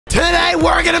Today,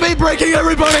 we're gonna be breaking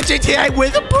every bone in GTA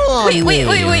with a POMNI.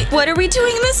 Wait. What are we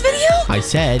doing in this video? I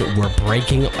said we're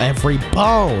breaking every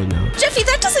bone. Jeffy,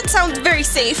 that doesn't sound very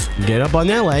safe. Get up on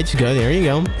that ledge. Go. There you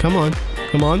go. Come on.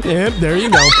 Yep, there you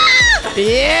go.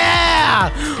 Yeah!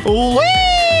 Whee!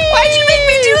 Why'd you make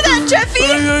me do that, Jeffy?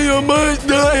 I must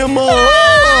die. I'm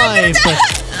alive.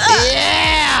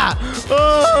 Yeah!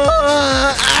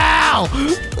 Ow!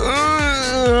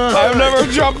 I've never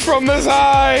jumped from this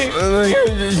high. I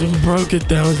just broke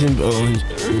 1,000 bones.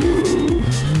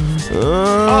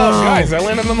 Oh, guys, I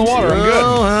landed in the water. I'm good.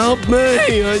 Oh, help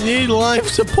me. I need life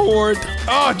support.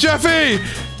 Oh, Jeffy!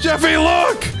 Jeffy,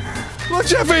 look! Look,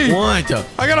 Jeffy! What?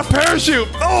 I got a parachute!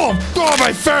 Oh,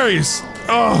 my face!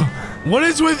 Oh. What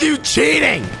is with you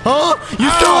cheating? Huh?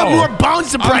 You still have more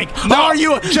bones to break. Are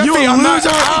you a loser? You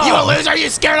a loser? Are you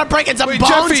scared of breaking some bones?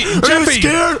 Jeffy, Are you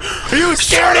scared? Are you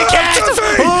scared of cats?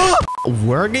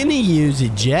 We're gonna use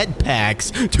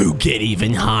jetpacks to get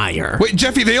even higher. Wait,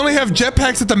 Jeffy, they only have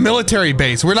jetpacks at the military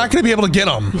base. We're not gonna be able to get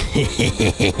them.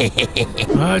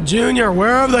 Junior,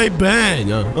 where have they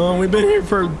been? We've been here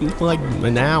for like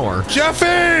an hour.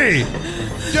 Jeffy!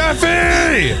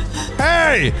 Jeffy!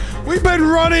 Hey! We've been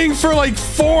running for like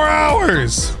 4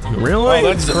 hours. Really? Oh,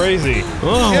 that's crazy.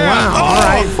 Oh, yeah. wow. All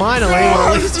right, finally.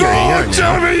 Well, at least you're here now.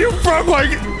 Jeffy, you broke like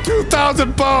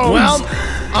 2,000 bones. Well,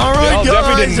 all right,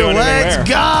 guys, let's there.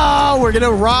 go. We're going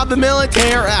to rob the military.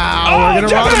 We're going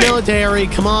to rob the military.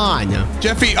 Come on.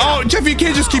 Jeffy, Jeffy, you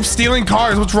can't just keep stealing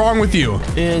cars. What's wrong with you?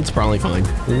 It's probably fine.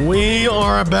 We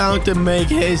are about to make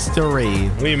history.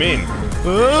 What do you mean?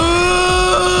 Oh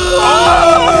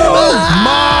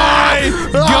my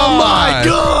God! Oh my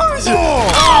gosh!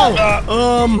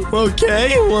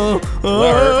 Okay, well,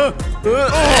 all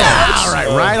right,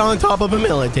 right on top of a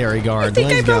military guard. I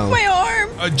think I broke my arm.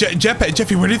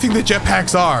 Jeffy, where do you think the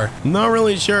jetpacks are? Not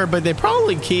really sure, but they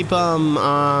probably keep them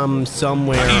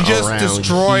somewhere You just around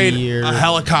destroyed here. a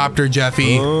helicopter,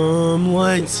 Jeffy.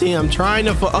 Let's see. I'm trying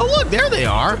to. Oh, look, there they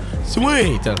are.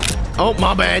 Sweet. Oh,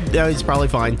 my bad. It's probably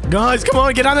fine. Guys, come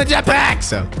on, get on the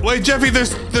jetpacks. Wait, Jeffy,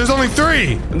 there's only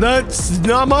 3. That's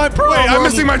not my problem. Wait, I'm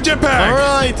missing my jetpack. All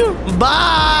right.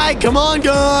 Bye. Come on,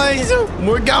 guys.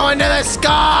 We're going to the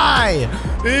sky.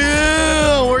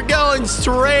 Yeah, we're going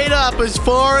straight up as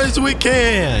far as we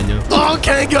can.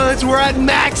 Okay, guys, we're at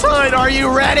max height. Are you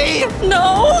ready?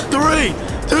 No. 3,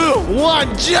 2,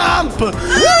 1, jump! Jump!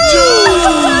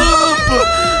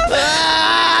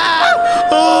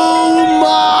 Oh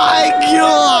my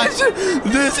gosh!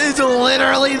 This is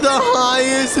literally the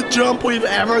highest jump we've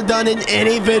ever done in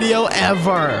any video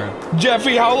ever.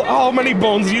 Jeffy, how many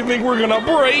bones do you think we're gonna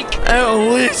break? At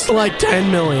least like 10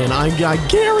 million, I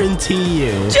guarantee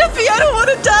you. Jeffy, I don't want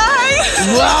to die.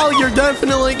 Well, you're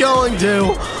definitely going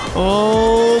to.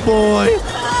 Oh boy.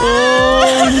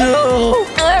 Oh no.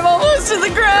 I'm almost to the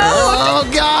ground. Oh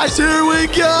gosh, here we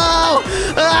go.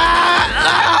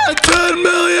 10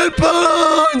 million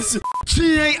bones.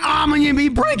 Today, I'm going to be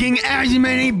breaking as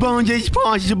many bones as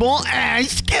possible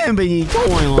as Skibbity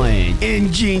Toilet in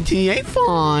GTA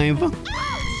 5.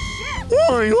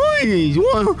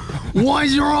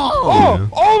 What's wrong?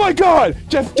 Oh my God!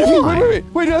 Jeffy,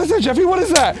 wait, that's not Jeffy, what is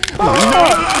that?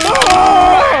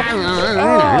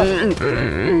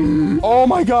 Oh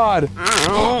my God!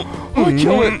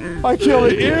 I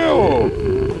killed it, ew!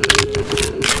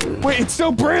 Wait, it's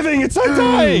still breathing, it's not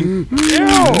dying!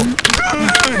 Ew!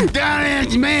 Daddy,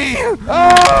 it's me!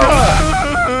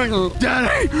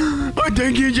 Daddy, I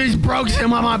think you just broke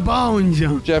some of my bones.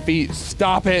 Jeffy,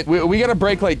 stop it. We gotta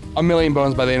break like 1 million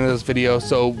bones by the end of this video,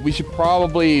 so we should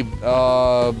probably,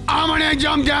 I'm gonna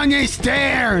jump down these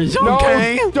stairs,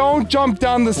 okay? No, don't jump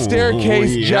down the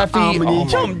staircase, Jeffy. I'm gonna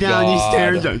jump down these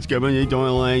stairs. Let's go in the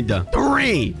toilet.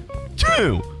 3,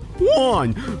 2,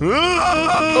 1.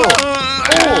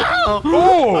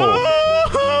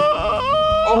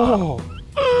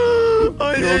 I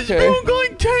just broke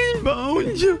like 10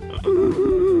 bones.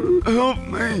 Help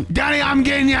me. Daddy, I'm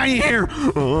getting out of here.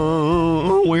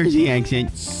 Where's the exit?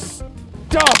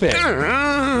 Stop it. Ew.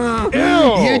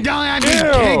 You don't have to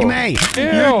kick me. Ew.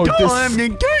 You don't have to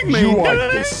kick me. You are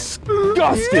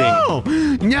disgusting.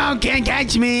 No, can't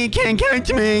catch me. Can't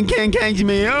catch me. Can't catch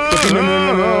me.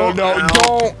 No,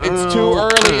 don't. It's too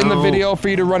early in the video for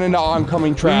you to run into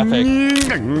oncoming traffic.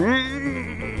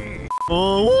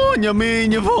 Oh, you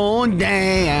mean your phone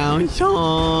day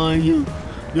outside? You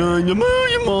mean your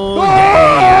phone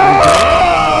day outside?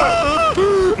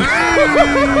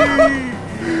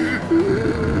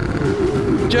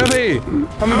 Jeffy,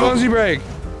 how many bones do you break?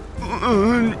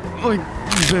 Like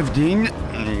 15.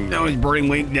 That was pretty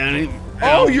weak, Daddy.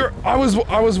 Oh, I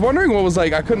was wondering what was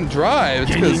like. I couldn't drive.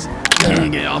 It's because Can you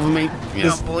get off of me?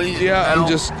 Yeah, please. Yeah,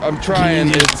 I'm trying.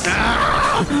 It's.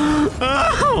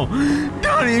 Oh,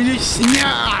 Donnie, you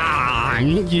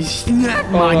just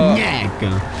snapped my neck.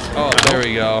 Oh, there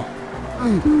we go.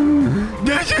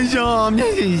 This is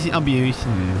abuse.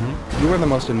 You are the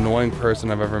most annoying person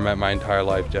I've ever met my entire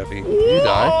life, Jeffy. You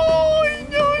die.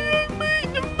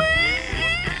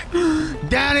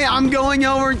 Daddy, I'm going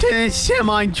over to this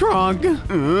semi-truck.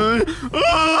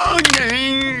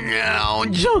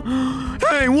 Ouch.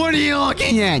 Hey, what are you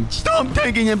looking at? Stop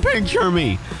taking a picture of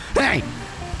me. Hey,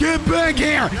 get back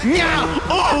here. No.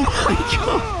 Oh my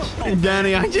gosh.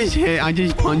 Daddy, I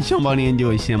just punched somebody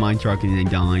into a semi-truck and they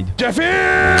died. Jeffy!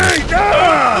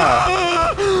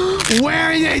 Ah!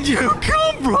 Where did you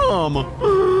come from?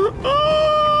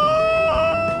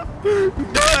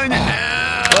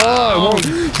 Oh, I won't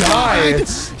die.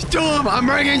 Stop! I'm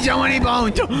breaking so many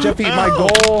bones. Jeffy, my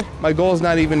goal is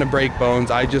not even to break bones.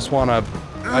 I just wanna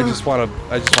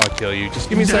kill you. Just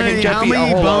give me a second, Jeffy. How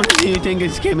many bones do you think a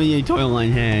skimming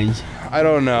toilet has? I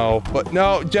don't know, but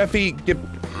no, Jeffy,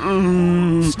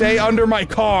 stay under my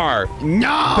car.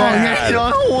 No, I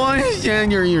don't want to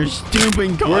stand under your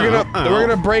stupid car. We're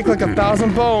gonna break like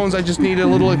 1,000 bones. I just need a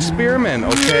little experiment,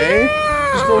 okay?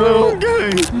 Just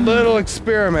a little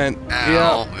experiment.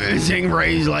 Yeah. This thing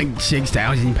weighs like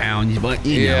 6,000 pounds, but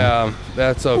you know. Yeah,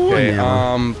 that's okay.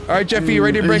 All right, Jeffy, you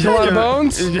ready to break a lot of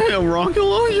bones? Is that a rocket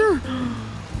launcher?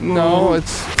 No,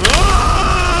 it's.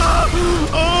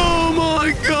 Oh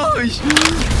my gosh!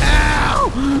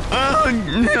 Ow!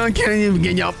 I can't even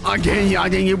get up. I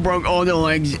think you broke all the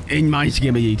legs in my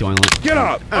skibbity toilet. Get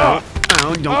up! Ow!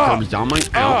 Don't come down my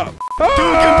ow! Don't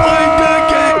complain,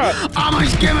 pancake! I'm a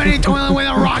skibbity toilet with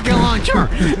a rocket launcher!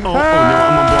 Oh no,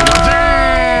 I'm a blow.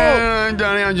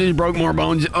 Daddy, I just broke more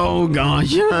bones. Oh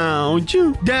gosh, ouch!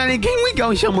 Daddy, can we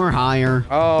go somewhere higher?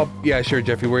 Oh yeah, sure,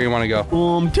 Jeffy. Where do you want to go?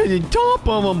 To the top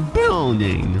of a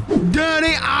building.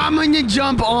 Daddy, I'm gonna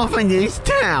jump off of this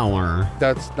tower.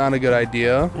 That's not a good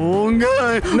idea. Oh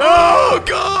god! No! Oh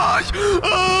gosh!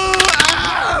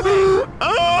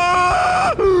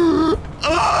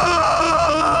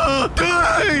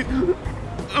 Daddy!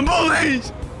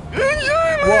 Police!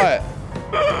 What?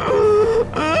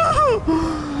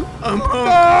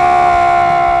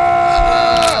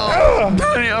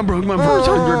 Daddy, I broke my first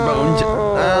 100 bones.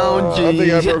 Oh, jeez. I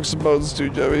think I broke some bones too,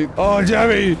 Jeffy. Oh,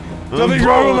 Jeffy! Something's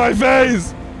wrong with my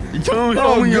face! Oh,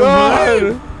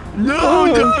 God! No,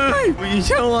 Daddy! You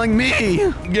sound like me!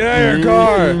 Get out of your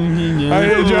car! I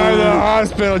need to drive to the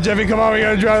hospital. Jeffy, come on, we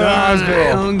gotta drive to the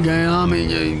hospital. Okay, let me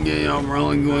just get up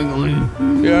really quickly.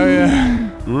 Yeah.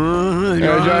 Alright,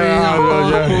 Jeffy.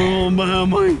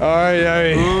 Okay.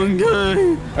 Alright.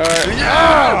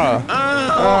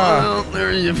 Well,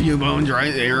 there's a few bones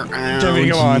right there. Jeffy,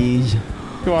 come on.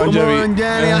 Come on, Jeffy. Come on,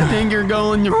 Daddy. I think you're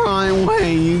going the right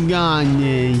way. You got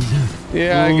this.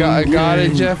 Yeah, I got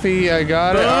it, Jeffy. I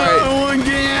got it. All right.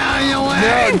 Get out of the way.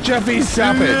 No, Jeffy,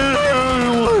 stop it.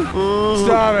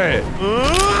 Stop it.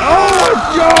 Oh, my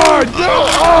God. No.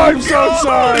 Oh, I'm so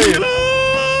sorry.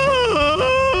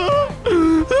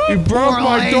 You broke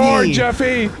my door,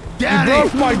 Jeffy. Daddy. You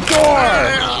broke my door.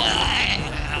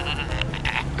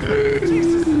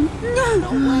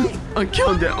 I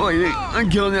killed that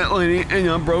lady. And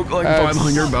I broke like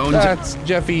 500 bones. That's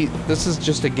Jeffy. This is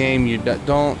just a game. You're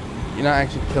not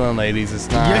actually killing ladies. It's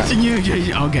not. Yes, you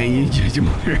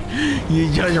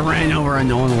just ran over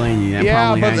an old lady. That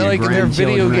yeah, but like they're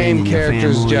video game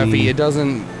characters, Jeffy. It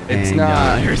doesn't. It's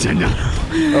not. Here's another.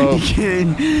 Oh.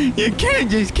 You can't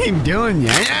just keep doing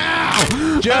that.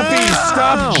 Ow! Jeffy,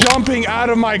 stop jumping out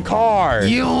of my car.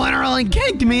 You literally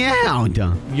kicked me out.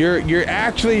 You're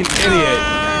actually an idiot.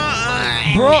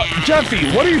 Bro, Jeffy,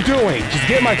 what are you doing? Just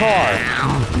get in my car.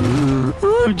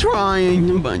 I'm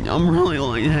trying, but I'm really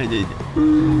lightheaded.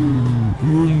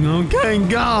 Okay,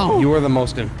 go. You are the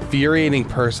most infuriating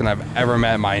person I've ever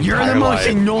met in my entire life. You're the most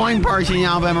annoying person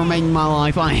I've ever met in my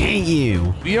life. I hate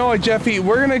you. You know what, Jeffy?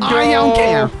 We're gonna go. I don't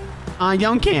care. I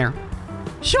don't care.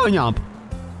 Shut up.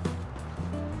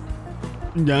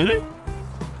 Daddy?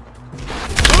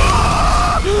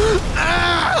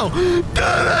 Ow!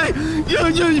 Daddy!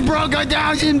 You just broke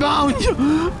 1,000 bones!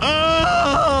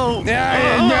 Oh!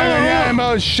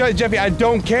 Yeah, shut, Jeffy. I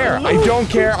don't care. I don't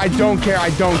care. I don't care. I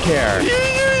don't care. You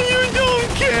don't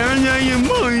care that you're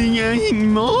moving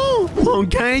anymore?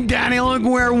 Okay, Daddy, look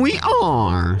where we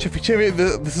are. Jeffy,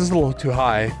 this is a little too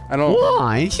high. I don't.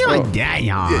 Why? It's not that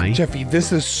high. Jeffy,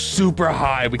 this is super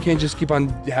high. We can't just keep on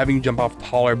having you jump off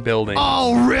taller buildings.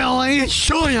 Oh, really?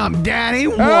 Shut up, Daddy.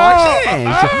 Watch this.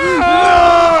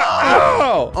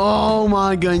 Ow! Oh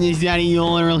my goodness, Daddy, you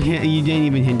didn't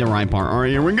even hit the right part. All right,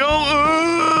 here we go.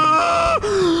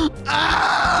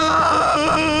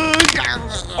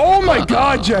 my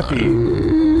God, Jeffy.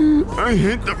 I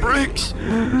hit the brakes.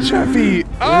 Jeffy.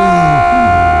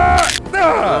 I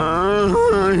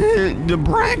hit the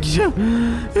brakes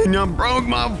and I broke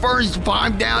my first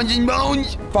 5,000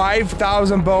 bones.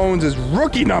 5,000 bones is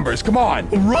rookie numbers. Come on.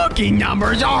 Rookie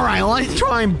numbers. All right, let's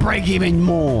try and break even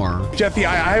more. Jeffy,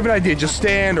 I have an idea. Just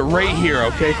stand right here,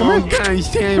 okay? Come on. Okay,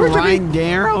 stand right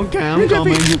there. Okay, I'm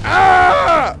coming.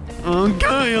 Ah!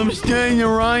 Okay, I'm standing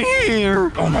right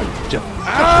here. Oh my Jeff.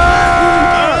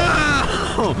 Ah!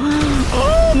 Oh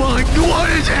my God, what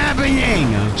is happening?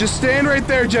 Just stand right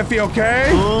there, Jeffy,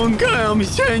 okay? Okay, I'm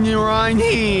standing right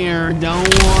here. Don't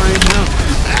worry about.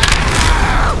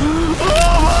 Ah!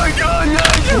 Oh my God, no!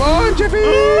 Come on, Jeffy!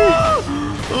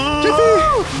 Jeffy!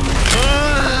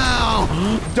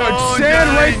 Oh, stand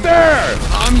right there!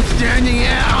 I'm standing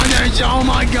out. Oh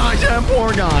my gosh, that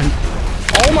poor guy.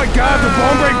 Oh my God, the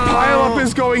bone break pileup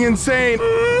is going insane.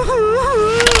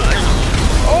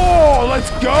 Oh, let's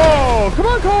go! Come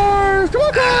on, cars! Come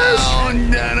on, cars! Oh,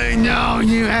 Daddy, no,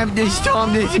 you have to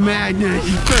stop this madness.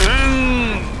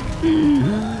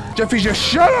 Jeffy, just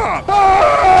shut up!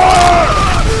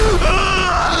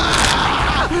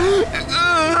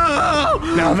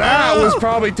 Now that was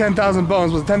probably 10,000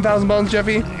 bones. Was it 10,000 bones,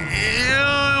 Jeffy?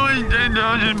 Yeah, it was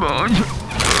 10,000 bones.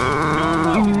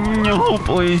 No,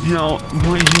 please, no.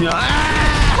 Please, no.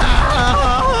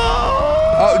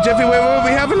 Oh, Jeffy, wait,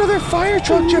 we have another fire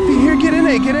truck, Jeffy. Here, get in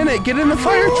it, get in it, get in the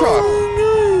fire truck.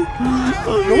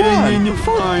 Come on. In the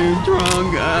fire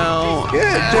truck, ow.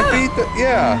 Yeah, Jeffy,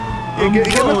 yeah. Get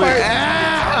in the fire.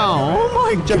 Ow, oh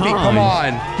my God. Jeffy, come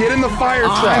on. Get in the fire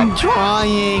truck. I'm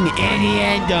trying,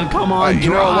 idiot. Come on, you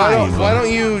know, why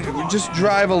don't you just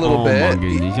drive a little bit? Oh my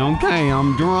goodness, okay,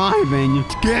 I'm driving.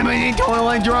 Skimming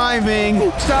toilet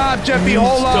driving. Stop, Jeffy,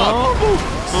 hold up.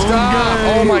 Stop.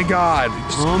 Okay. Oh my God.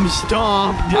 I'm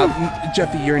stopped.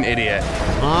 Jeffy, you're an idiot.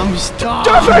 I'm stopped.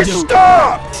 Jeffy,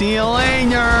 stop! See you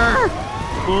later.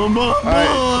 Oh,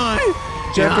 bye-bye.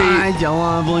 Jeffy. It's a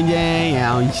lovely day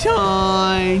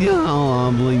outside. A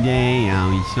lovely day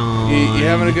outside. You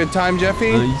having a good time,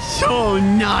 Jeffy? So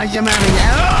nice. I'm having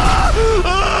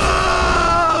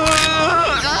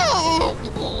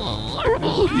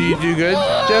Do you do good,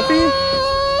 Jeffy?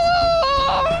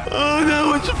 Oh, that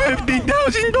was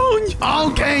 50,000 bones.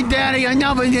 Okay, Daddy,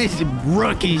 enough of this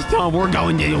rookie stuff. We're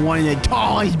going to one of the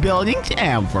tallest buildings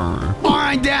ever. All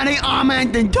right, Daddy, I'm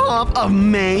at the top of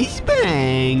Maze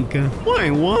Bank.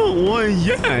 Wait, what is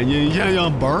that? Is that a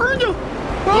bird?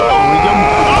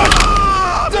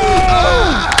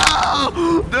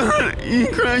 You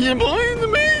crashed and into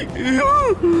me.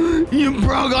 You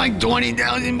broke like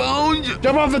 20,000 bones.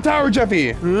 Jump off the tower,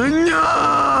 Jeffy.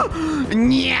 No!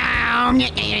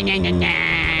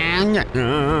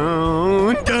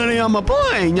 Daddy, I'm a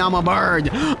plane. I'm a bird.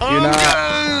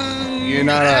 You're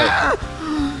not a...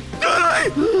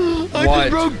 I just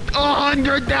broke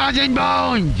 100,000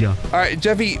 bones. All right,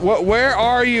 Jeffy, where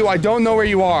are you? I don't know where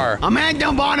you are. I'm at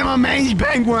the bottom of Maze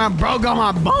Bank where I broke all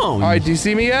my bones. All right, do you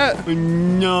see me yet?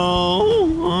 No,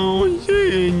 I don't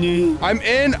see any.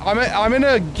 I'm in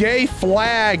a gay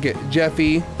flag,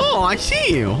 Jeffy. Oh, I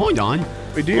see you. Hold on.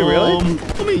 Wait, do you really?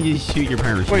 Let me just shoot your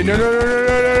parents. Wait, no.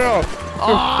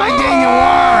 Oh, I didn't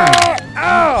work.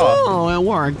 Ow! Oh, it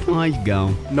worked. Let's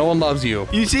go. No one loves you.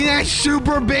 You see that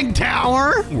super big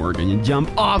tower? We're gonna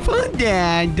jump off of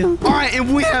that. All right, if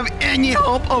we have any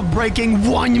hope of breaking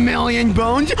 1 million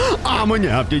bones, I'm gonna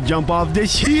have to jump off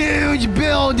this huge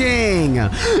building.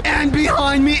 And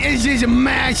behind me is this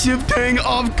massive thing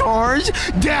of cars.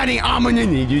 Daddy, I'm gonna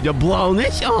need you to blow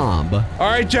this up. All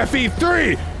right, Jeffy,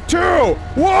 3, 2,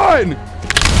 1.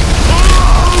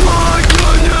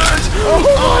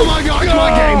 Oh my gosh,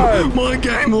 my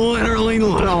game literally,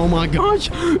 oh my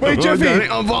gosh. Wait, Jeffy. Daddy,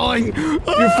 I'm falling.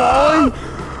 You're falling?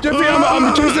 Jeffy,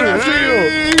 I'm chasing after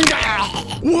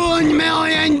you. 1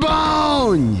 million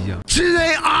bones.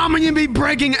 Today, I'm going to be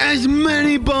breaking as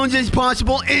many bones as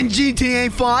possible in GTA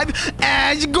 5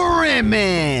 as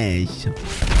Grimace.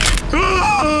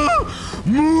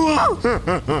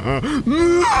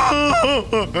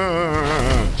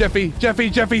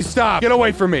 Jeffy, stop. Get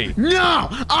away from me. No,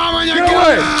 I'm gonna get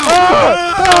away.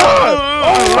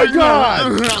 Oh my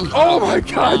God. Oh my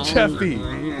God, Jeffy.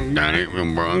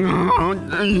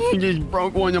 You just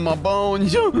broke one of my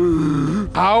bones.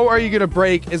 How are you gonna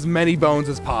break as many bones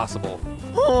as possible?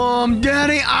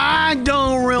 Daddy, I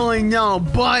don't really know,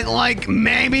 but like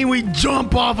maybe we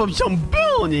jump off of some buildings.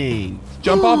 building.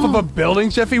 Jump off of a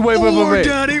building, Jeffy? Wait.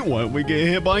 Daddy, what if we get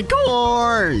hit by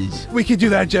cars? We can do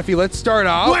that, Jeffy. Let's start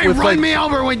off Wait, with run me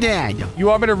over with that. You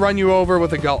want me to run you over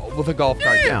with a golf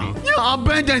cart, Yeah, Jeffy? I'll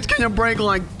bet that's gonna break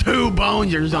like 2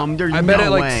 bones or something. There's I bet no it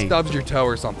like way. stubs your toe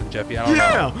or something, Jeffy. I don't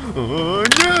know.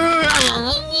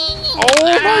 Oh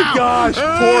my gosh,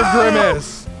 poor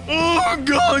Grimace. Oh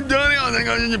God, Daddy, I think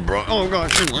I just broke. Oh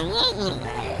God,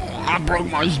 I broke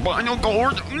my spinal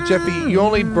cord. Jeffy, you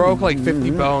only broke like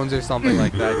 50 bones or something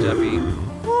like that, Jeffy.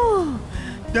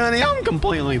 Daddy, I'm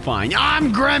completely fine.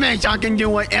 I'm Grimace. I can do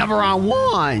whatever I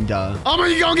want. I'm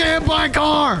gonna go get hit by a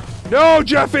car. No,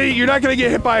 Jeffy, you're not gonna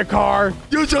get hit by a car.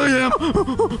 Yes, I am.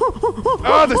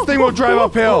 Oh, this thing will drive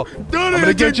uphill. Daddy, I'm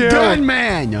gonna get you. Dead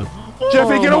man.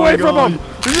 Jeffy, get away from him.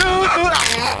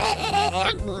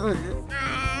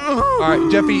 All right,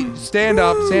 Jeffy, stand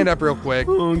up real quick.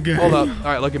 Okay. Hold up. All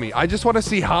right, look at me. I just want to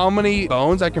see how many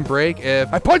bones I can break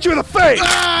if I punch you in the face.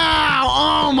 Ow!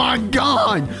 Oh my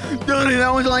God, Daddy,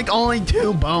 that was like only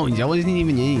 2 bones. That wasn't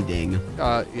even anything.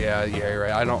 Yeah, you're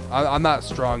right. I'm not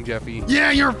strong, Jeffy.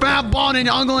 Yeah, you're fat, bald, and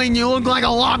ugly, and you look like a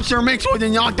lobster mixed with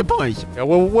an octopus. Yeah,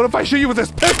 well, what if I shoot you with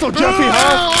this pistol, Jeffy?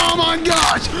 Huh? Oh my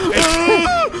gosh!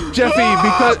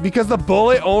 Jeffy, because the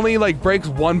bullet only like breaks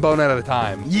 1 bone at a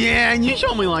time. Yeah, and you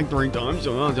shot me like 3 times,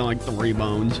 so that was like 3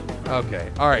 bones. Okay.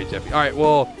 All right, Jeffy. All right.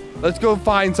 Well, let's go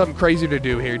find something crazy to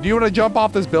do here. Do you want to jump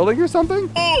off this building or something?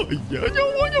 Oh, yeah,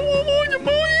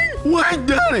 Wait,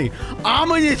 Daddy, I'm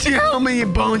gonna see how many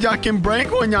bones I can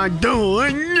break when I do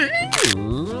it.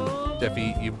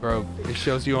 Jeffy, you broke. It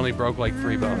shows you only broke like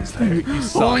 3 bones there. You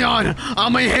suck. Hold on,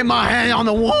 I'm gonna hit my head on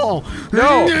the wall.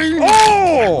 No.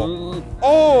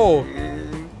 Oh!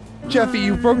 Jeffy,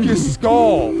 you broke your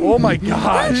skull. Oh my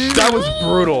gosh, that was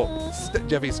brutal.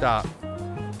 Jeffy, stop.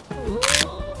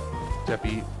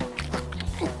 Jeffy.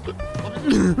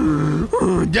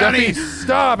 Daddy, Jeffy,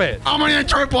 stop it. I'm gonna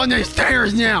trip on the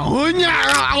stairs now. Oh,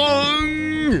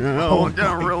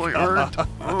 that really hurt.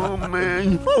 Oh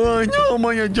man. Oh, no, I'm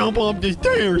gonna jump off the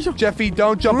stairs. Jeffy,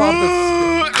 don't jump off the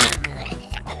stairs.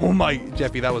 Oh my,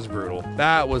 Jeffy, that was brutal.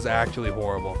 That was actually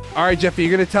horrible. All right, Jeffy,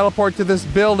 you're gonna teleport to this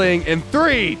building in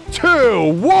 3,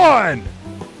 2, 1.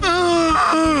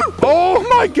 Oh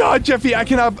my God, Jeffy, I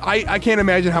can't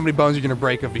imagine how many bones you're gonna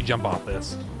break if you jump off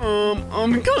this.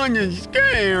 I'm kinda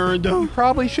scared. You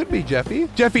probably should be, Jeffy.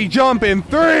 Jeffy, jump in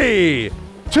 3,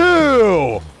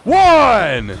 2,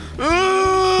 1.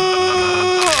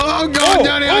 Oh God,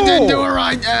 Daddy, I didn't do it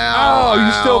right now. Oh,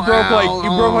 you still broke like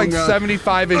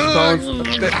 75-ish bones.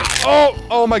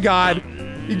 Oh my God.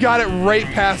 You got it right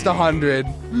past 100.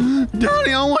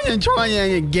 Daddy, I want to try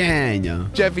that again.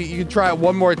 Jeffy, you can try it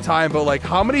one more time, but like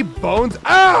how many bones?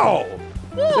 Ow!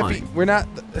 What? Jeffy, we're not,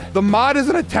 the mod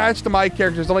isn't attached to my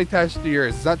character, it's only attached to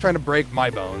yours. It's not trying to break my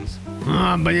bones.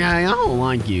 But yeah, I don't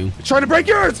like you. It's trying to break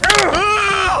yours!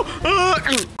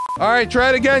 All right, try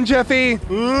it again, Jeffy.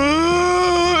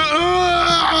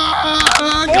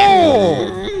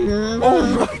 Oh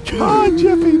my God,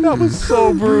 Jeffy, that was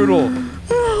so brutal.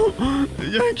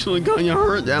 It actually kind of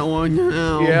hurt that one.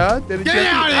 Ow. Yeah? Did it, Get Jeffy?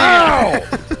 out of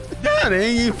here! Ow! Daddy,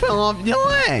 you fell off the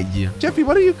ledge. Jeffy,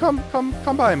 why don't you come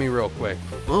by me real quick?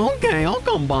 Okay, I'll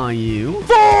come by you.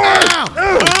 4!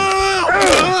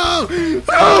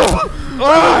 Oh!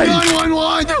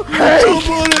 911! Hey!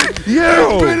 Somebody!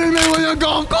 You! Beating me with a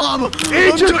golf club!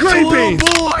 Eat your green beans!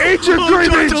 Eat your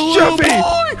green beans, Jeffy!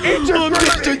 Eat your I'm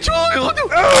just a child!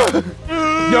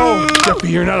 No, Jeffy,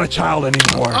 you're not a child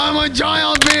anymore. I'm a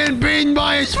child being beaten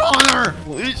by his father!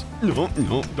 Please, no,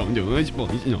 don't do this,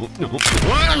 please, no.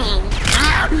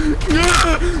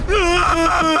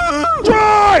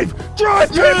 Drive! Drive,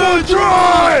 people,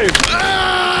 drive!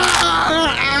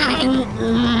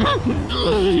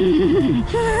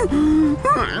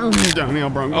 Danny, I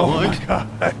broke my Oh leg. my God,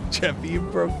 Jeffy, you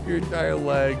broke your entire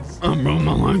legs. I broke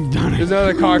my leg, Danny. There's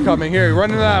another car coming. Here,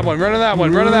 run into that one, run into that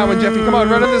one, run into that one, Jeffy. Come on,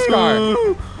 run in this car.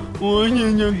 What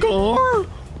in the car?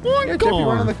 What Yeah, car? Jeffy,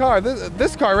 run in the car.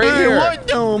 This car right Hey, here. what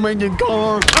doing in the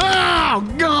car? Oh,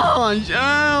 gosh.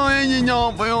 Oh, it did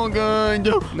not feel good.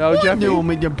 No, what Jeffy. doing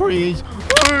with the breeze?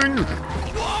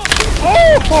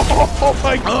 Oh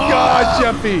my God,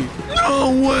 Jeffy.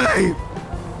 No way.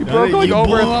 You broke like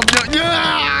over.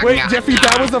 Wait, no. Jeffy,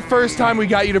 that was the first time we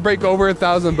got you to break over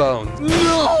 1,000 bones.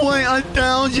 No way,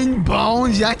 1,000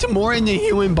 bones? That's more in the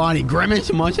human body.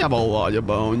 Grimace must have a lot of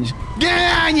bones. Get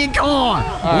out of your car!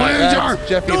 Loser!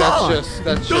 Jeffy,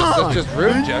 that's just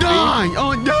rude, Jeffy. Die!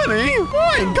 Oh, Daddy!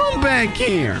 Wait, come back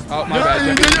here! Oh, my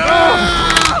bad, Jeffy.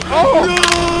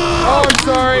 Oh, I'm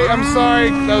sorry. I'm sorry.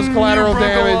 That was collateral You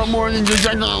broke a lot damage. more than just...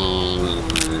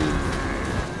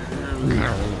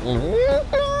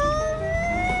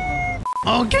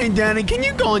 Okay, Daddy, can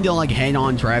you go into like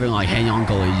head-on traffic, like head-on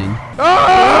collision? Oh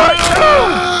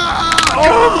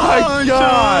my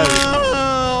God!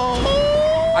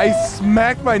 I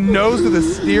smacked my nose with the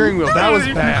steering wheel. That was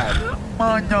bad.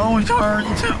 My nose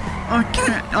hurts. I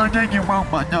can't. I think you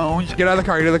broke my nose. Get out of the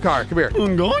car. Get out of the car. Come here.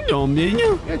 I'm going to, didn't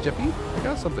you? Yeah, Jeffy, I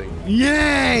got something.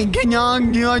 Yay! Can y'all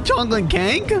do a chocolate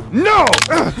cake? No!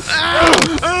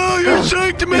 Oh, you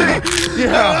shaked me!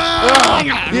 Yeah!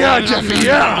 Yeah, Jeffy,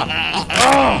 yeah!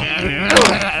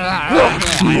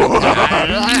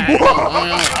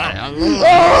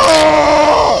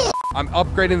 I'm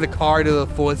upgrading the car to the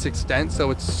fullest extent,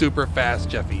 so it's super fast,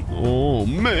 Jeffy. Oh,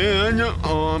 man.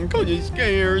 I'm kind of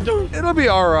scared. It'll be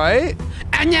all right.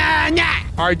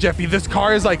 All right, Jeffy, this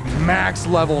car is like max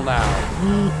level now.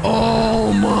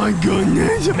 Oh, my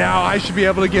goodness. Now I should be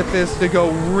able to get this to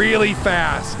go really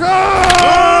fast.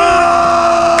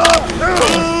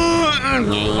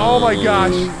 Oh my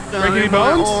gosh. Break any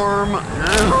bones? Arm.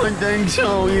 I think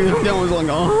so. That was like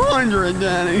 100,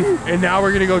 Daddy. And now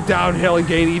we're gonna go downhill and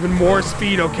gain even more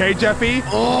speed, okay, Jeffy?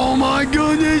 Oh my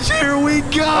goodness, here we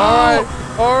go.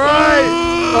 All right.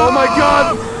 Oh my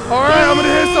God. All right, I'm gonna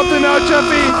hit something now,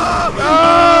 Jeffy.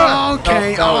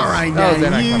 Okay, all right,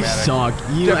 Daddy. You suck.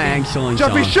 You actually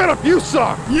suck. Jeffy, shut up. You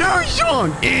suck. You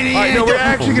suck, idiot. All right, no, we're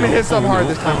actually gonna hit something hard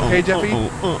this time, okay, Jeffy?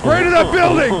 Right in that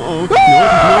building.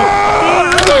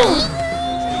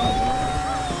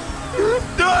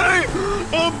 Daddy,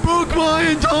 I broke my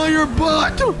entire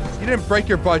butt. You didn't break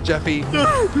your butt, Jeffy.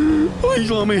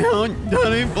 Please let me out.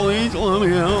 Daddy, please let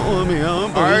me out. Let me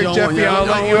out. All right, Jeffy, I'll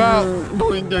let you out.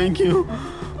 Please, thank you.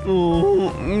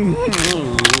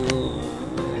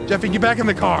 Jeffy, get back in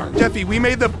the car. Jeffy, we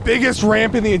made the biggest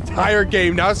ramp in the entire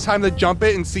game. Now it's time to jump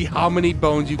it and see how many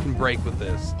bones you can break with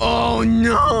this. Oh,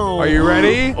 no. Are you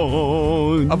ready?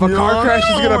 Oh, If a car crash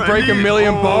is going to break a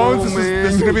million bones,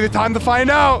 this is going to be the time to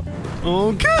find out.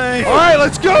 Okay. All right,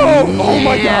 let's go. Oh,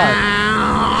 my God.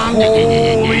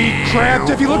 Holy crap,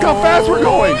 Jeffy, look how fast we're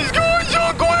going. He's going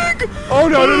so quick. Oh,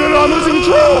 no, I'm losing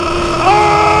control.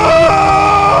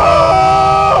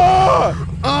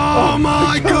 Oh,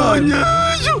 my goodness.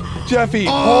 Jeffy,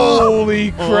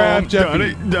 holy crap,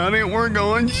 Jeffy. Daddy, we're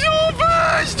going so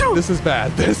fast. This is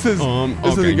bad. This isn't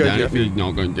good, Jeffy.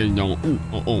 No good. No.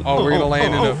 Oh, we're going to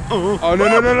land in a... Oh, no.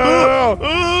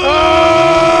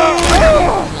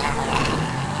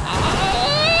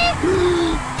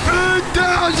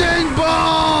 1,000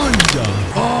 bones.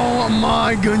 Oh,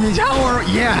 my goodness. How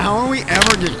are we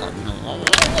ever just...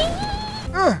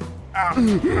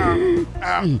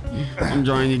 I'm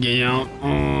trying to get out.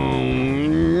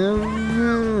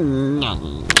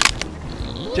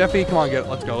 Jeffy, come on,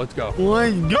 let's go. Let's go.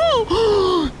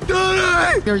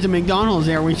 Daddy! There's a McDonald's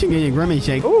there. We should get a Grimace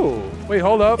shake. Ooh, wait,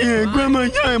 hold up. Yeah,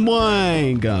 Grimace shake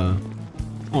blank. Oh,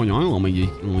 no, let me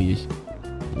just.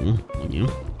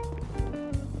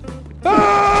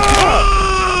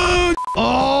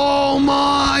 Oh,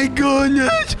 my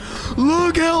goodness.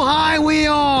 Look how high we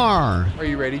are. Are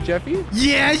you ready, Jeffy?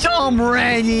 Yes, I'm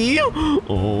ready.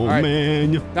 Oh, right.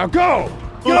 man. Now go.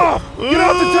 Get off. Get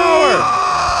off the tower.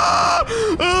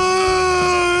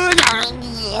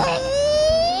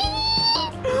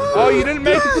 Oh, you didn't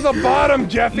make it to the bottom,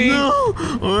 Jeffy. No.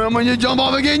 I'm going to jump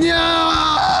off again. Yeah.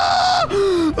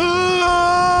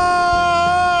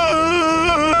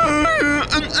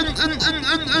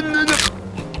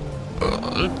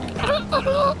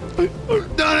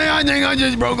 Daddy, I think I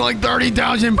just broke like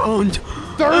 30,000 bones.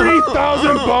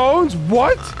 30,000 bones?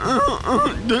 What?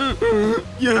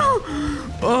 Yeah.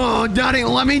 Oh, Daddy,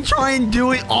 let me try and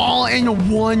do it all in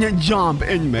one jump,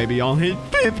 and maybe I'll hit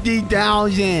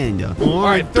 50,000. All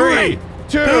right, 3,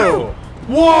 2,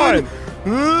 1.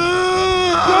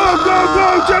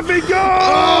 Go, Jeffy, go!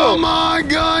 Oh, my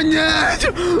goodness.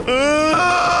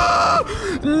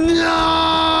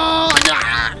 No.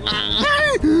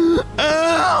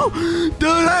 Oh,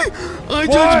 Daddy, I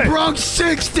just broke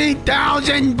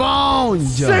 60,000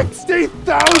 bones.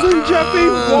 60,000, Jeffy?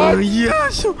 What?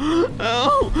 Yes.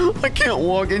 Oh, I can't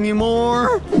walk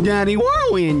anymore. Daddy, why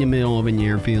are we in the middle of an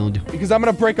airfield? Because I'm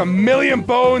going to break 1,000,000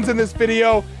 bones in this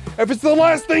video if it's the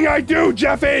last thing I do,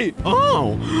 Jeffy.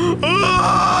 Oh.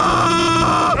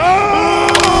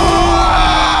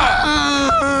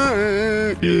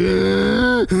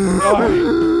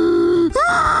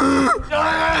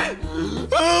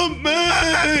 Help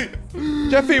me!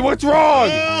 Jeffy, what's wrong?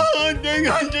 I think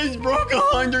I just broke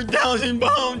 100,000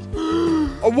 bones.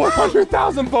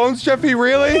 100,000 bones, Jeffy?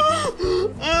 Really?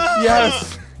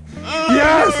 Yes.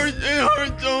 Yes. It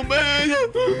hurts so bad.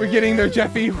 We're getting there,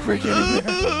 Jeffy. We're getting there.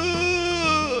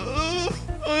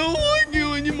 I don't like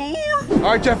you anymore. All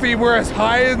right, Jeffy, we're as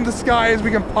high in the sky as we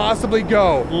can possibly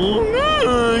go. Oh,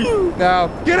 no. Now,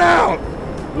 get out!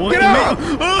 What Get out!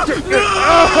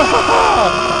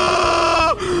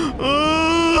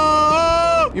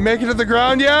 You make it to the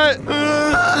ground yet?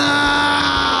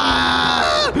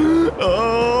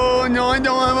 Oh, no, I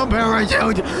don't have a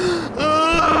parachute.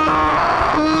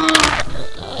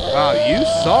 Wow, you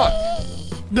suck.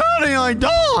 Daddy, I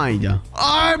died.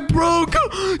 I broke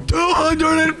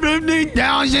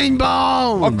 250,000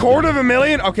 bones.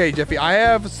 $250,000? Okay, Jeffy, I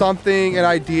have an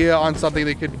idea on something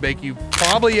that could make you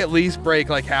probably at least break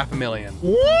like $500,000.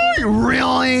 What?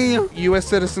 Really? U.S.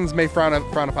 citizens may frown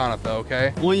upon it, though,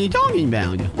 okay? What are you talking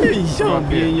about? It's so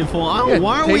beautiful.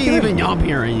 Why are we even up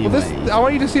here anyway? Well, I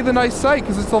want you to see the nice sight,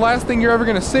 because it's the last thing you're ever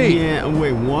going to see. Yeah,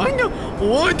 wait, what?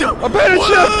 What? A bandit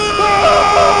ship!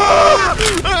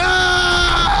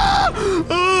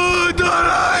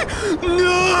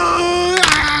 No!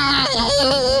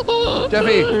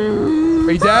 Jeffy,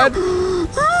 are you dead?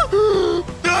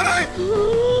 Daddy!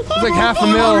 It's like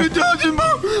 $500,000.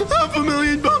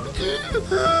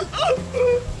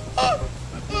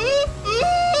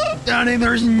 $500,000. Daddy,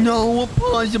 there's no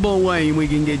possible way we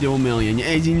can get to 1 million.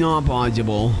 It's not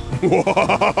possible.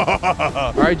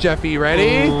 All right, Jeffy, you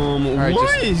ready? All right,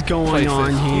 what is going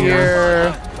on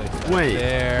here? Wait.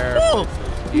 There. Oh,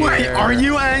 wait, are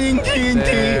you adding TNT?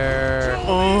 There.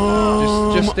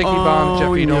 Oh, just sticky bomb,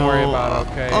 Jeffy. Don't worry about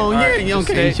it, okay? Oh, All yeah, right,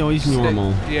 okay, so it's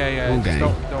normal. Yeah. Okay.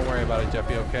 Just don't worry about it,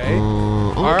 Jeffy, okay?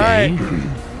 Okay. All right.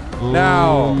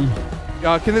 Now,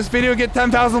 can this video get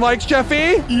 10,000 likes,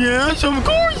 Jeffy? Yes, of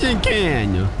course it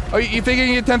can. Oh, you think you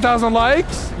can get 10,000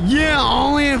 likes? Yeah,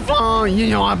 only if,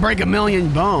 I break 1 million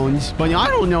bones. But I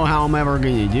don't know how I'm ever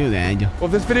going to do that. Well,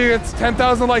 if this video gets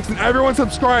 10,000 likes and everyone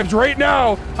subscribes right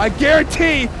now, I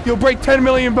guarantee you'll break 10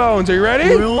 million bones. Are you ready?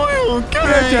 Really? Okay. Come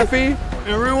here, Jeffy.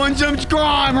 Everyone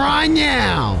subscribe right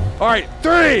now. All right,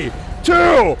 3, 2,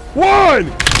 1.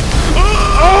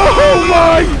 Oh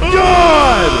my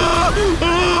God!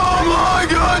 Oh my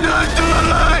goodness!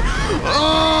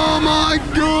 Oh my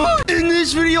God! In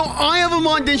this video, I have a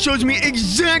mod that shows me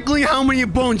exactly how many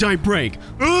bones I break.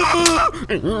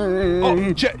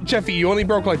 Oh, Jeffy, you only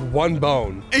broke like 1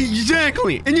 bone.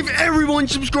 Exactly. And if everyone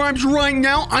subscribes right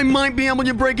now, I might be able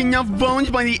to break enough bones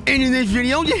by the end of this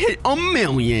video to hit 1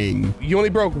 million. You only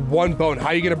broke 1 bone. How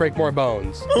are you gonna break more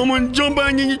bones? I'm gonna jump out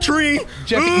in the tree.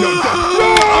 Jeffy, no!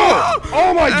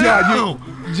 Oh my God!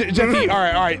 Jeffy, all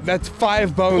right. That's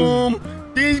 5 bones.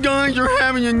 These guys are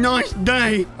having a nice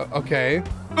day. Okay.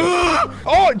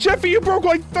 Oh, Jeffy, you broke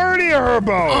like 30 of her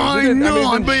bones. I know,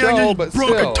 I still.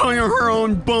 broke a ton of her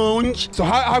own bones. So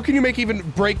how can you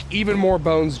break even more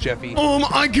bones, Jeffy?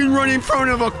 I can run in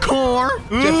front of a car.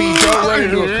 Jeffy, don't run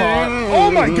into a car. Oh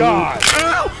my God.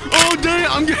 Ow. Oh, dang,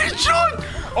 I'm getting shot.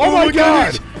 Oh my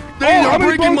God. How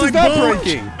many bones is that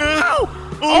breaking? Ow.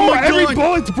 Oh my God. Every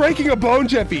bullet's breaking a bone,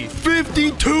 Jeffy.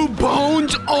 52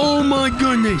 bones. Oh my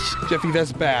goodness. Jeffy,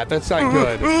 that's bad. That's not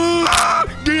good.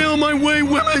 Get out of my way,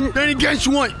 women. Then guess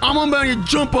what? I'm about to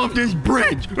jump off this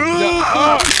bridge.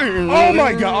 Oh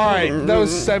my God. All right. That was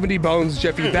 70 bones,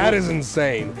 Jeffy. That is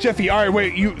insane. Jeffy, all right,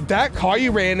 wait. That car you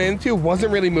ran into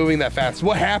wasn't really moving that fast.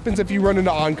 What happens if you run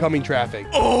into oncoming traffic?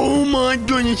 Oh my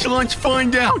goodness. Let's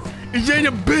find out. Is that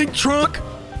a big truck?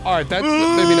 All right, that's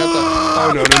maybe not the...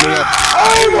 Oh, no.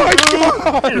 Oh, my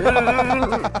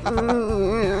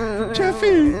God!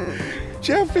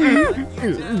 Jeffy!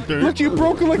 Look, you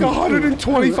broke like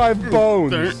 125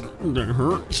 bones. That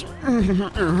hurts. It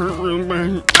hurt real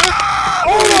bad.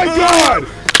 Oh, my God!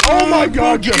 Oh, my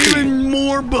God, Jeffy! Even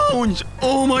more bones.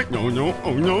 Oh, my... No.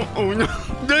 Oh, no.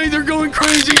 They're going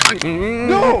crazy.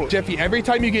 No! Jeffy, every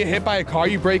time you get hit by a car,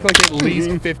 you break like at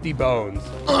least 50 bones.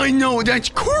 I know, that's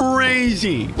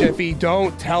crazy. Jeffy,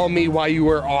 don't tell me why you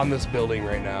are on this building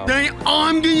right now.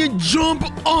 I'm gonna jump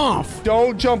off.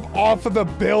 Don't jump off of the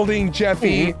building,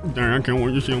 Jeffy. Dang, I can't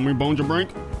wait to see how many bones I break.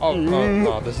 Oh,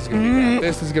 this is gonna be bad.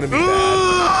 This is gonna be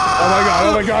bad.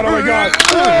 Oh my God.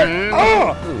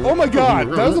 Oh my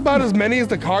God. That was about as many as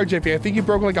the car, Jeffy. I think you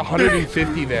broke like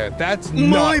 150 there. That's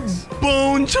nuts. My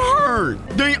bones hurt.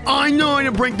 I know how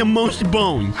to break the most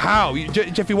bones. How?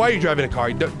 Jeffy, why are you driving a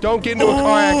car? Don't get into a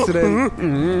car accident.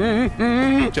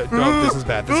 No, this is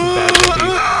bad. Jeffy.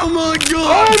 Oh my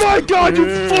God. Oh my God, you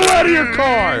flew out of your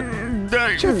car.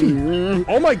 Dang. Jeffy.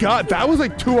 Oh my God, that was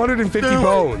like 250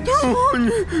 bones.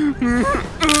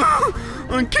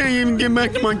 I can't even get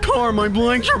back to my car. My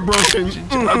legs are broken.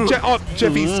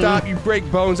 Jeffy, stop. You break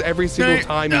bones every single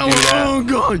time you do that. Oh,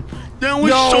 God. That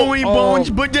was so many bones,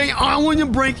 but then I want to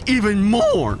break even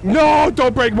more. No,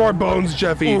 don't break more bones,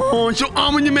 Jeffy. So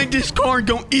I'm going to make this car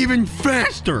go even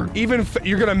faster. You're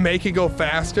going to make it go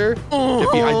faster?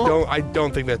 Jeffy, I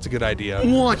don't think that's a good idea.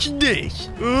 Watch this.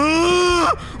 Jeffy,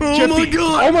 my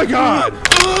God. Oh, my God.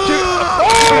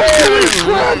 Oh,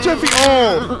 crap, Jeffy.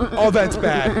 Oh, that's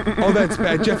bad. Oh, that's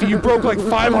bad. Jeffy, you broke like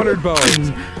 500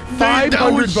 bones.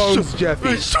 500 bones,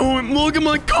 Jeffy. So look at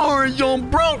my car, it's all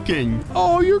broken.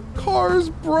 Oh, your car's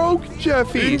broke,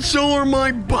 Jeffy. And so are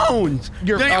my bones.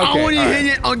 I want to hit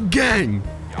it again.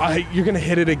 You're gonna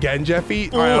hit it again, Jeffy? I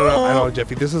don't know,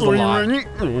 Jeffy. This is a lot.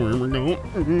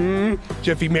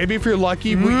 Jeffy, maybe if you're lucky,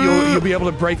 you'll be able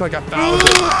to break like 1,000.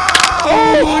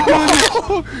 Oh my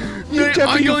goodness! Jeffy,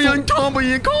 I'm going on top of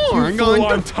your car. I'm going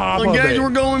on top of it. I guess we're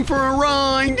going for a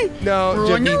ride. No,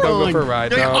 Jeffy, don't go for a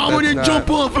ride. No, I'm gonna jump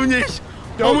off of this.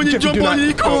 I'm gonna jump out of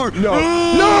the car. No!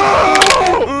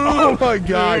 Oh my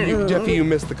God, Jeffy, you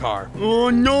missed the car.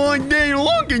 Oh no, I didn't.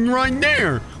 Looking right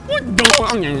there. What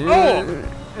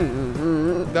the?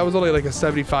 That was only like a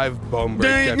 75 bone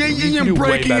break, Jeffy. This You isn't do way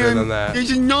breaking better than that.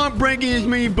 This is not breaking as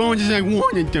many bones as I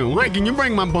wanted to. Hey, can you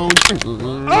break my bones?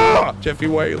 Jeffy,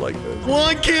 why are you like this?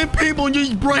 Why can't people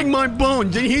just break my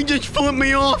bones? Did he just flip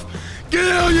me off? Get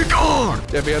out of your car!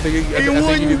 Jeffy, I think you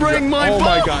wouldn't break my bones! Oh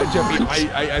my God, Jeffy,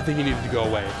 I think you needed to go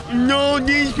away. No,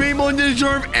 these people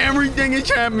deserve everything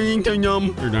that's happening to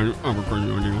them.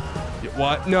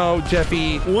 What? No,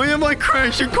 Jeffy. What if I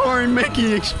crash your car and make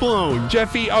it explode?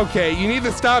 Jeffy, okay, you need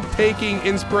to stop taking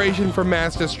inspiration from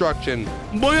mass destruction.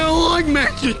 But I like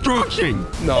mass destruction.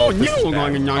 No, you look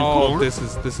like a nice car. This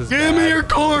is Give me your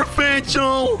car,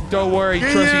 fatso. Don't worry,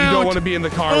 trust me, you don't want to be in the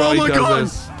car while he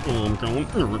does this. Oh, I'm going.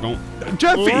 Here we go.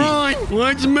 Jeffy! All right,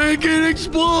 let's make it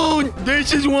explode.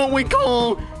 This is what we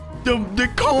call the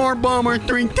Car Bomber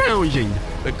 3000.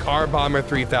 The Car Bomber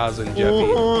 3000,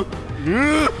 Jeffy.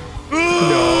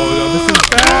 No, this is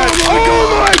bad. Oh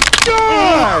my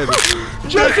God!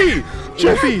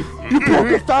 Jeffy, you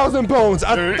broke 1,000 bones.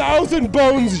 1,000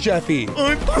 bones, Jeffy.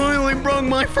 I finally broke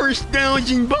my first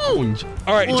 1,000 bones.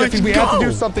 All right, Jeffy, we have to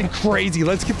do something crazy.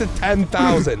 Let's get to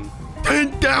 10,000.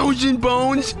 10,000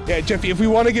 bones? Yeah, Jeffy, if we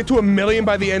want to get to 1,000,000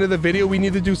 by the end of the video, we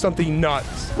need to do something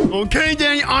nuts. Okay,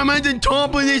 Daddy, I'm at the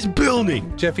top of this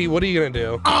building. Jeffy, what are you going to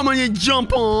do? I'm going to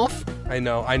jump off. I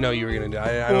know you were going to do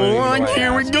it. All right,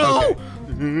 here we go.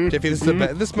 Okay. Jeffy, this is the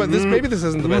best. Maybe this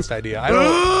isn't the best idea. I don't.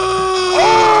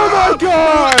 Oh my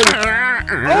God!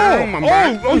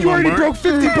 Oh! You already broke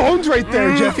 50 bones right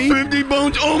there, Jeffy. 50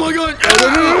 bones. Oh my God!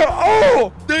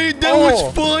 Oh! That was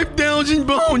 5,000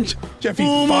 bones. Jeffy,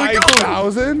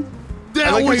 5,000?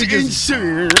 That was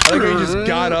insane. I like how you just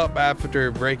got up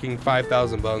after breaking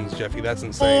 5,000 bones, Jeffy. That's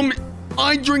insane.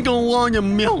 I drink a lot of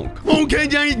milk. Okay,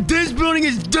 Daddy, this building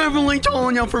is definitely tall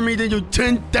enough for me to do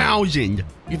 10,000.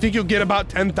 You think you'll get about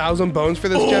 10,000 bones for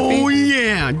this, Jeffy? Oh,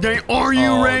 yeah. Are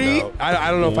you ready? No.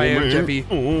 I don't know if I am, Jeffy.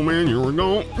 Oh, man, here we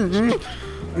go. Oh, no.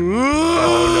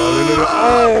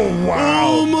 Oh, wow.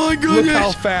 Oh, my goodness. Look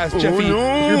how fast, Jeffy.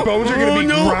 Your bones are going to be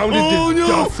grounded to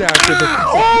dust after this.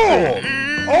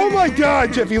 Oh, my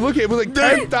God, Jeffy. Look, it was like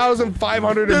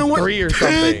 10,503 or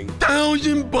something.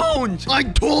 10,000 bones. I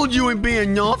told you it'd be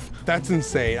enough. That's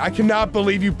insane. I cannot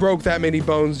believe you broke that many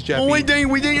bones, Jeffy. Oh, wait, Dang,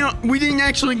 we didn't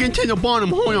actually get to the bottom.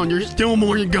 Hold on, there's still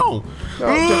more to go.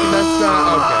 No, Jeffy, that's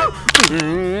not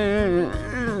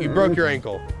okay. You broke your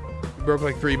ankle. You broke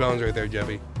like 3 bones right there,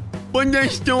 Jeffy. But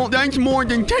that's more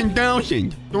than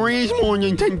 10,000. 3 is more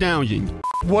than 10,000.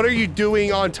 What are you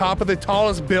doing on top of the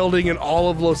tallest building in all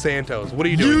of Los Santos? What are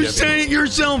you doing, You Jeffy? said it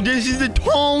yourself. This is the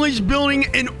tallest building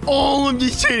in all of the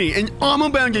city, and I'm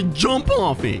about to jump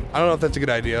off it. I don't know if that's a good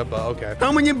idea, but okay.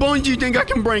 How many bones do you think I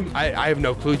can break? I have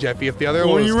no clue, Jeffy. If the other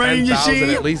one was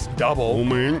 10,000, at least double. Oh,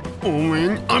 man.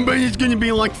 I bet it's going to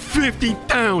be like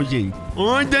 50,000.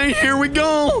 All right, then, here we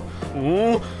go.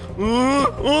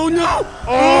 Oh no!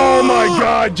 Oh my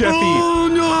God, Jeffy! Oh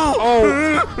no!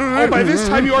 Oh, by this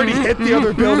time you already hit the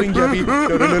other building, Jeffy. No.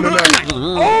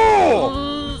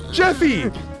 Oh! Jeffy!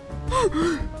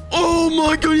 Oh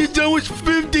my goodness, that was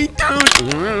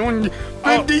 50,000!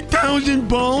 50,000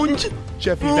 bones?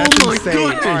 Jeffy, that's insane.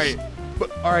 Goodness.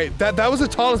 All right, that was the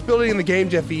tallest building in the game,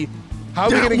 Jeffy. How are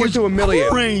we gonna get to 1,000,000?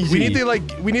 Crazy.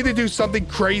 We need to do something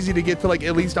crazy to get to like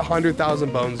at least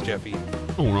 100,000 bones, Jeffy.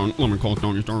 Hold on, let me call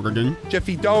Tony Stark again.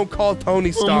 Jeffy, don't call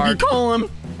Tony Stark. You call him.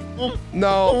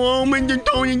 No. Hello, Mr.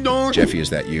 Tony Stark. Jeffy, is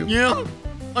that you? Yeah.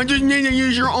 I just need to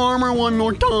use your armor one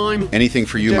more time. Anything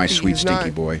for you, Jeffy, my sweet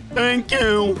stinky boy. Thank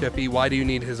you. Jeffy, why do you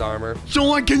need his armor?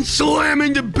 So I can slam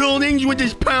into buildings with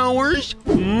his powers.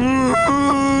 Then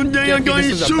I got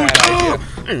his suit.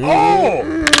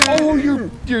 Oh,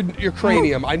 your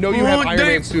cranium. I know you have Iron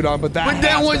Man suit on, but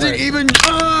that wasn't even.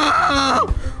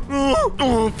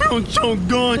 Oh, it feels so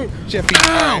good. Jeffy.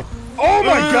 Oh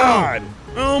my God.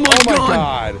 Oh my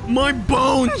God. My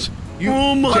bones.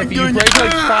 Oh my Jeffy, goodness. you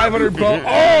break like 500 bones.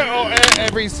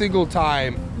 Every single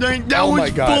time. That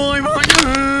was 500.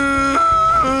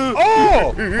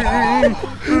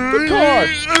 The car.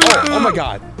 Oh my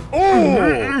God.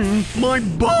 My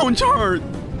bones hurt.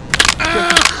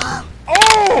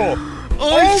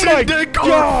 Oh my that car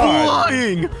God.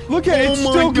 flying. Look at it, it's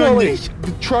still going.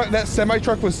 The truck, that semi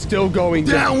truck was still going.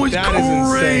 That was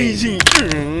crazy.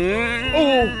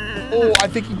 Oh, I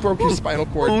think he broke his spinal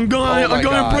cord. Oh God, I'm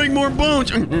gonna break more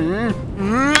bones.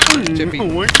 Jeffy.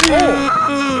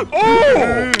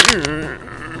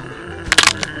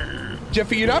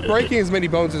 Jeffy, you're not breaking as many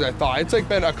bones as I thought. It's like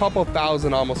been a couple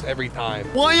thousand almost every time.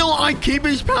 Why don't I keep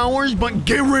his powers but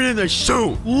get rid of the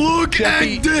suit? Look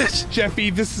at this! Jeffy,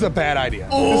 this is a bad idea.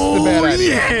 Oh, this is a bad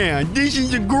idea. Yeah, this is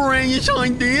the greatest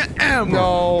idea ever.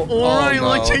 No. Alright,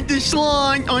 let's hit the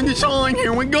slide on the sign.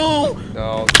 Here we go.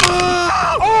 No.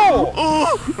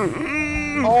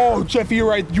 Oh, Jeffy, you're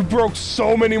right. You broke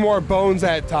so many more bones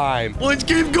that time. Let's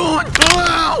keep going.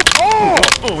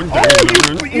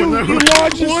 You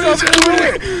lodged yourself through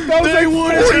it. That was like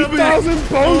 40,000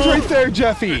 bones right there,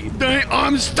 Jeffy.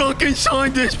 I'm stuck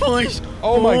inside this place.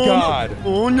 Oh my God.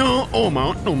 Oh no. Oh,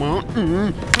 mount.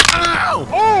 Ow.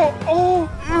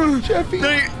 Oh, Jeffy.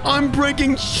 I'm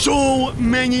breaking so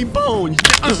many bones.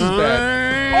 This is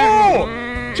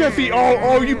bad. Jeffy,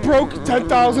 you broke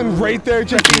 10,000 right there,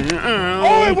 Jeffy.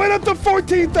 It went up to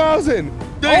 14,000.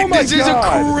 Oh my God. This is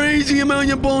a crazy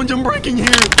amount of bones I'm breaking here.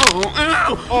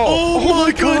 Oh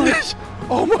my goodness.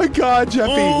 Oh my God,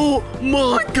 Jeffy. Oh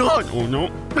my God. Oh no.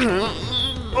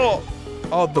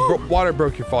 The water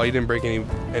broke your fall. You didn't break any bones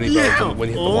when you hit the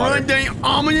water.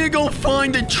 I'm gonna go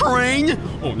find the train.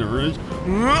 Oh, there is.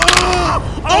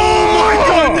 Oh my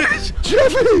goodness.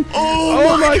 Jeffy.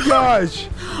 Oh my gosh.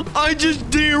 I just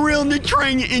derailed the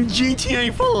train in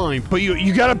GTA 5. But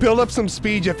you gotta build up some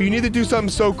speed, Jeff. You need to do something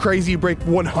so crazy you break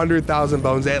 100,000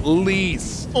 bones at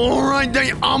least. Alright,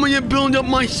 then I'm gonna build up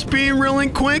my speed really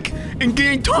quick and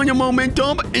get a ton of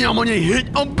momentum, and I'm gonna hit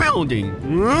a building.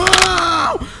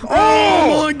 Oh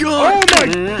my God.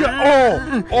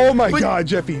 Oh my God,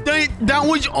 Jeffy. That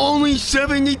was only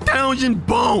 70,000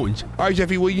 bones. Alright,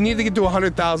 Jeffy, well, you need to get to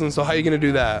 100,000, so how are you gonna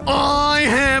do that? I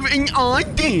have an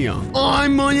idea.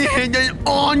 I'm gonna hit an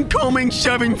oncoming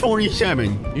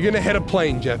 747. You're gonna hit a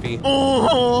plane, Jeffy.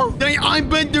 I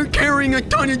bet they're carrying a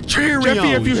ton of Cheerios.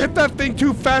 Jeffy, if you hit that thing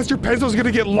too fast, your pencil's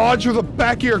gonna get lodged through the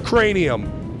back of your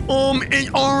cranium.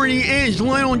 It already is.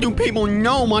 Little do people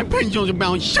know my pencil's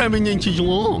about 7 inches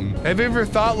long. Have you ever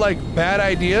thought, like, bad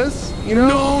ideas, you know?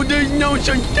 No, there's no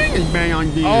such thing as bad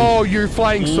ideas. Oh, you're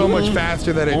flying so much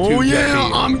faster than it too, Jeffy.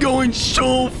 Jeffy. I'm going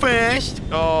so fast.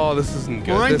 Oh, this isn't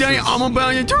good. Right there, I'm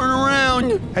about to turn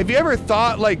around. Have you ever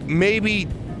thought, like, maybe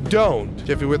don't?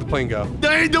 Jeffy, where'd the plane go?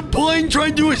 The plane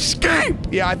tried to escape.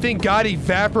 Yeah, I think God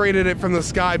evaporated it from the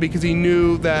sky because he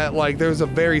knew that, like, there was a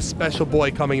very special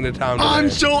boy coming into town today. I'm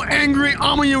so angry,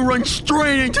 I'm gonna run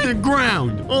straight into the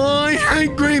ground. I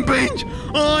hate green beans.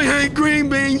 I hate green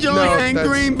beans. I hate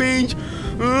green beans.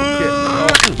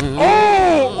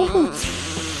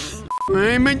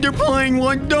 Hey, Mr. Plane,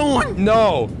 what doing?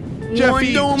 No. Jeffy,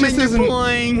 what doing, Mr. isn't...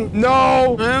 Plane?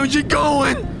 No. How's it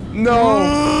going? No.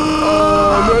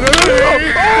 Oh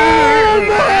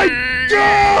my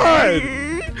God!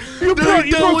 You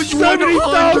broke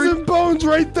 70,000 bones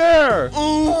right there.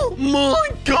 Oh my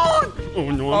God! Oh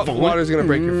no, water's gonna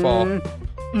break your fall.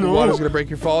 No. Water's gonna break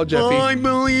your fall, Jeffy. I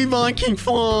believe I can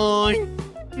fly.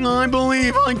 I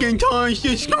believe I can touch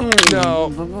the sky.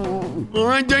 No.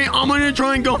 Alright, then I'm gonna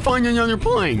try and go find another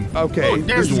plane. Okay,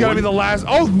 this is gonna be the last.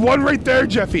 Oh, one right there,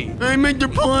 Jeffy. Hey, Mr.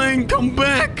 Plane, come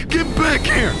back. Get back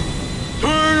here.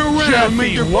 Turn around,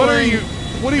 Jeffy, Mr. what Plane. are you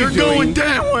You're doing? going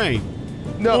that way.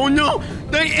 No. Oh no,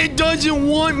 it doesn't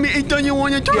want me. It doesn't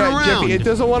want to turn around. Jeffy, it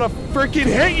doesn't want to freaking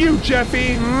hit you,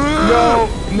 Jeffy. No.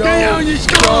 Get out of this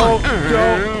car.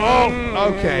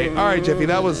 Oh, okay. All right, Jeffy,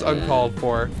 that was uncalled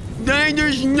for.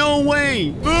 There's no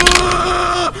way.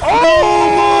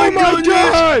 Oh my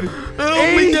God!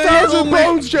 80,000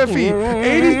 bones, Jeffy.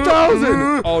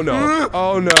 80,000. Oh no.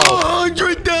 Oh no.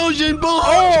 100,000 bones.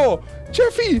 Oh,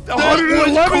 Jeffy,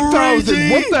 111,000.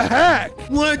 What the heck?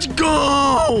 Let's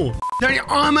go.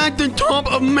 I'm at the top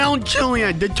of Mount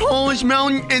Chiliad, the tallest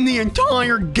mountain in the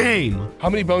entire game. How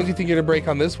many bones do you think you're gonna break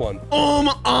on this one?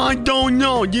 I don't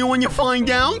know. Do you want to find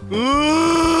out?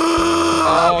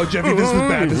 Oh, Jeffy, this is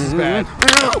bad. This is bad.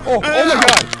 Oh my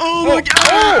God. Oh my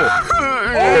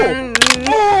God.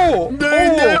 Oh!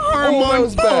 Dang, that hurt my that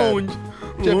was bad. bones.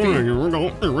 Jeffy. Here we go.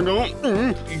 Here we go.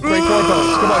 Break more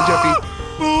bones. Come on, Jeffy.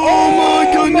 Oh my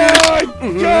goodness. Oh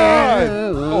my God!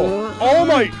 Oh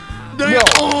my! Dang, No.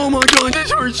 oh my God,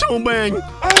 this hurts so bad.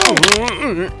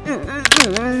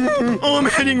 Oh, I'm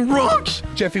hitting rocks.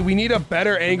 Jeffy, we need a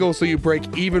better angle so you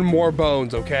break even more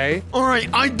bones, okay? All right,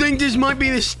 I think this might be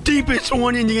the steepest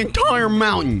one in the entire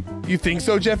mountain. You think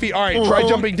so, Jeffy? All right, try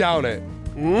jumping down it.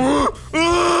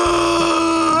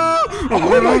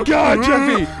 Oh my God,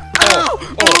 Jeffy!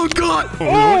 Oh God!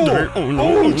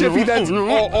 Oh, Jeffy, that's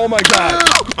oh my God!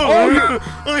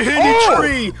 I hit a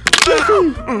tree.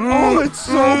 Oh, that's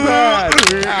so bad!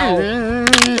 Ow!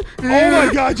 Oh my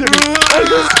God, Jeffy! Oh,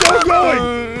 you're still going!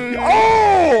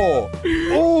 Oh!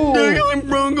 Dang, I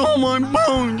broke all my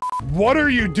bones. What are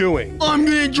you doing? I'm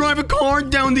gonna drive a car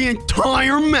down the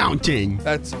entire mountain.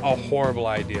 That's a horrible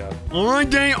idea. All right,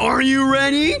 Dang, are you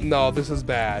ready? No, this is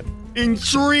bad. In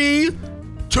 3,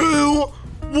 2,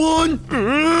 1.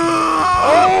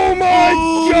 Oh my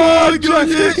God,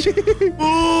 Jeffy!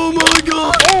 Oh my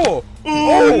God! Oh!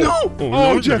 Oh no!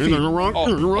 Oh, Jeffy! There's a rock.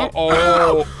 There's a rock.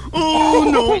 Oh! Oh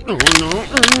no! Oh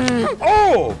no!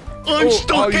 Oh! I'm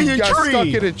stuck in a you got tree. stuck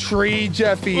in a tree,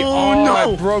 Jeffy. Oh, no!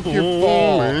 I broke your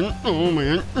fall. Man. Oh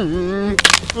man!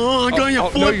 Oh, I got you No,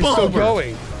 flip you're over. still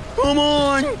going. Come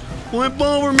on! Flip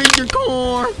over, Mr.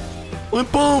 Car.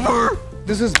 Flip over.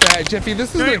 This is bad, Jeffy.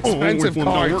 This is an expensive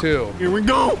car, too. Here we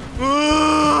go.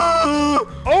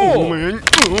 Oh man!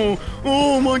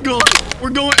 Oh my God! We're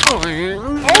going.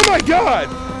 Oh my God!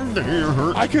 The hair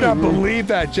hurts. I cannot believe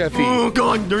that, Jeffy. Oh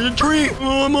God! There's a tree.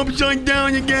 Oh, I'm upside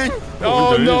down again.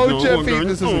 Oh no, my Jeffy! God.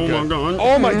 This isn't good. My God.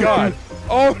 Oh my God!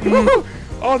 Oh no!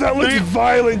 Oh, that looks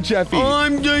violent, Jeffy.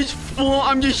 I'm just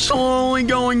slowly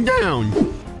going down.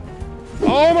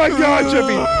 Oh my God,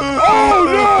 Jeffy! Oh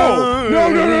no!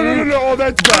 No! Oh,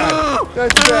 that's bad.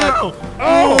 That's bad.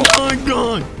 Oh my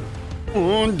God!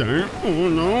 Oh dang! Oh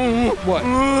no! What?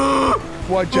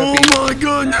 What, Jeffy? Oh my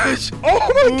goodness! Oh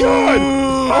my God!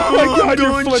 Oh my God! You're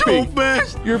I'm going flipping. so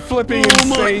fast. You're flipping Oh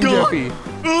my insane, God. Jeffy.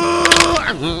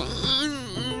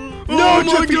 No, No,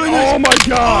 Jeffy! Oh my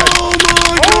God! Oh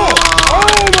my God!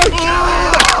 Oh my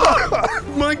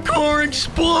God! My car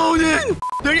exploded!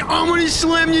 Dang, I'm gonna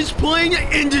slam this plane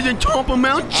into the top of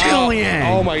Mount Chiliad!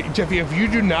 Oh my, Jeffy, if you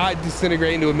do not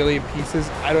disintegrate into a million pieces,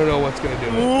 I don't know what's gonna do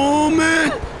it. Oh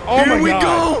man! Oh Here my we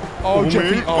God. go! Oh,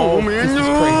 Jeffy, man! oh, man! this is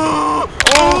no. crazy.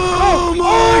 Oh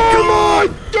my God!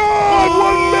 God!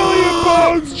 1 million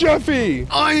bones, Jeffy!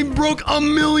 I broke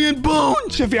 1 million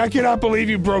bones! Jeffy, I cannot believe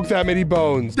you broke that many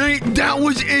bones. That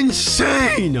was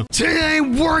insane! Today,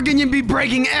 we're gonna be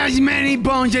breaking as many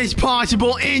bones as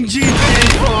possible in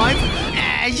GTA 5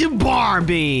 as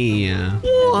Barbie.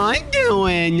 What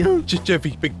doing? Just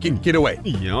Jeffy, get away.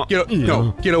 Yeah.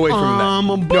 No, get away from that. I'm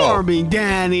a Barbie,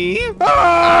 Daddy.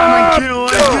 Ah! I'm a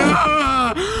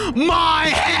killer. My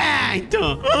hat!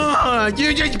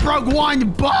 You just broke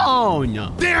 1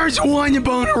 bone. There's 1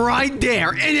 bone right there.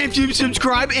 And if you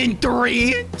subscribe in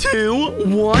 3, 2, 1,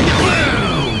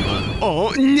 boom.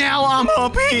 Oh, now I'm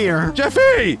up here.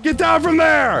 Jeffy, get down from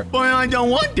there. But I don't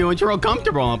want to. It's real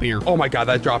comfortable up here. Oh my God,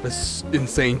 that drop is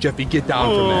insane. Jeffy, get down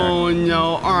from there. Oh,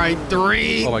 no. All right,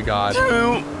 3, Oh my God.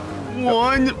 2,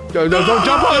 1. No, don't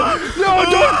jump up. No,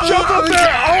 don't jump up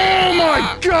there. Oh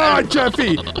my God,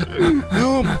 Jeffy.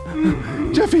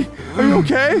 Jeffy, are you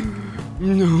okay?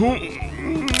 No.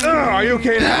 Are you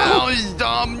okay now? Oh,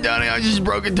 stop, Daddy. I just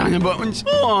broke a ton of bones.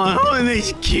 Oh, look at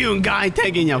this cute guy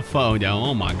taking a photo.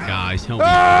 Oh, my gosh. Oh,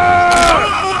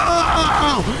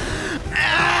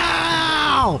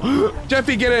 Ow!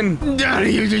 Jeffy, get in.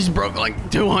 Daddy, you just broke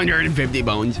like 250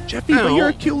 bones. Jeffy, but you're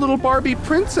a cute little Barbie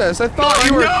princess. I thought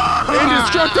you were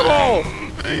indestructible.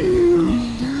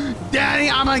 Daddy,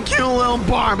 I'm a cute little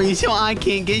Barbie, so I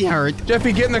can't get hurt.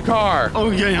 Jeffy, get in the car.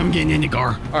 Okay, I'm getting in the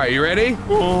car. All right, you ready?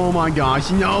 Oh my gosh,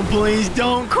 no, please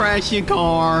don't crash your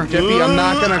car. Jeffy, I'm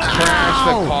not gonna crash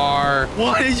the car.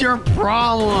 What is your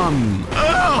problem?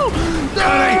 Oh,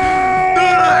 Daddy!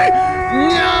 Daddy!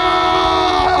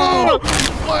 No!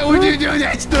 Why would you do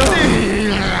that stuff?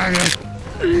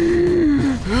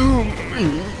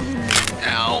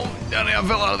 Ow, Daddy, I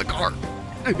fell out of the car.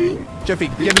 Jeffy,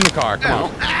 get in the car. Come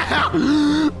on.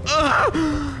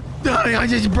 Daddy, I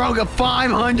just broke a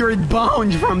 500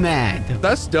 bones from that.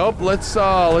 That's dope. Let's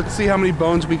see how many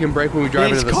bones we can break when we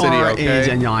drive into the city, okay? This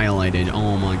car is annihilated.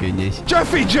 Oh my goodness.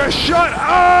 Jeffy, just shut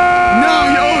up!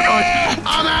 No, no, gosh.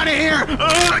 I'm out of here.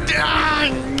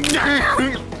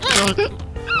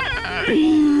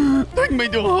 Take me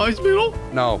to a hospital.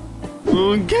 No.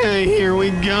 Okay, here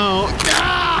we go.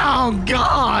 Oh,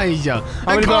 gosh. The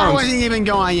many car bones? wasn't even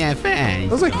going that That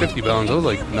fast. was like 50 bones. That was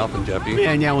like nothing, Jeffy.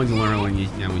 Yeah, that was literally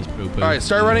just, that was poo-poo. All right,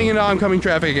 start running into oncoming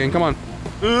traffic again. Come on.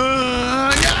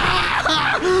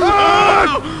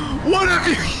 What have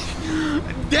you...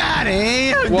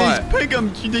 Daddy, What?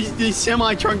 this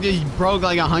semi truck just broke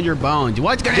like 100 bones.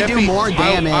 What's gonna do more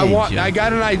damage? I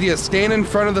got an idea. Stand in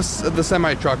front of the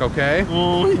semi truck, okay?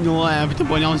 Oh, he left,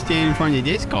 but don't stand in front of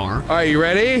this car. All right, you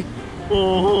ready?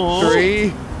 Oh.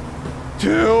 3,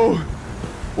 2,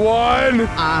 1.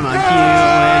 I'm a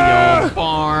cute little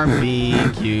Barbie,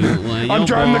 cute little I'm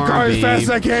driving the car Barbie. as fast as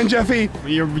I can, Jeffy.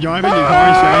 You're driving the car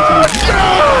as fast as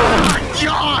you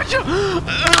can. Gosh!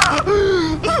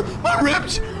 My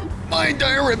ribs! My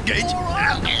entire rib cage!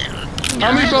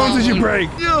 How many bones did you break?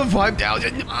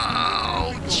 5,000.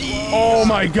 Oh, jeez. Oh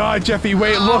my God, Jeffy!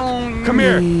 Wait, look! Oh, Come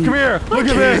here! Come here! Look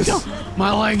at this!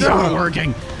 My legs aren't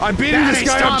working. I'm beating this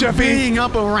guy up, Jeffy. Beating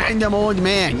up a random old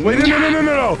man. Wait,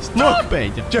 no! Stop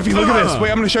it. Jeffy, look at this.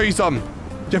 Wait, I'm gonna show you something.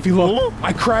 Jeffy, look.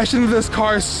 I crashed into this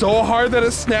car so hard that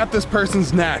it snapped this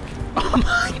person's neck. Oh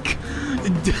my God.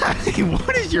 Daddy,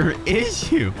 what is your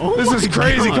issue? Oh This is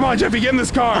crazy. God. Come on, Jeffy, get in this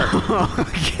car.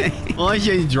 Okay. Well, I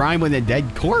should drive with a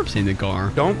dead corpse in the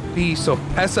car. Don't be so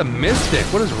pessimistic.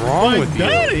 What is wrong with you?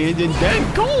 Daddy, it's a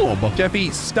dead corpse.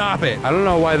 Jeffy, stop it. I don't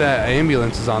know why that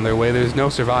ambulance is on their way. There's no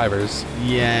survivors.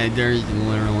 Yeah, there's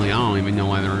literally, I don't even know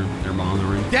why they're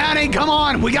bothering. Daddy, come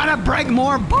on. We gotta break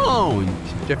more bones.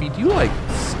 Jeffy, do you like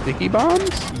sticky bombs?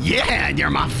 Yeah, they're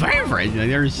my favorite.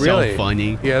 They're so Really?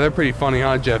 funny. Yeah, they're pretty funny,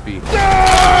 huh, Jeffy?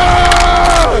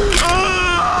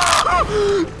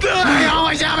 Daddy, I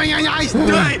was having a nice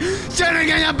day sitting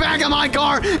in the back of my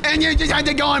car, and you just had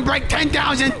to go and break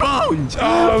 10,000 bones.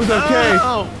 Oh, it was okay.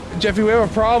 Oh. Jeffy, we have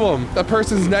a problem. The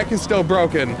person's neck is still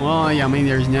broken. Well, yeah, I mean,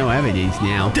 there's no evidence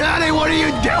now. Daddy, what are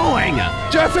you doing?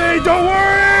 Jeffy, don't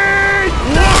worry!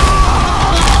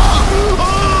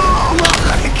 Oh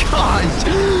my gosh!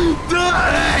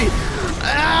 Daddy!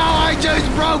 Ow, I just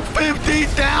broke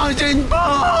 50,000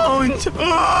 bones!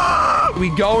 We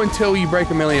go until you break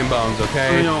 1,000,000 bones,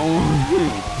 okay?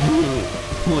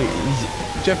 Please.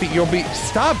 Jeffy,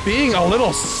 stop being a little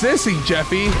sissy,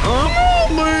 Jeffy.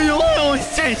 I'm a little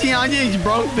sissy. I just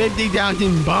broke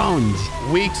 50,000 bones.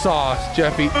 Weak sauce,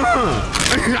 Jeffy.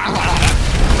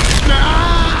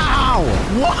 Ow!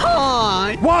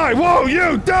 What? Why? Whoa,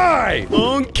 you die!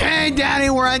 Okay, Daddy,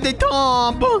 we're at the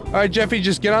top. All right, Jeffy,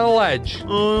 just get on the ledge.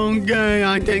 Okay,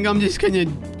 I think I'm just gonna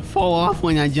fall off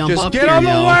when I jump Just up get here, on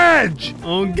the though. ledge!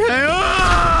 Okay.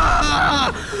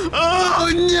 Ah! Oh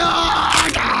no!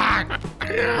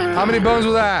 How many bones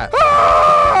was that?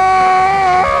 Ah!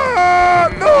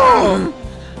 No!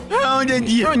 How did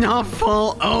you not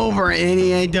fall over,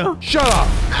 idiot? Shut up!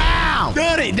 Ow!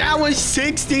 Daddy, that was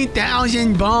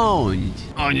 60,000 bones.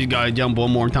 I just gotta jump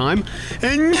one more time.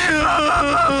 And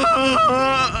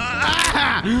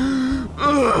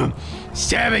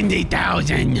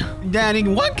 70,000. Daddy,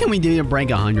 what can we do to break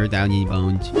 100,000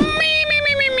 bones?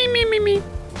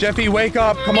 Jeffy, wake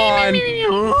up! Come on!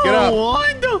 Get up!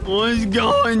 What's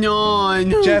going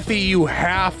on? Jeffy, you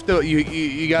have to.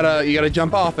 You gotta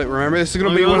jump off it. Remember, this is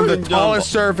gonna be one of the tallest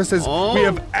surfaces we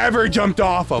have ever jumped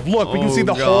off of. Look, we can see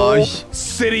the whole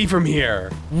city from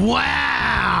here.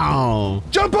 Wow!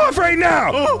 Jump off right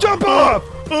now! Jump off!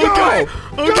 Okay,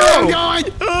 Go! okay, Go! I'm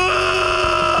going.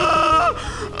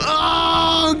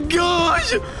 Oh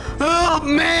gosh! Help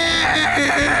me!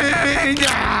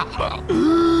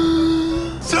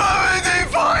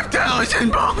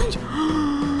 75,000 bones.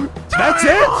 That's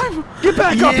it? Get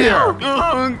back up here!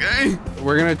 Okay.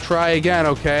 We're gonna try again,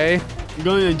 okay? I'm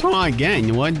gonna try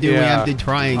again. What do we have to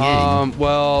try again?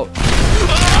 Well.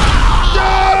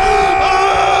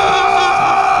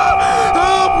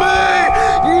 Help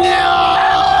me! No!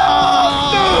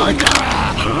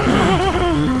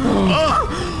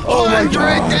 Oh my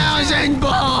God. 100,000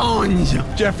 bones!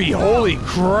 Jeffy, holy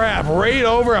crap. Right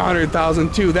over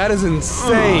 100,000 too. That is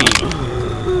insane.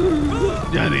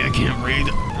 Daddy, I can't breathe.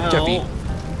 Jeffy,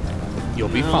 you'll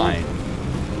be fine.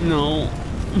 No.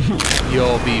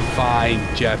 You'll be fine,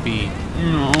 Jeffy.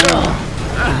 No.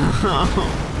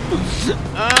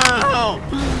 Ow.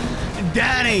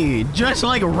 Daddy, just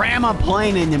like ram a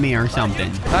plane into me or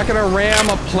something. Not gonna ram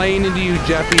a plane into you,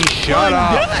 Jeffy. Shut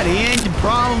up. Daddy, it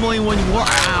probably would work.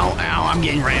 Ow, ow, I'm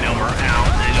getting ran over. Ow,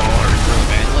 it all hurts so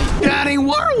badly. Daddy,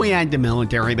 where are we at the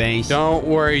military base? Don't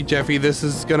worry, Jeffy. This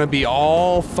is gonna be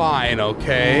all fine,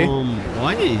 okay?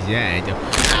 What is that?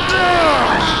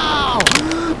 Ow!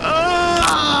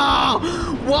 Ow!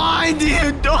 Why do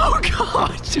you, oh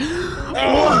gosh!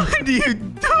 Why do you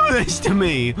do this to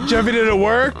me. Jeffy, did it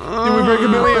work? Did we break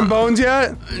 1,000,000 bones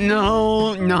yet?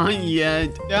 No, not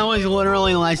yet. That was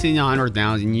literally less than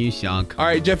 100,000. You suck. All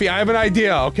right, Jeffy, I have an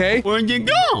idea, okay? Where'd you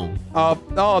go?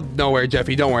 Oh, nowhere,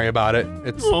 Jeffy. Don't worry about it.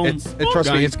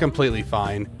 Trust me, it's completely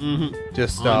fine.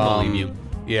 Just, I believe you.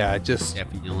 Yeah, just...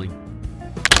 Definitely.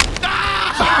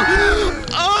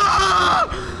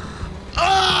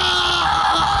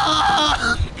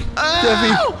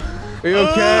 Jeffy, are you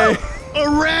okay? A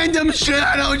random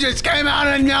shadow just came out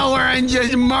of nowhere and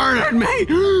just murdered me.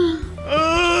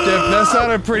 Jeff, that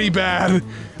sounded pretty bad.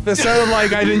 That sounded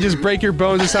like I didn't just break your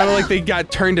bones. It sounded like they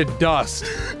got turned to dust.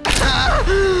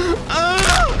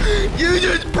 You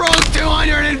just broke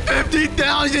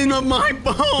 250,000 of my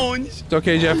bones. It's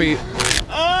okay, Jeffy.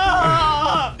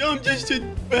 I'm just a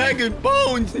bag of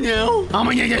bones now. I'm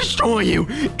gonna destroy you,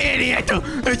 idiot.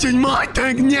 This is my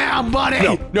thing now,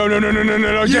 buddy. No,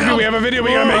 Jeffy, we have a video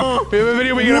we gotta make. We have a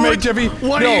video we gotta make, Jeffy.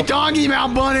 What are you talking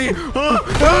about, buddy? Who do you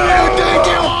think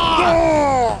you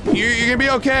are? You're gonna be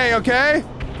okay, okay?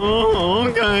 Oh,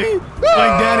 okay. Like,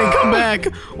 Daddy, come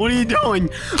back. What are you doing?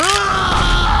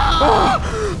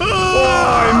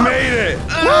 I made it.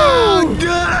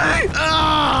 Daddy!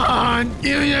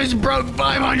 You just broke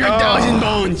 500,000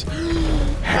 bones.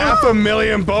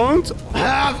 500,000 bones?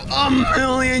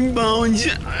 500,000 bones.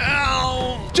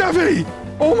 Ow. Jeffy!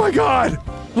 Oh my God!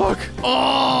 Look!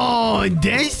 Oh,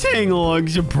 this thing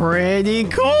looks pretty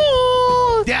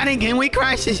cool. Daddy, can we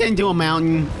crash this into a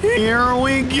mountain? Here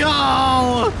we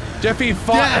go. Jeffy,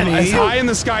 fly as high in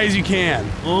the sky as you can.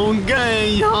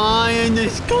 Okay, high in the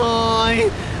sky.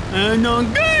 And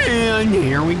again,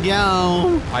 here we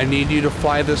go. I need you to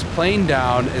fly this plane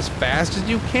down as fast as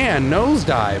you can.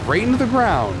 Nosedive right into the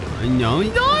ground.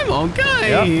 Nosedive? Okay,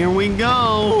 Yep. Here we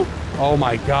go. Oh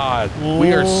my God,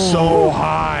 we are so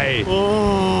high.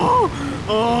 Oh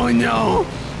no.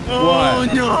 Oh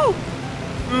What? no.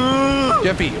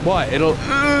 Jeffy, what? It'll.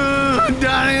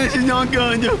 Daddy, this is not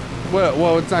good.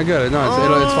 Well, it's not good. No, it's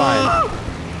fine.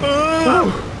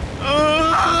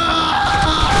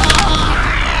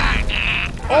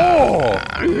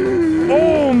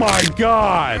 Oh my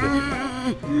God!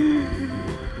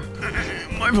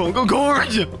 My vocal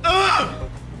cords!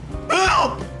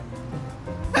 Help!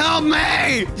 Help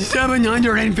me!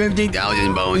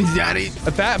 750,000 bones, Daddy.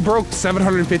 If that broke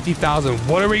 750,000,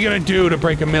 what are we gonna do to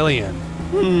break 1,000,000?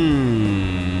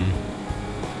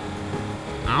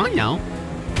 I don't know.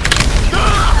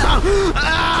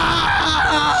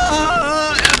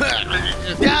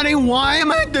 Daddy, why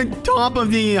am I at the top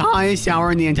of the highest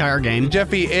tower in the entire game?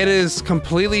 Jeffy, it is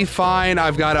completely fine.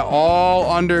 I've got it all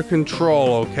under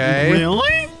control, okay?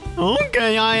 Really?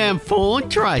 Okay, I have full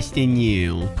trust in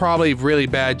you. Probably really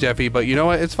bad, Jeffy, but you know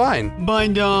what? It's fine. But,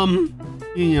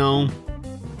 you know,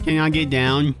 can I get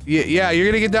down? Yeah, you're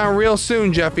gonna get down real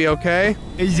soon, Jeffy, okay?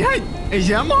 Is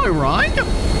that my ride?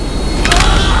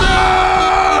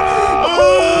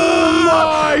 Oh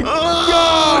my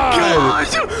God!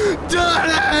 Gosh,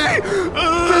 Daddy!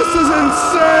 This is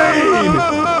insane!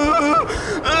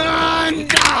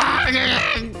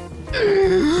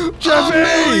 Jeffy!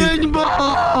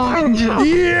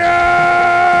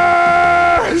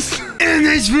 Yes! In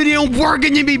this video, we're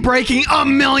going to be breaking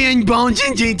 1,000,000 bones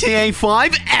in GTA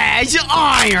 5 as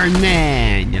Iron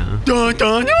Man. What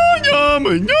are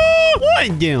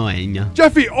you doing?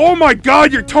 Jeffy, oh my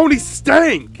God, you're Tony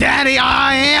Stank! Daddy,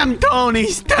 I am Tony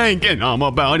Stank, and I'm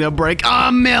about to break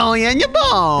 1,000,000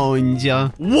 bones.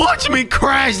 Watch me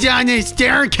crash down this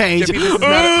staircase. Jeffy, this is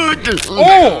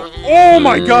not oh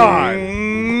my God!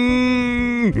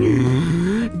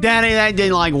 Daddy, that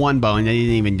did like one bone. That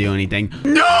didn't even do anything.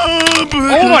 No!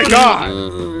 Oh my God!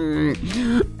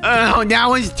 Oh, that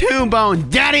was 2 bones.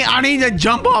 Daddy, I need to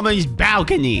jump off this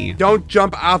balcony. Don't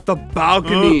jump out the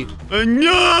balcony.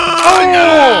 No!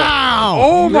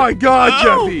 Oh my God,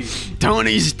 Jeffy!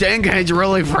 Tony Stank has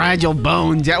really fragile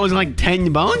bones. That was like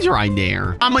 10 bones right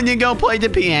there. I'm gonna go play the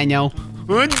piano.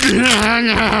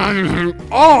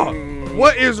 Oh!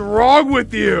 What is wrong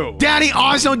with you? Daddy,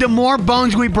 also, the more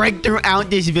bones we break throughout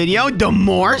this video, the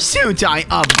more suits I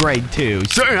upgrade to.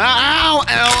 So, ow,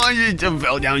 I just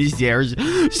fell down the stairs.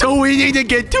 So we need to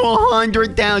get to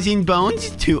 100,000 bones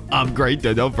to upgrade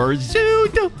to the first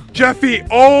suit. Jeffy,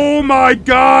 oh my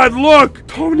God, look!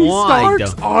 Tony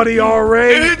Stark's Audi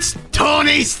R8. It's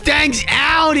Tony Stank's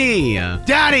Audi.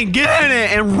 Daddy, get in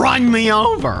it and run me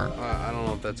over.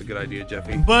 That's a good idea,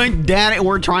 Jeffy. But, Daddy,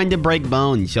 we're trying to break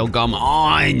bones, so come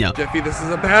on. Jeffy, this is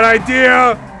a bad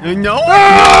idea. No.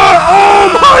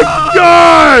 Oh my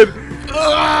God!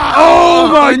 Oh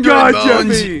my God,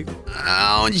 Jeffy!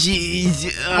 Oh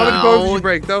jeez. How many bones did you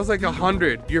break? That was like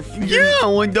 100. Yeah,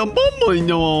 with the bumble,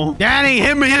 no. Daddy,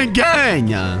 hit me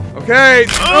again. Okay.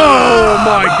 Oh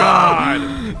my God.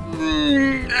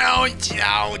 Ouch,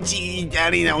 ouchie.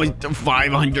 Daddy, that was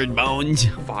 500 bones.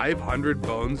 500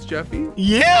 bones, Jeffy?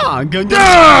 Yeah, go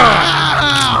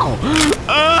down.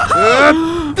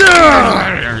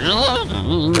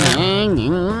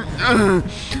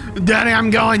 Daddy, I'm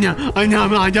going. I'm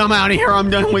out of here. I'm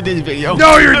done with this video.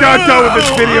 No, you're not done with this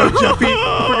video, Jeffy.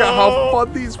 I forgot how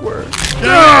fun these were.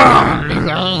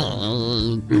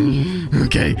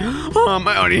 Okay, I'm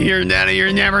out of here, Daddy.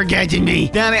 You're never catching me.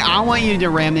 Daddy, I want you to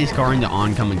ram this car into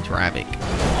oncoming traffic.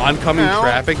 Oncoming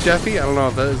traffic, Jeffy? I don't know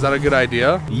if is that a good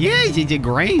idea? Yes, it's a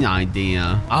great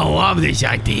idea. I love this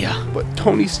idea. But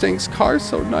Tony Stink's car's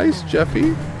so nice,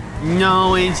 Jeffy.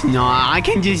 No, it's not.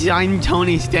 I'm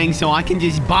Tony Stank, so I can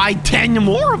just buy 10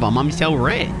 more of them. I'm so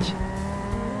rich.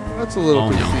 That's a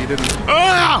little conceited.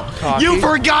 Oh, you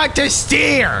forgot to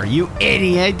steer, you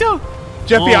idiot.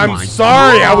 Jeffy, I'm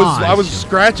sorry. I was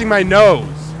scratching my nose.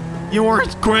 You were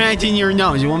scratching your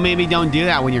nose. Well, maybe don't do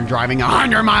that when you're driving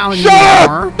 100 miles an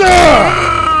hour.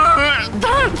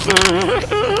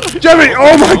 Jeffy,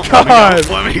 oh my God.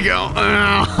 Let me go.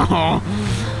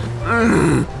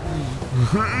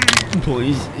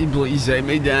 Please save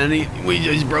me, Danny. We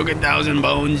just broke 1,000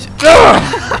 bones. Do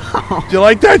you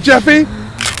like that, Jeffy?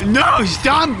 No,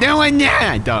 stop doing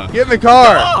that. Get in the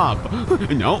car. Stop.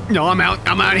 No, I'm out.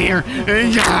 I'm out of here.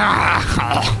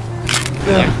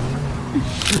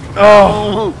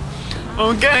 Oh.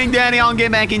 Okay, Daddy, I'll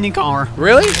get back in the car.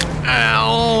 Really?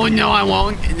 Oh, no, I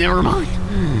won't. Never mind.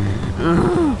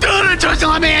 Just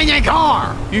let me in the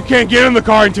car. You can't get in the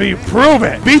car until you prove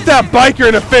it. Beat that biker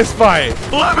in a fist fight.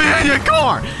 Let me in the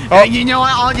car. Oh. You know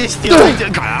what? I'll just steal it.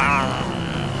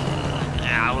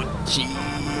 Ouchie.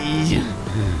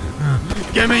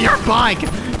 Give me your bike.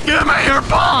 Give me your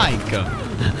bike.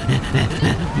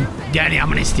 Daddy, I'm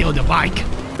gonna steal the bike.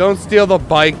 Don't steal the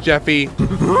bike, Jeffy.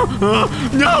 No!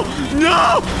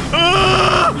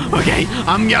 Okay,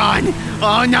 I'm gone.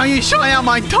 Oh, now you shot out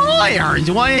my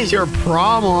tires. What is your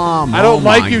problem? I don't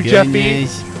like you, Jeffy.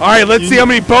 All right, let's see how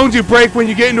many bones you break when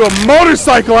you get into a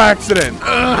motorcycle accident.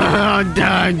 Ouch,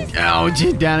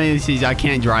 Daddy, I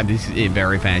can't drive this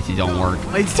very fast. It don't work.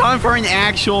 It's time for an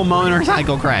actual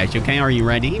motorcycle crash, okay? Are you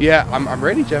ready? Yeah, I'm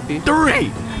ready, Jeffy.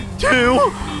 3, 2,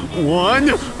 1.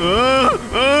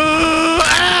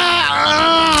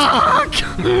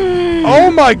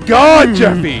 Oh my God,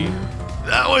 Jeffy.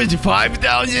 That was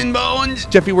 5,000 bones.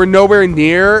 Jeffy, we're nowhere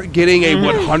near getting a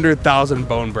 100,000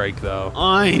 bone break, though.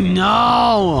 I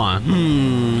know.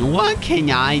 What can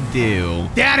I do?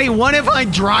 Daddy, what if I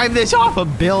drive this off a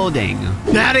building?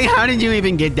 Daddy, how did you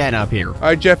even get that up here? All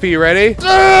right, Jeffy, you ready?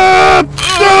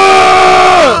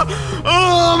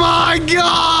 Oh my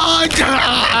God!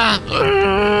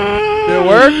 Did it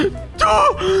work?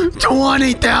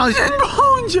 20,000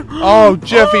 bones. Oh,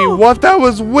 Jeffy, what? That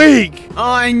was weak.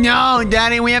 I know,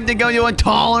 Daddy. We have to go to a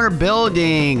taller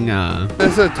building.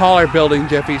 This is a taller building,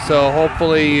 Jeffy, so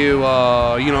hopefully you,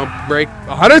 break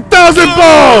 100,000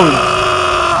 bones!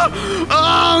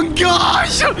 Oh,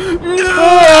 gosh!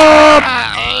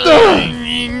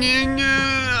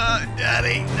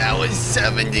 Daddy, that was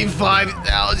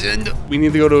 75,000. We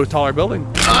need to go to a taller building.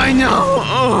 I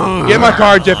know. Get in my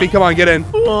car, Jeffy. Come on, get in.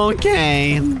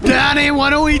 Okay. Daddy,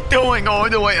 what are we doing all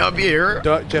the way up here?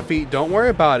 Jeffy, don't worry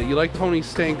about it. You like Tony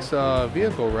Stink's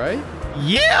vehicle, right?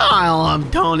 Yeah, I love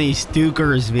Tony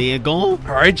Stuker's vehicle.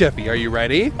 All right, Jeffy, are you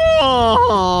ready?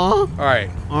 Oh. All right.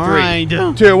 All 3, right.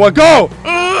 2, 1, go!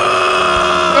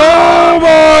 Oh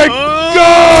my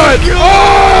God!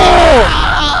 Oh!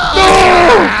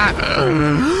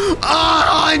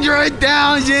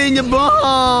 100,000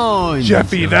 bones.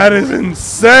 Jeffy, that is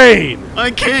insane.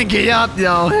 I can't get up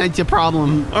though. That's a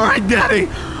problem. All right, Daddy.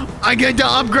 I get to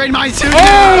upgrade my suit.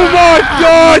 Oh my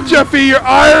God, Jeffy, you're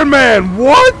Iron Man.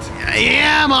 What?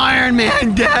 Yeah, I'm Iron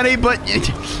Man, Daddy, but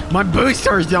my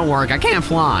boosters don't work. I can't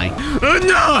fly.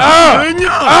 No!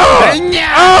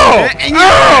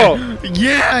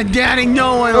 Yeah, Daddy,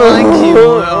 no one likes you.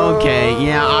 Okay,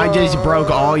 yeah, I just broke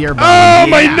all your bones. Oh,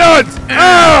 my nuts!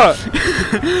 No!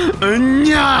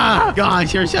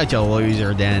 Gosh, you're such a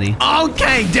loser, Daddy.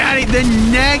 Okay, Daddy, the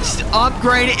next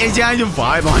upgrade is at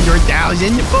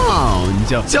 500,000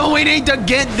 bones. So we need to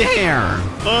get there.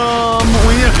 Oh,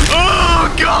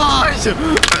 gosh!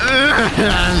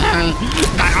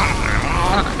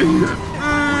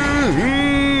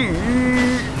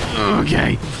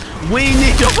 Okay. We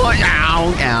need to put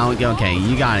out. Okay,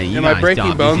 you got it. Am I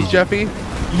breaking bones, Jeffy?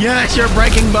 Yes, you're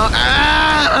breaking bones.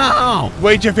 Ow!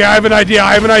 Wait, Jeffy, I have an idea.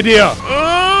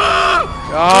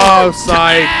 Oh,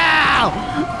 psych.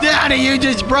 Ow! Daddy, you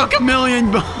just broke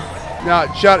 1,000,000 bones. No,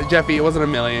 shut it, Jeffy. It wasn't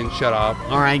 1,000,000. Shut up.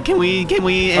 All right, can we end All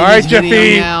right, this video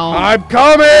Jeffy. now? I'm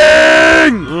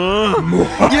coming.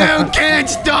 You can't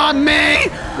stop me.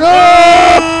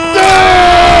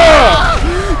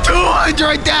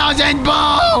 200,000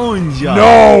 bones.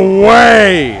 No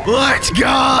way. Let's go.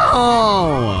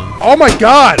 Oh my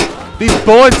God. These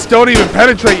bullets don't even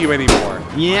penetrate you anymore.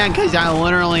 Yeah, because I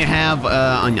literally have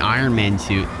an Iron Man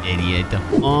suit, idiot.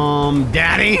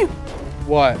 Daddy?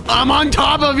 What? I'm on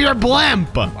top of your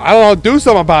blimp. I don't know. Do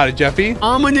something about it, Jeffy.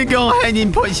 I'm going to go ahead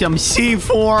and put some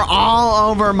C4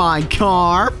 all over my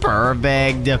car.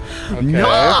 Perfect. Okay.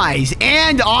 Nice.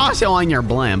 And also on your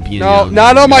blimp. You know,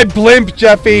 not on my blimp,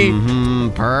 Jeffy.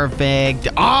 Perfect.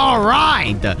 All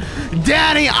right.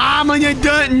 Daddy, I'm going to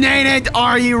detonate it.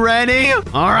 Are you ready?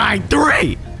 All right.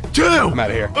 3, 2. I'm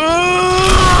out of here. Oh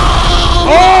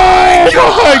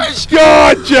my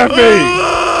God, Jeffy.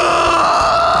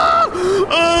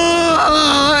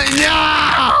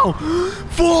 No!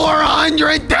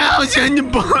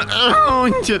 400,000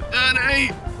 bones!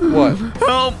 What?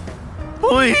 Help!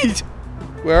 Please!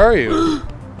 Where are you?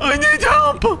 I need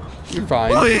help! You're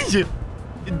fine. Please!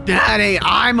 Daddy,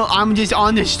 I'm just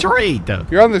on the street.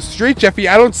 You're on the street, Jeffy.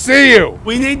 I don't see you.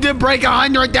 We need to break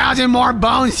 100,000 more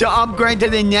bones to upgrade to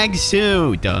the next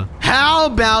suit. How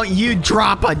about you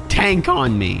drop a tank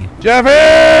on me?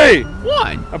 Jeffy!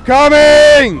 What? I'm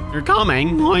coming! You're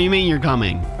coming? What do you mean you're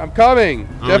coming? I'm coming.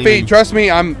 Jeffy, trust me,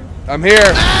 I'm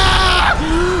here. Ah!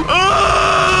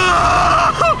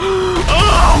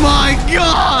 Oh my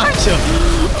gosh!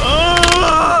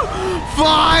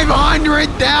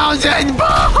 500,000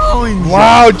 bones!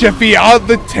 Wow, Jeffy,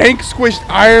 the tank squished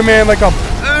Iron Man like a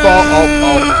ball.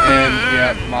 And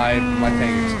yeah, my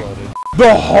tank exploded. The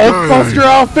Hulkbuster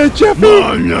outfit, Jeffy?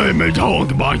 My name is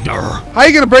Hulkbuster. How are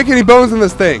you gonna break any bones in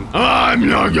this thing? I'm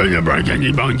not gonna break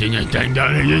any bones in this thing,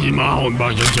 Daddy. This is my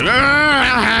Hulkbuster.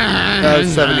 That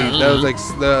was 70. That was like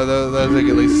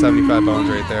at least 75 bones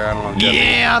right there. I don't know. Jeffy.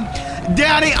 Yeah,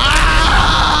 Daddy.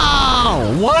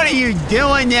 Ow! What are you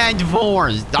doing that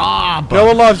for? Stop. No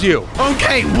one loves you.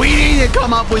 Okay, we need to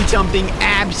come up with something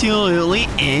absolutely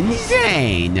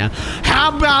insane. How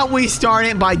about we start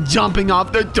it by jumping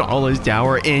off the tallest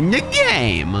tower in the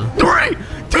game? 3,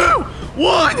 2,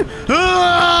 1.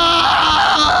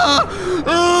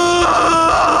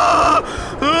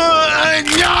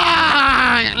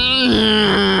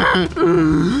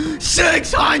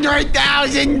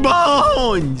 600,000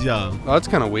 bones! Oh, that's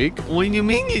kind of weak. What do you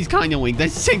mean he's kind of weak?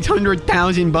 That's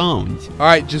 600,000 bones. All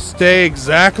right, just stay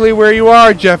exactly where you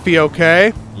are, Jeffy,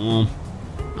 okay?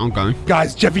 Okay.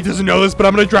 Guys, Jeffy doesn't know this, but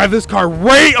I'm going to drive this car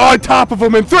right on top of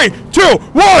him in 3, 2,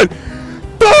 1.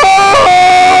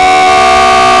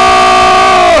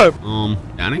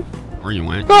 Daddy? Where you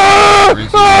went?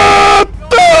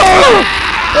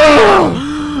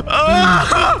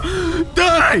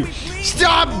 Daddy!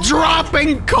 Stop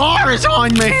dropping cars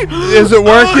on me! Is it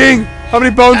working? How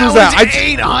many bones was that?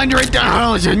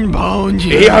 800,000 bones.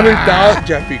 800,000?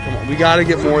 Jeffy, come on. We got to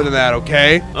get more than that,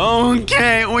 okay?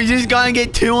 Okay, we just got to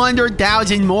get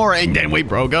 200,000 more, and then we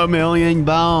broke 1,000,000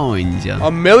 bones.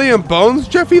 1,000,000 bones,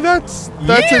 Jeffy? That's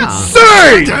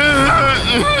insane!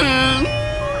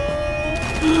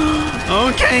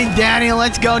 Okay, Daddy,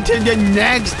 let's go to the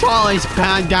next tallest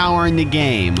pad tower in the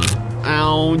game.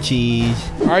 Oh, jeez.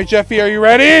 All right, Jeffy, are you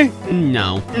ready?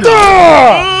 No.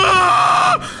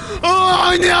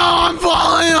 Oh, no, I'm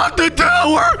falling off the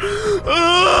tower.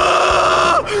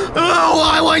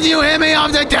 Why would you hit me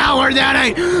off the tower,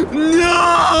 Daddy?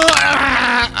 No.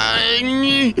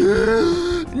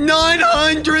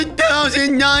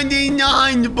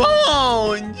 900,099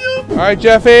 bones. All right,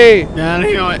 Jeffy.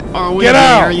 Daddy, are we Get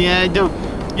there out. yet?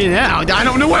 Get out. I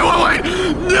don't know. Wait. No.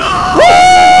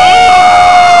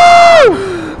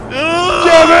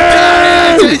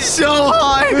 Jeffy! This is so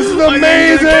high. This is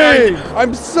amazing.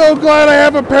 I'm so glad I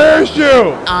have a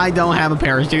parachute. I don't have a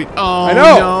parachute. Oh, I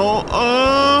know. No.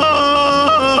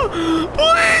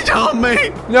 Please help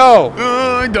me. No.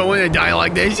 I don't want to die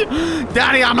like this.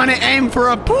 Daddy, I'm going to aim for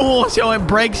a pool so it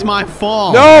breaks my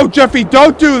fall. No, Jeffy,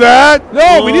 don't do that.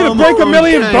 No, we need to break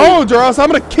 1,000,000 bones or else I'm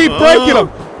going to keep breaking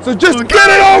them. So just get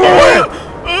it over with.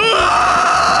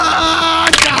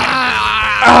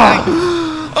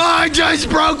 I just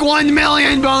broke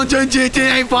 1,000,000 bones in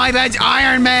GTA 5 as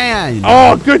Iron Man.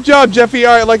 Oh, good job, Jeffy.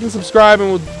 All right, like and subscribe, and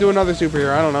we'll do another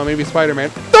superhero. I don't know, maybe Spider-Man.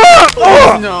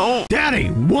 No. Daddy,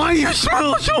 why do you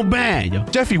smell so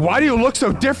bad? Jeffy, why do you look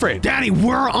so different? Daddy,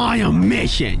 we're on a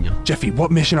mission. Jeffy, what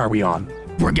mission are we on?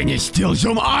 We're gonna steal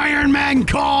some Iron Man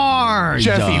cars.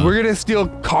 Jeffy, we're gonna steal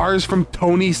cars from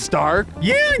Tony Stark?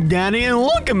 Yeah, Daddy, and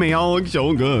look at me. I look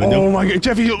so good. Oh my God,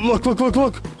 Jeffy, look.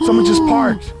 Someone just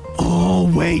parked.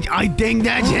 Oh, wait, I think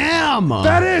that's him.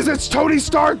 That is, it's Tony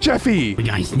Stark, Jeffy. We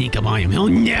gotta sneak up on him. He'll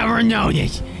never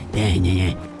notice. He's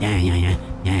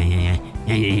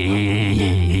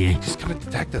gonna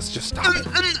detect us. Just stop it.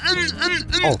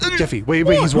 Oh, Jeffy, wait,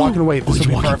 he's walking away. This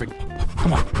will be perfect.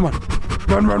 Come on.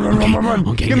 Run.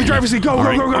 Okay, Get in the driver's seat. Go. Oh,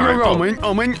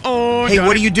 Hey,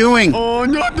 what are you doing? Oh,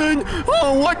 nothing.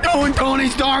 Oh, what doing, Tony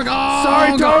Stark? Oh,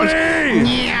 Sorry, Tony.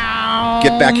 Meow.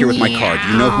 Get back here with my car.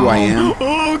 Do you know who I am?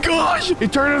 Oh, gosh. He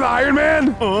turned into Iron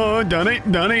Man. Oh, Donnie,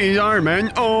 he's Iron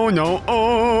Man. Oh, no.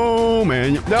 Oh,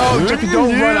 man. No, Jeffy,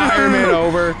 don't run Iron Man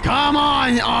over. Come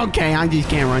on. Okay, I just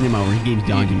can't run him over. He keeps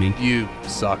dodging me. You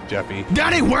suck, Jeffy.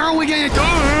 Daddy, where are we going to go?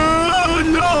 Oh,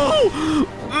 no.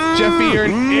 Jeffy, you're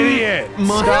an idiot.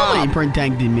 Mommy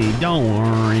protected me. Don't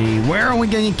worry. Where are we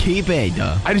going to keep it?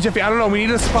 Jeffy, I don't know. We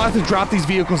need a spot to drop these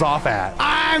vehicles off at.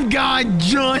 I've got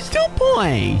just a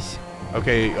place.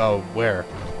 Okay, where?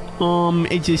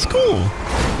 It's a school.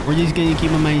 We're just gonna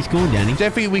keep them at school, Danny.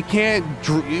 Jeffy, we can't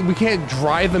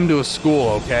drive them to a school,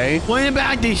 okay? What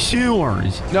about the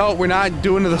sewers? No, we're not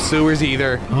doing to the sewers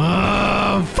either.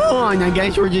 Fine. I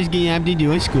guess we're just gonna have to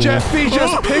do a school. Jeffy,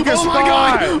 just pick a spot. Oh my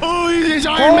God! Oh, this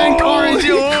Iron Man car is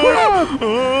crap.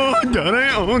 Oh, Danny!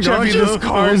 Oh, Jeffy, this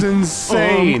car's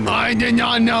insane. I did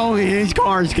not know his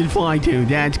cars could fly too.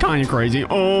 That's kind of crazy.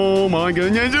 Oh my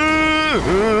goodness!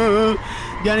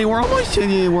 Danny, we're almost to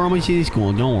the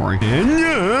school. Don't worry.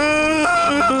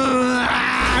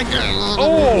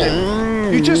 Oh!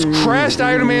 You just crashed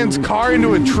Iron Man's car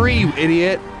into a tree, you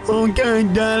idiot. Okay,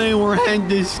 Daddy, we're heading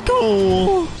to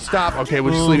school. Stop. Okay,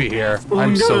 we'll just leave it here.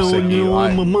 I'm so sick of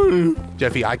you.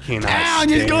 Jeffy, I cannot Ow,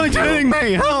 this guy's hitting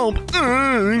me. Help.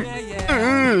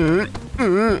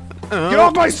 Get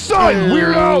off my son,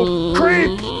 weirdo!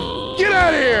 Creep! Get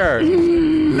out of here!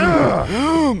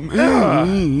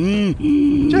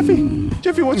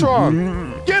 Jeffy, what's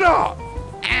wrong? Get up!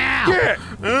 Ow. Get!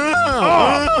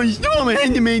 Stop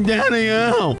hitting me, Daddy.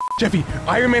 Ow. Jeffy,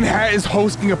 Iron Man is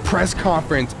hosting a press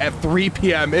conference at 3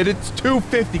 p.m. and it's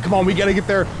 2:50. Come on, we gotta get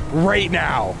there right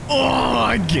now. Oh,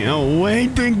 I can't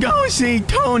wait to go see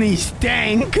Tony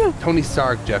Stank. Tony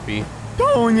Stark, Jeffy.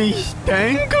 Tony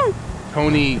Stank?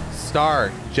 Tony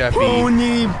Stark, Jeffy.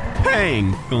 Tony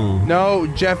Pang. No,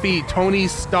 Jeffy, Tony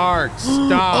Stark.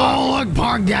 Stop. Oh, look,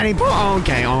 park, Daddy. Park.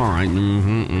 Okay, all right.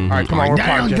 All right, come on, we're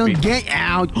parked, Jeffy. Get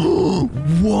out.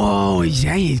 Whoa, is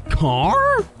that his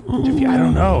car? Jeffy, I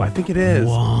don't know. I think it is.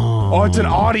 Whoa. Oh, it's an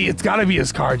Audi. It's got to be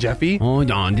his car, Jeffy.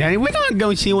 Hold on, Daddy. We're going to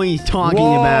go see what he's talking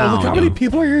about. Look how many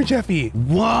people are here, Jeffy.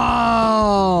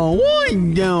 Whoa. What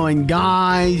you doing,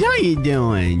 guys? How you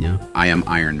doing? I am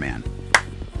Iron Man.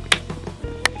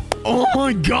 Oh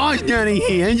my gosh, Daddy,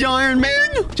 he is Iron Man?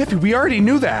 Jeffy, we already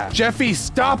knew that. Jeffy,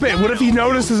 stop it. What if he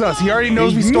notices us? He already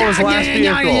knows we stole his last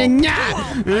vehicle.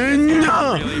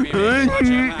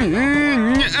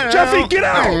 Jeffy, get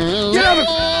out! Get out of...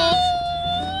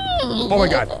 Oh my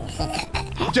God.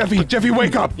 Jeffy,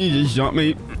 wake up. You just shot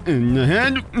me in the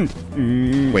head.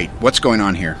 Wait, what's going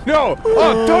on here? No!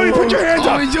 Oh, Tony, put your hands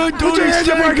up! Put your hands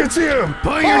up where I can see him!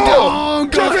 Put your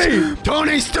dog! Jeffy!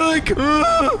 Tony Stark!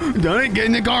 Tony, get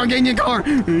in the car, get in the car!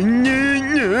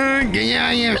 Get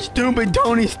out of here, stupid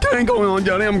Tony Stark! Going on,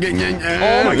 Johnny, I'm getting in.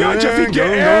 Oh my God, Jeffy,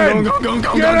 get in! Go!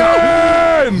 Get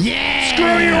in! Yeah!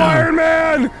 Screw you, Iron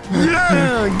Man!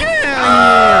 Yeah! Get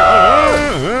out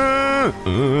of here!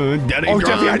 Daddy, Oh,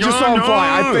 Jeffy, I just saw him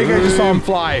fly. I think I just saw him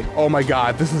fly. Oh my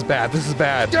God, this is bad. This is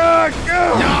bad.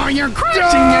 No, you're crashing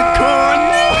the car!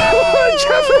 No!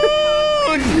 Jeffy!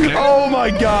 Oh my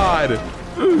God!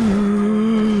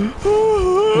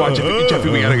 Come on, Jeffy,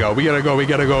 we gotta go. We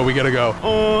gotta go.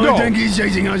 Oh, no. I think he's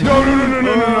chasing us. No.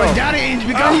 Daddy, it's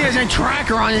because he has a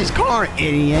tracker on his car,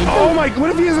 idiot. Oh my, what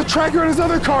if he has a tracker on his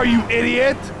other car, you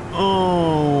idiot?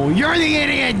 Oh, you're the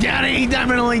idiot, Daddy. He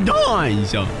definitely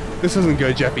does. This isn't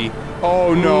good, Jeffy.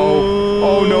 Oh no.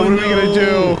 Oh no, what are we gonna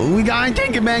do? We gotta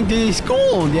take it back to the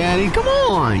school, Daddy. Come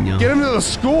on. Get him to the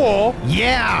school?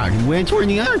 Yeah, that's where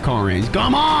the other car is.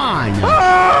 Come on.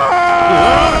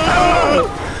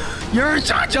 You're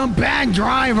such a bad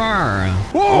driver.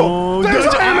 Whoa, there's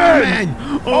Iron Man.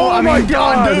 Oh my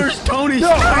God. There's Tony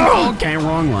Stark. Okay,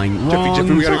 wrong line.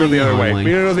 Jeffy, we gotta go the other way.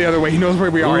 We gotta go the other way. He knows where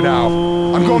we are now.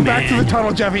 I'm going back to the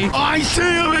tunnel, Jeffy. I see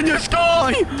him in the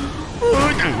sky.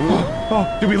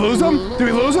 Oh, did we lose him?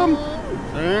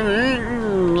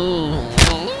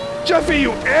 Jeffy,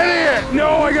 you idiot! No,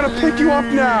 I gotta pick you up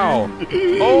now.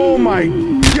 Oh my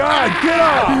God, get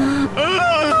up!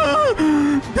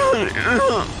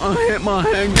 I hit my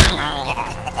head.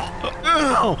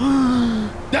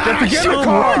 Jeffy, get in the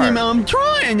car. I'm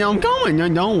trying. I'm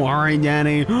coming. Don't worry,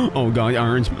 Daddy. Oh God,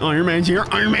 Iron Man's here.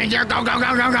 Iron Man's here. Go, go,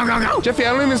 go, go, go, go, go. Jeffy,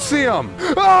 I don't even see him.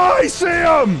 Oh, I see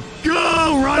him!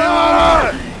 Go, run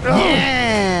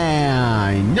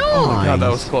Yeah, nice. Oh my God, that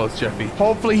was close, Jeffy.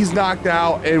 Hopefully he's knocked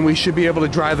out and we should be able to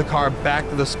drive the car back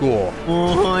to the school.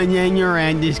 Oh, and then you're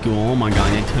at the school. Oh my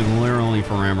God, it took literally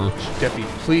forever. Jeffy,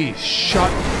 please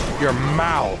shut your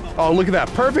mouth. Oh, look at that.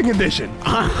 Perfect condition.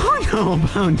 I don't know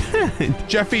about that.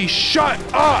 Jeffy, shut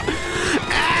up.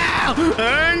 Ow.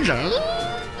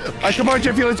 All right, come on,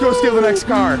 Jeffy. Let's go steal the next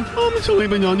car. I'm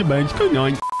sleeping on the bench. Good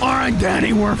night. All right,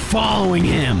 Daddy, we're following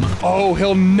him. Oh,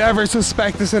 he'll never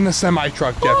suspect us in the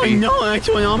semi-truck, Jeffy. Oh, no, that's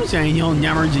what I'm saying. He'll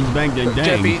never suspect a thing.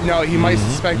 Jeffy, no, he might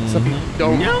suspect something.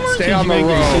 Don't stay on the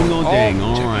road. A single thing.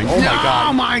 All right. Oh, my God.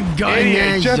 Oh, my God.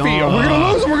 Idiot, Jeffy, we're going to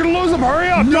lose him. We're going to lose him. Hurry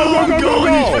up. No, Go, go, go, go,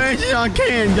 as go. fast as I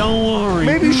can. Don't worry.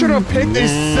 Maybe you should have picked a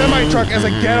semi-truck as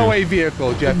a getaway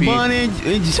vehicle, Jeffy. But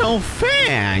it's so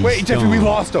fast. Wait, Jeffy, we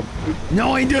lost him.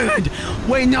 No, he didn't.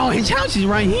 Wait, no, his house is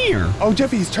right here. Oh,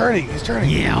 Jeffy, he's turning. He's turning.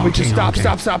 Yeah, okay, Wait, just stop, okay.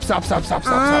 stop.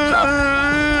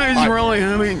 It's really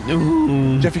heavy.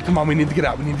 Jeffy, come on, we need to get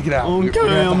out. We need to get out. Okay, We're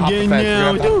gonna have to I'm hop the getting fence. We're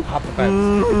out. gonna have to hop the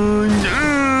fence.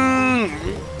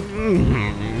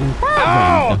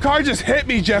 Oh, a car just hit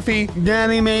me, Jeffy.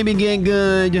 Daddy, maybe get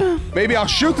good. Maybe I'll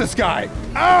shoot this guy.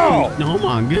 Oh! Oh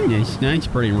my goodness, that's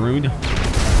pretty rude.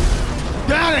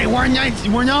 Daddy,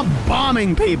 we're not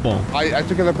bombing people. I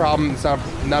took care of the problem. It's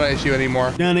not an issue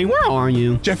anymore. Daddy, where are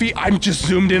you? Jeffy, I'm just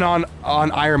zoomed in on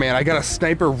Iron Man. I got a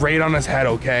sniper right on his head,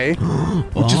 okay?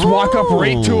 We'll just walk up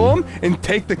right to him and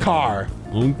take the car.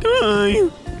 Okay.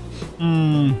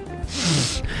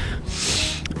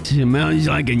 Smells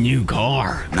like a new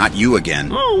car. Not you again.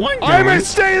 Oh, what? Iron Man,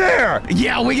 stay there!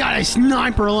 Yeah, we got a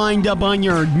sniper lined up on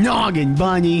your noggin,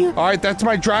 buddy. All right, that's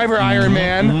my driver, Iron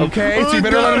Man. Okay, so you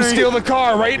better let him steal the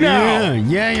car right now.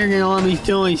 Yeah, you're gonna let me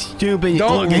steal a stupid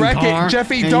Don't wreck car. it,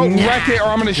 Jeffy. Don't wreck it, or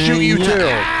I'm gonna shoot you too.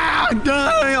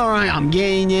 All right, I'm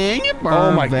getting in. Perfect.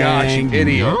 Oh my gosh, you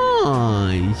idiot!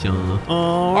 Nice.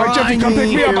 All right, Jeffy, come pick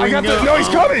me up. I got the. No, he's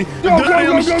coming. Go, go,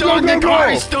 go, go, go, go, The go.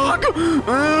 car is stuck.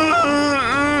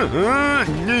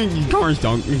 Car's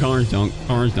stuck. Car's stuck.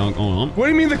 Car's stuck. Hold on. What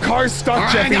do you mean the car's stuck, All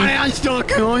right, Jeffy? I'm stuck.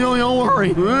 Don't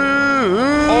worry.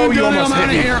 Oh, you almost hit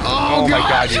me. Here. Oh my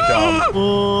God, you dumb.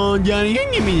 Oh, Johnny, you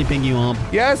can get me to pick you up.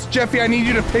 Yes, Jeffy, I need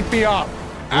you to pick me up.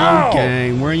 Ow.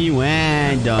 Okay, where you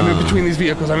at? I'm in between these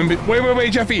vehicles.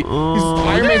 Wait, Jeffy. He's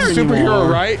Iron Man's a there you superhero,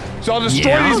 are. right? So I'll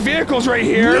destroy these vehicles right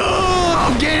here.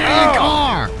 No, get in the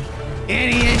car.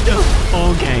 Idiot.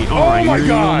 Okay, all right. Oh my you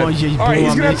God. almost just All right, blew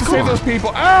he's up gonna have this to save car. those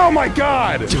people. Oh my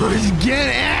God. Just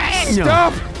get in.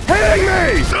 Stop hitting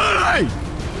me.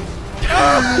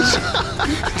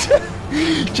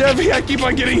 Jeffy, I keep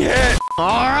on getting hit.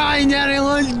 All right, Daddy,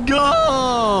 let's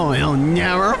go. He'll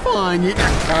never find you.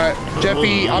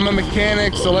 Jeffy, I'm a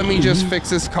mechanic, so let me just fix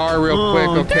this car real quick,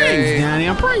 okay? Thanks, Daddy.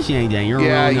 I appreciate that. You're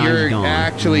Yeah, a real nice you're dog.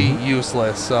 actually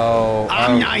useless, so...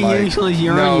 I'm not useless,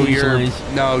 you're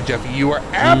useless. No, Jeffy, you are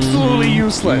absolutely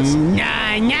useless.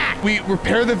 Nah. We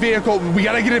repair the vehicle. We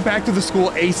gotta get it back to the school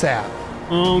ASAP.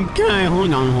 Okay,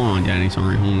 hold on, Daddy.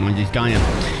 Sorry, hold on. I just got it.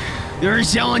 They're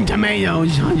selling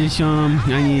tomatoes. I need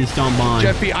to stop by.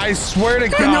 Jeffy, I swear to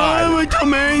Can I God. have a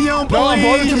tomato, please? No,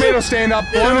 blow the tomato stand up.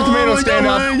 Blow the tomato stand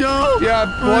up. Yeah,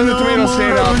 blow the tomato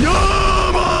stand up.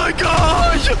 Oh my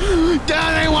gosh!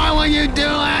 Daddy, why would you do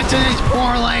that to this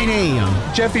poor lady?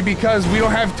 Jeffy, because we don't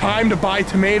have time to buy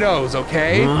tomatoes,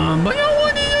 okay? But I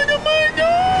wanted a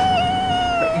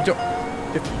tomato!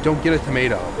 Jeffy, don't get a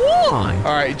tomato. Why?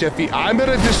 All right, Jeffy, I'm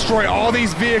gonna destroy all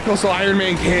these vehicles so Iron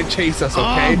Man can't chase us,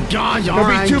 okay? Oh gosh, all He'll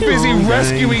right. be too busy okay.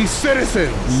 rescuing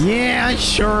citizens. Yeah,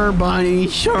 sure, buddy,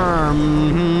 sure.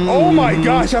 Oh my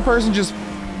gosh, that person just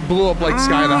blew up like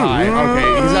sky the high.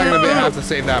 Okay, he's not gonna have to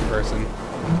save that person.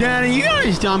 Daddy, you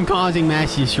gotta stop causing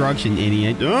mass destruction,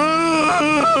 idiot.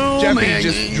 Jeffy, man.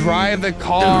 just drive the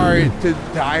car to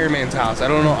Iron Man's house. I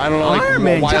don't know like Iron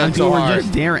Man's why house, it's so we're hard.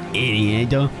 just there,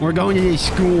 idiot. We're going to this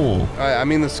school. I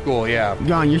mean the school, yeah.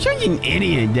 God, you're such an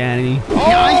idiot, Daddy. Oh,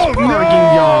 nice parking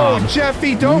job.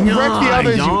 Jeffy, don't wreck the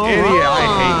others, you all idiot.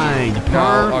 I hate you.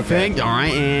 No, Perfect. okay. All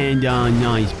right, and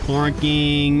nice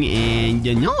parking, and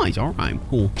nice. All right,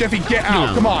 cool. Jeffy, get out.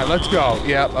 No. Come on, let's go.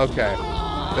 Yep, okay.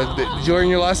 Did you learn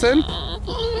your lesson?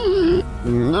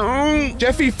 No.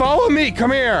 Jeffy, follow me.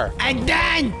 Come here.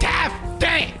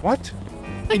 Identity. What?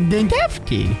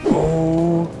 Identity.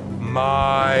 Oh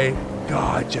my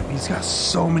God, Jeffy, he's got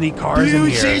so many cars Do in you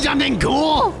here. see something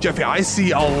cool? Jeffy, I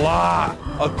see a lot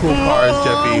of cool cars,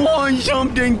 Jeffy. I want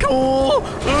something cool.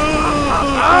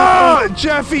 Ah,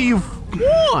 Jeffy,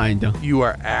 What? you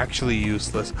are actually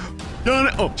useless.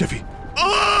 Oh, Jeffy.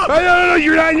 No,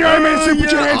 you're not in your Iron Man suit.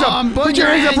 Put your hands up. Put your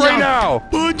hands up right now.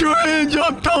 Put your hands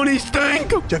up, Tony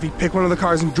Stank. Jeffy, pick one of the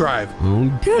cars and drive.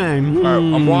 Okay. All right,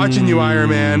 I'm watching you, Iron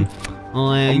Man.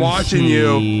 I'm watching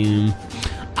you.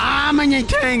 I'm gonna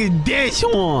take this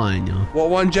one. What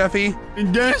one, Jeffy?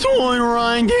 This one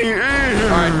right here. All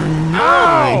right.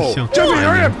 Nice. Ow! Jeffy,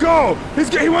 hurry up, go!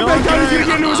 He went back down. He's gonna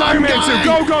get into his Iron Man suit.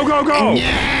 Go, go, go, go!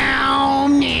 Meow,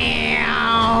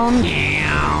 meow,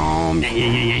 meow, meow.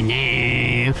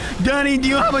 Daddy, do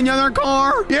you have another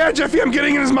car? Yeah, Jeffy, I'm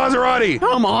getting in his Maserati.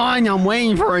 Come on, I'm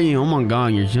waiting for you. Oh my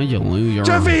God, you're such a loser.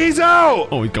 Jeffy, he's out.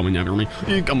 Oh, he's coming after me.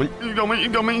 He's coming. He's coming.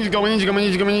 He's coming. He's coming. He's coming.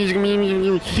 He's coming. He's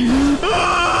coming. He's coming.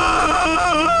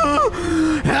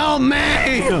 Help me!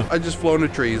 I just flew into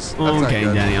trees. That's Okay,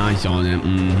 not good. Daddy, I saw that.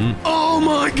 Oh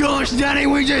my gosh, Daddy,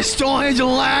 we just stole his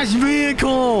last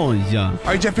vehicles. All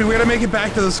right, Jeffy, we gotta make it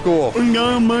back to the school.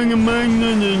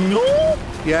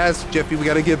 Yes, Jeffy, we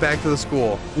gotta get back to the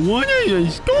school. What is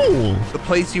a school? The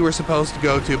place you were supposed to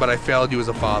go to, but I failed you as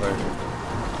a father.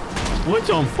 What's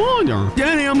a father?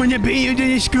 Daddy, I'm gonna beat you to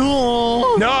the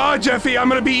school. No, Jeffy, I'm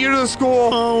gonna beat you to the school.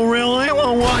 Oh, really?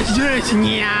 Well, watch this.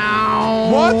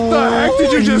 Meow. What the heck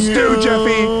did you just do,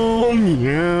 Jeffy?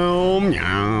 Meow,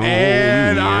 meow.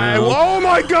 And oh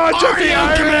my God, Jeffy,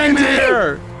 Iron Man's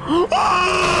here.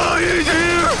 Oh, he's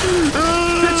here.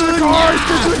 Ditch the cars,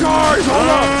 ditch the cars. Hold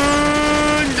up.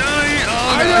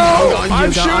 I know!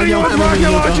 I'm shooting you with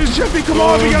rocket launchers, Jeffy! Come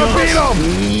on, we gotta beat him!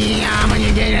 Yeah, I'm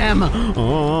gonna get him!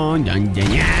 Oh,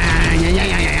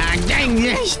 dang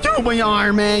this stupid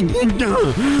Iron Man!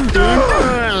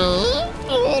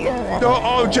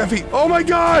 Oh, Jeffy! Oh my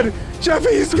God!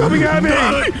 Jeffy, he's coming at me!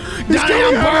 He's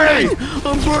coming at me!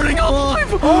 I'm burning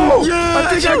alive! Oh! Yes.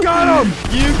 I think I got him!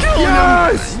 You killed him!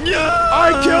 Yes! Yes!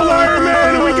 I killed Iron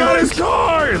Man and we got his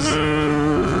cars!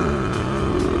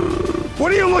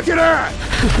 What are you looking at?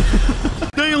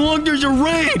 Hey, look, there's a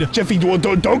raid! Jeffy,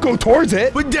 don't go towards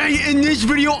it! But Daddy, in this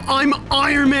video, I'm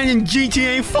Iron Man in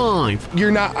GTA 5.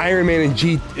 You're not Iron Man in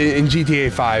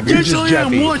GTA 5. You're Yes, just I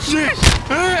Jeffy. am. Watch this.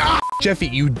 Hey, Jeffy,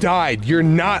 you died. You're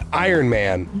not Iron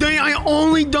Man. Daddy, I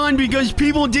only died because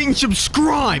people didn't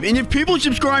subscribe. And if people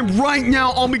subscribe right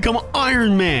now, I'll become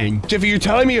Iron Man. Jeffy, you're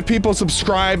telling me if people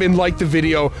subscribe and like the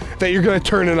video that you're gonna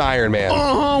turn an Iron Man.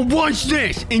 Watch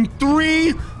this. In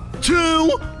 3, 2,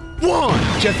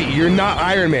 1. Jeffy, you're not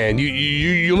Iron Man.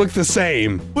 You look the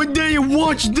same. But Daddy,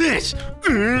 watch this.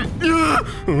 Oh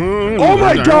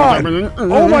my God!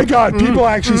 Oh my God! People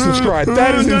actually subscribe.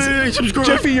 That is insane.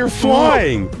 Jeffy, you're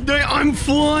flying. Daddy, I'm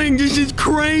flying. This is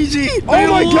crazy. Oh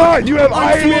my God! You have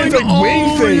Iron Man's like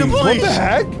wing things. What the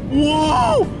heck?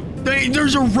 Whoa!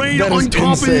 There's a raid on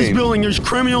top of this building. There's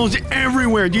criminals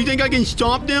everywhere. Do you think I can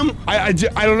stop them? I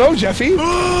don't know, Jeffy.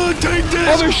 Oh, take this!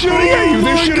 Oh, they're shooting at you.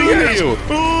 They're shooting at you.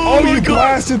 Oh, you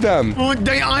blasted them. Oh,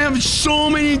 I have so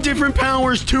many different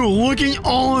powers too. Look at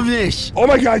all of this. Oh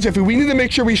my God, Jeffy, we need to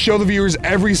make sure we show the viewers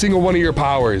every single one of your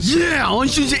powers. Yeah,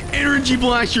 let's use the energy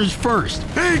blasters first.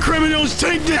 Hey, criminals,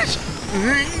 take this.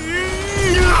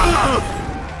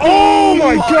 Oh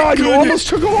my God, you almost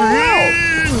took them all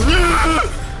out.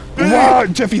 Wow,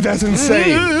 Jeffy, that's insane.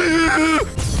 No.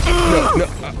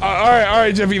 All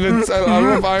right, Jeffy. I don't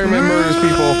know if Iron Man murders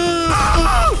people.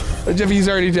 Jeffy's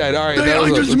already dead. All right, I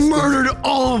just murdered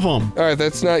all of them. All right,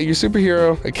 that's not your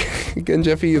superhero. Again,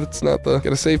 Jeffy, that's not the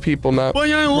gotta save people. Not.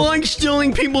 But I like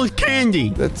stealing people's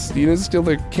candy. That's you didn't steal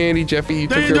their candy, Jeffy. You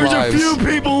took their lives. There's a few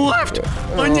people left.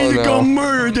 I need to go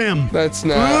murder them. That's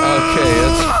not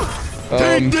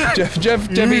okay. That's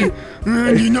Jeffy.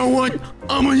 You know what?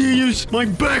 I'm gonna use my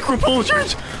back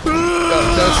repulsors.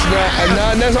 That's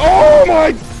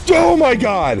not. Oh my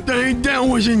God! That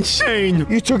was insane.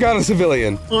 You took out a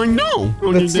civilian. I know.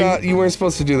 That's not. You weren't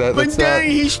supposed to do that. But That's Daddy,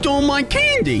 he stole my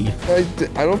candy.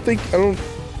 I don't think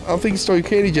he stole your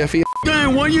candy, Jeffy.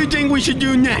 Daddy, what do you think we should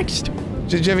do next?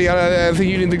 Jeffy, I think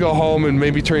you need to go home and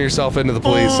maybe turn yourself into the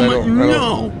police.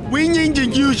 No, we need to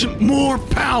use more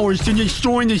powers to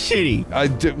destroy the city.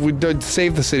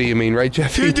 Save the city, you mean, right,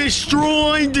 Jeffy? To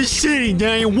destroy the city,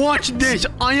 Daddy. Watch this.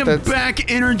 I have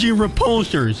back energy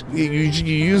repulsors.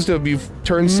 You've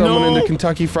turned someone into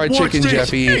Kentucky Fried Chicken,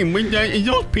 Jeffy. Hey, is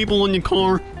those people in the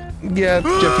car? Yeah,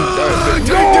 Jeffy.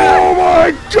 Oh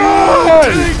my God!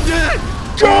 Take that!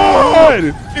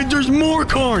 God! And there's more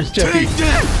cars. Jeffy. Take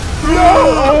that! No!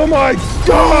 Oh my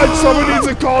God! Someone needs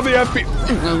to call the FBI.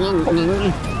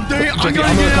 Dang, Jeffy,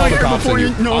 I'm gonna call the cops on you.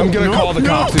 I'm gonna call the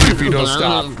cops on you if you don't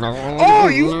stop. Oh,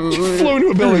 you flew into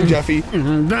a building, Jeffy.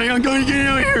 Dang, I'm gonna get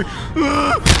out of here.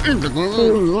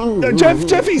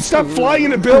 Jeffy, stop flying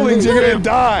into buildings. You're gonna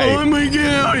die. I'm gonna get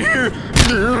out of here.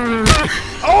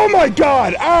 Oh my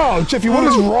God! Ow, Jeffy, what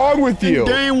is wrong with you?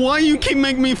 Dang, why you keep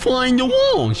making me fly into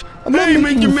walls? I'm not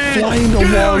making you fly into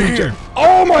get out of walls. here.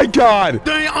 Oh my God!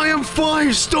 Dang, I am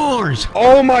 5 stars.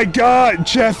 Oh my God,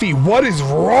 Jeffy, what is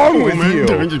wrong with you?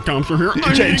 Dang, the cops are here.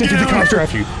 Jeffy, the cops are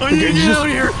after you. I need to get out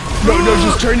of here. No,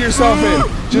 just turn yourself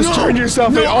in. Just turn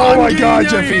yourself in. Oh my God,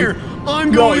 Jeffy.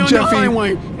 I'm going on the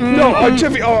highway. No,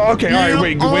 Jeffy. Oh, okay. All right,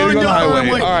 wait to go on the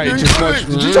highway. All right, just watch.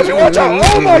 Jeffy, watch out!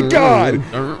 Oh my God!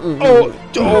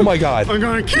 Oh my God! I'm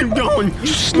gonna keep going. You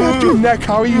snapped your neck.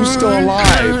 How are you still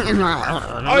alive?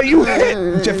 Oh, you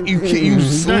hit, Jeffy. You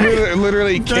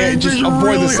literally can't just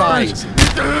avoid the signs,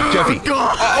 Jeffy.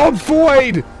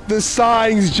 Avoid the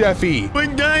signs, Jeffy.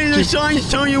 But Daddy, the signs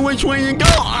tell you which way to go.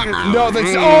 No,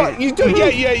 that's you do.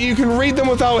 Yeah. You can read them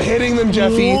without hitting them,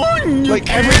 Jeffy. Like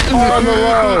every car on the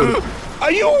road.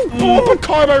 You blew up a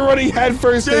car by running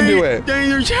headfirst into it. Daddy,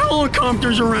 there's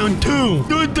helicopters around too.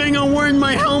 Good thing I'm wearing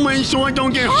my helmet so I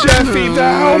don't get hurt. Jeffy, the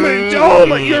helmet. Oh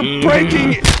my, you're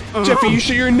breaking. Jeffy,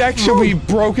 your neck should be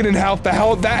broken in half. That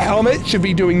helmet should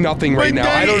be doing nothing right now.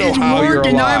 I don't know how you're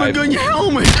alive. I have a good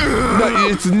helmet. No,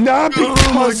 it's not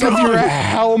because of your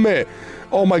helmet.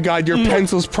 Oh my God, your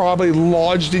pencil's probably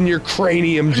lodged in your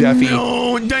cranium, Jeffy.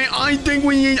 No, I think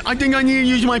I need to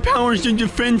use my powers to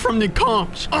defend from the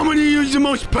cops. I'm gonna use the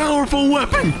most powerful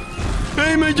weapon.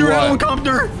 Hey, Mr.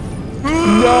 Helicopter.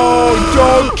 No,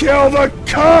 don't kill the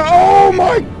cop. Oh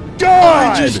my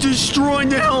God! I just destroyed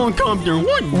the helicopter.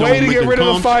 What? Way to get rid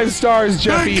of the 5 stars,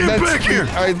 Jeffy. Hey, get back here.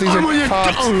 All right, these are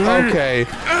cops. Okay.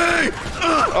 Hey,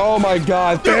 oh my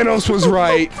God, Thanos was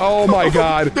right. Oh my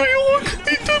God.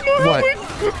 He took my helmet.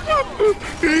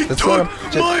 He took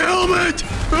my helmet.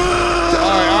 All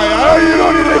right. You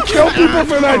don't need to kill people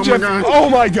for that, Jeffy. Oh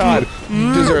my God.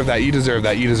 You deserve that. You deserve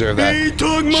that. You deserve that. He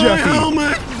took my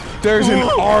helmet. There's an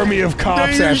army of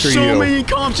cops after you. There's so many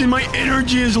cops and my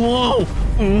energy is low.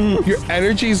 Your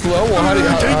energy's low? Well, how do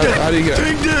you get it?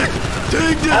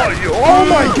 Take that! Oh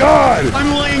my God!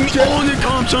 I'm lighting all the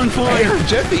cops on fire! Hey,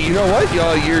 Jeffy, you know what?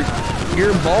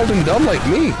 You're bald and dumb like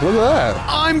me. Look at that.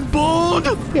 I'm bald?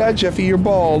 Yeah, Jeffy, you're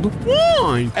bald.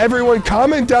 Why? Everyone,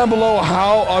 comment down below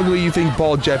how ugly you think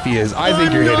bald Jeffy is. I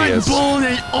think you're hideous. I'm not bald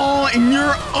at all, and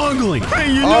you're ugly.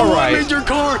 Hey, you know what, Mr.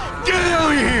 Car? Get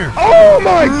out of here! Oh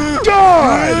my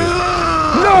God!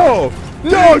 No!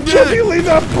 No, Jeffy, leave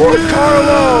that poor car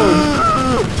alone!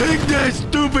 Take that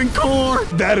stupid car!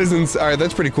 That isn't. All right,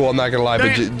 that's pretty cool. I'm not gonna lie,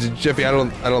 but Jeffy, I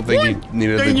don't think you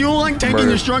needed to. You like taking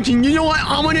destruction? You know what?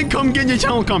 I'm gonna come get this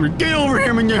helicopter. Get over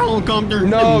here in your helicopter.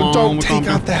 No, don't take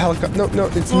out the helicopter. No,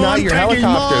 it's not your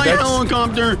helicopter. That's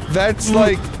helicopter. That's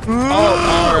like. Oh,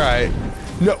 all right.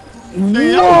 No.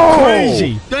 Whoa!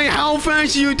 Crazy! Dang, how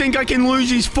fast do you think I can lose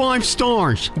these 5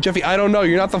 stars? Jeffy, I don't know.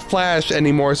 You're not the Flash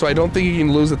anymore, so I don't think you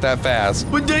can lose it that fast.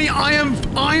 But dang, I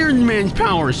have Iron Man's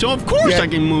power, so of course I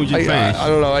can lose it fast. I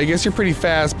don't know. I guess you're pretty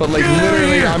fast, but like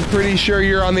literally, I'm pretty sure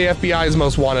you're on the FBI's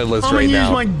most wanted list right now.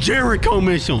 I'm gonna use my Jericho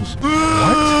missiles.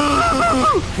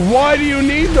 What? Why do you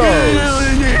need those? Get out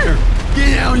of there!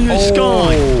 Get out in the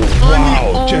sky!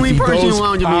 Wow, I'm the only person those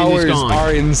allowed to be in the sky.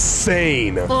 Are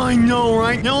insane. I know,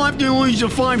 right? You'll have to lose the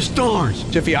 5 stars.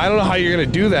 Jeffy, I don't know how you're gonna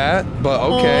do that, but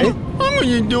okay. I'm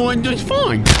gonna do it just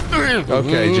fine.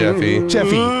 Okay, Jeffy.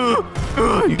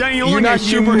 You're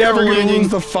never gonna lose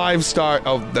the 5 star.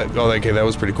 Okay, that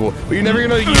was pretty cool. But you're never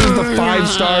gonna use the 5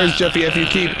 stars, Jeffy, if you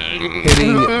keep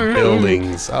hitting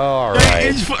buildings. All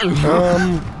right.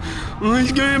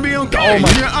 It's gonna be okay. Oh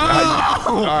my God.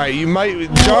 Alright, you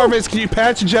might. Jarvis, can you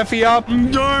patch Jeffy up?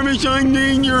 Jarvis, I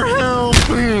need your help.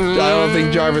 I don't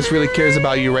think Jarvis really cares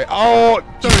about you, right? Oh!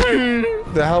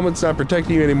 The helmet's not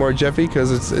protecting you anymore, Jeffy,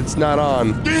 because it's not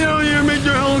on. Get out here,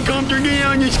 Mr. Helicopter. Get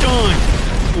out in the sky.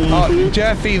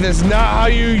 Jeffy, that's not how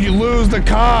you lose the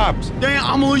cops. Damn,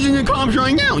 I'm losing the cops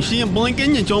right now. See it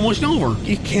blinking? It's almost over.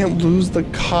 You can't lose the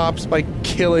cops by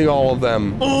killing all of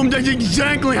them. Oh, that's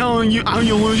exactly how you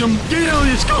lose them. Get out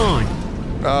of the sky.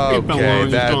 Okay,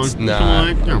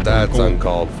 that's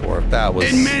uncalled for. That was.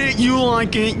 Admit it, you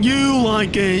like it. You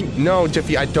like it. No,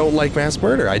 Jeffy, I don't like mass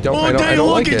murder. I don't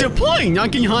like it. It's a plane. I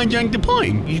can hijack the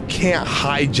plane. You can't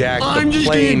hijack the plane. I'm just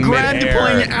gonna grab the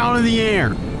plane out of the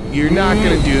air. You're not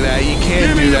gonna do that. You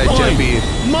can't do that, Jeffy.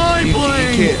 My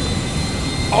plane.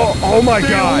 Oh my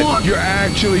God! look. You're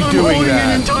actually I'm doing holding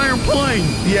that. an entire plane.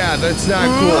 Yeah, that's not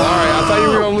cool. All right, I thought you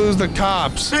were gonna lose the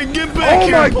cops. Hey, get back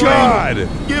here, Oh my plane. God!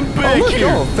 Get Oh, back look, here.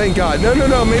 oh, thank God. No.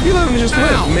 Maybe let him just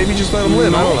Ow. live. Maybe just let him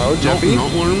live. I don't know, Jeffy.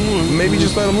 Maybe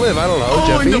just let him live. I don't know,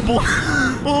 Jeffy.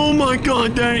 Oh my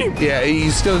God, Dave. Yeah, he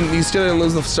still didn't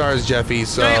lose the stars, Jeffy.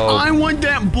 So Hey, I want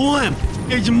that blimp.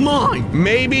 It's mine.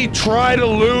 maybe try to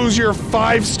lose your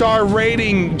 5-star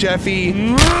rating,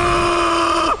 Jeffy.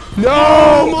 No!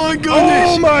 Oh my goodness.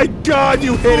 Oh my God!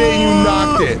 You hit it. You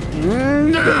knocked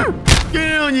it. Get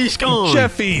out of the sky.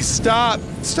 Jeffy, stop!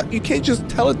 Stop! You can't just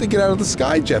tell it to get out of the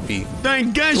sky, Jeffy.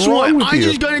 Then guess What's wrong what? with I you?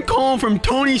 just got a call from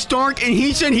Tony Stark, and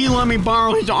he said he let me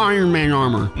borrow his Iron Man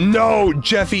armor. No,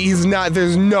 Jeffy, he's not.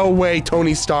 There's no way,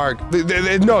 Tony Stark.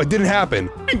 No, it didn't happen.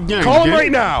 Yeah, Call him dude.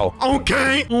 right now.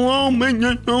 Okay. Hello,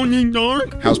 Mr. Tony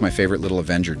Stark. How's my favorite little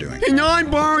Avenger doing? Can I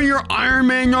borrow your Iron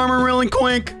Man armor really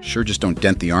quick? Sure, just don't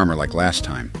dent the armor like last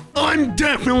time. I'm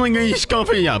definitely gonna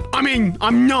scuff it up. I mean,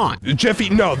 I'm not. Jeffy,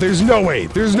 no, there's no way.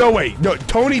 There's no way. No,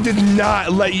 Tony did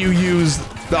not let you use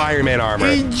the Iron Man armor.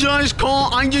 I just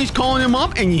called him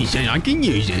up, and he said I can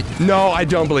use it. No, I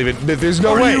don't believe it. There's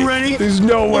no way. Are you ready? There's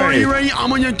no way. Are you ready? I'm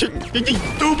gonna get these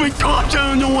stupid cops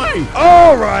out of the way.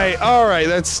 All right.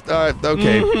 That's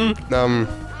okay.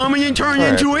 I'm gonna turn All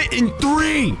right. into it in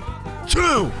 3, 2,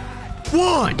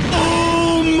 1.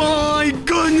 Oh my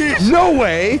goodness! No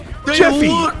way, Hey, Jeffy.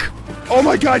 look! Oh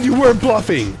my God, you weren't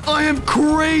bluffing. I have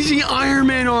crazy Iron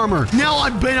Man armor. Now I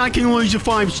bet I can lose the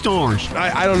 5 stars.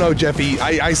 I don't know, Jeffy.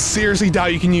 I seriously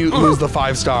doubt you can lose the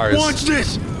 5 stars. Watch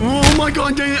this! Oh my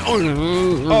God!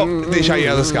 Oh, they shot you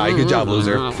out of the sky. Good job,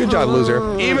 loser. Good job,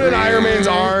 loser. Even in Iron Man's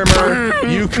armor,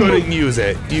 you couldn't use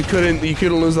it. You couldn't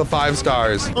lose the 5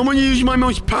 stars. I'm gonna use my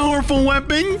most powerful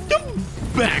weapon, the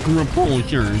back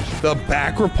repulsors. The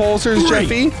back repulsors,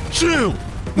 Jeffy? 2,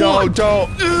 No, 1. don't.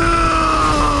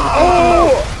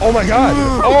 Oh my God.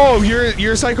 Oh,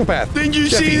 you're a psychopath. Did you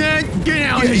Jeffy. see that? Get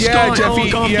out of the Yeah, sky, Jeffy.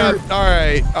 helicopter. Yeah. All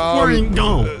right. Where you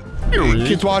go? Here it is.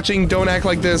 Kids watching, don't act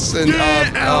like this, and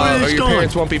Get out of or the your sky.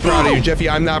 parents won't be proud of you, Boom. Jeffy.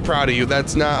 I'm not proud of you.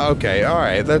 That's not okay. All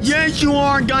right, that's Yes, you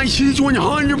are, guys. He's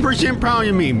 100% proud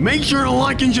of me. Make sure to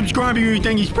like and subscribe if you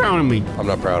think he's proud of me. I'm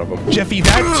not proud of him, Jeffy.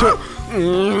 That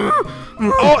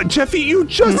oh, Jeffy, you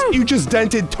just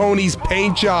dented Tony's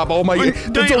paint job. Oh my God,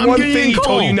 that's the I'm one getting thing a he told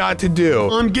call. you not to do.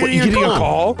 I'm What, getting, you getting a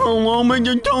call? Hello,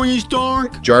 Mr. Tony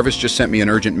Stark. Jarvis just sent me an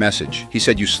urgent message. He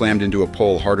said you slammed into a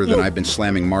pole harder than I've been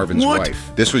slamming Marvin's What?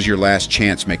 wife. This was your last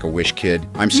chance, Make-A-Wish kid.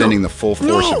 I'm sending the full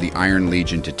force No. of the Iron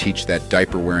Legion to teach that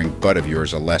diaper-wearing butt of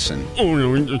yours a lesson. Oh,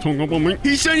 no, he just hung up on me.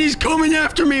 He said he's coming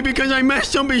after me because I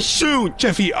messed up his suit.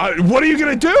 Jeffy, what are you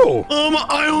gonna do?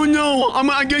 I don't know.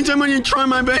 I guess I'm gonna try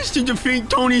my best to defeat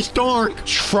Tony Stark.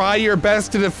 Try your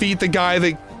best to defeat the guy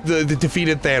that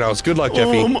defeated Thanos. Good luck,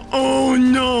 Jeffy. Oh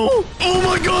no! Oh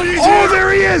my God, he's Oh, here!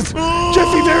 there he is! Oh,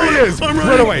 Jeffy, there he is! I'm Run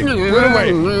running. away! Run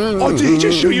away! Oh, did he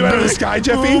just shoot you out of the sky,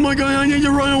 Jeffy? Oh my God, I need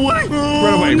to run away! Oh,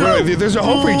 Run away, no. run away. There's no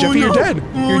hope for you, Jeffy. You're dead.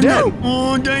 Oh, You're dead. No.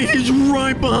 Oh, dang, he's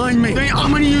right behind me. Dang,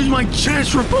 I'm gonna use my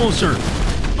chest repulsor.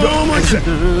 Oh my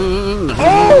God!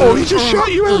 Oh, he just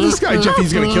shot you out of the sky.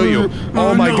 Jeffy's gonna kill you.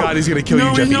 Oh my no. God, he's gonna kill you, No,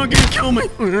 Jeffy. he's not gonna kill me.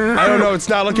 I don't know. It's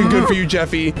not looking good for you,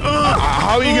 Jeffy.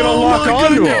 How are you gonna lock my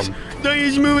onto goodness. him? Dang,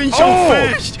 he's moving so Oh,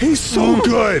 fast. he's so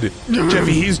good.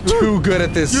 Jeffy, he's too good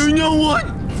at this. You know what?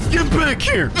 Get back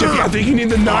here. Jeffy, I think you need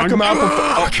to knock him out before.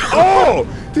 Oh, Oh,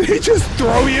 did he just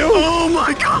throw you? oh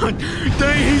my God!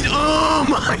 Dang, oh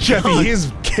my Jeffy, God!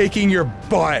 he's kicking your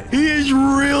butt. He is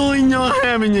really not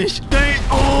having this. Dang,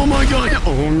 oh my God!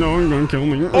 Oh no, he's gonna kill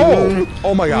me.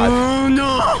 Oh my God. Oh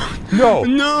no! No.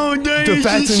 No, dang, That's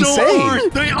this is so insane.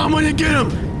 hard. Dang, I'm gonna get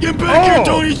him. Get back here,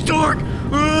 Tony Stark.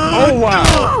 Oh,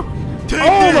 wow. Take Oh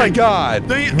that. my God.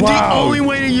 The Wow. only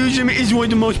way to use him is with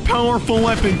the most powerful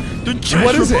weapon, the chest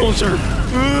What is it? repulsor.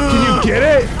 Can you get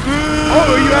it?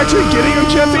 Oh, are you actually getting him,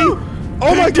 Jeffy?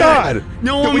 Oh my Take that. God.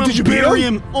 No, I'm Wait, gonna did you beat bury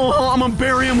him? him. Oh, I'm gonna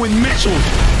bury him with missiles.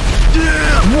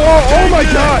 Yeah. Whoa, oh Take my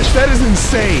that. gosh, that is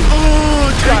insane.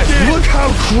 Oh, take Guys, that. look how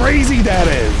crazy that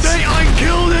is. Dang, I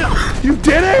killed him. You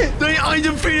did it? Dang, I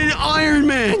defeated Iron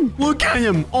Man. Look at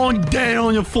him, all dead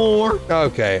on the floor.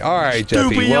 Okay, all right,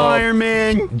 Jeffy. Stupid Well, Iron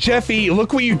Man. Jeffy,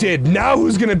 look what you did. Now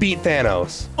who's gonna beat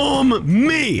Thanos?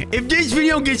 Me. If this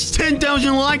video gets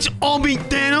 10,000 likes, I'll beat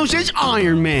Thanos as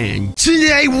Iron Man.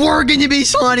 Today, we're going to be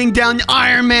sliding down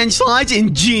Iron Man slides in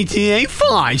GTA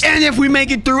 5. And if we make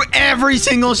it through every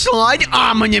single slide,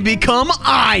 I'm going to become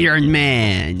Iron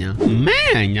Man.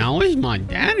 Man, I wish my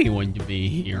daddy would be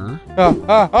here. Oh,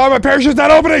 my parachute's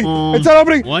not opening. It's not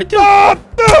opening. What the?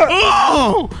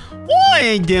 Oh! What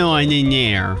are you doing in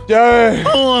there? Jeffy,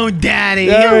 Hello, Daddy.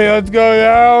 let's go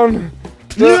down.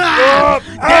 Ah!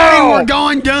 Daddy, we're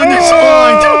going down this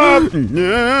slide.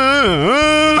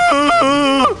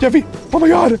 Jeffy, oh my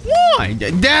God. Why?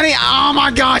 Daddy, oh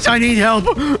my gosh, I need help.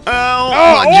 Oh, my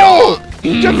Oh, jaw.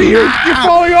 Jeffy, you're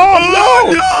falling off.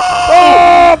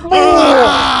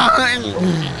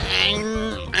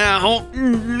 No.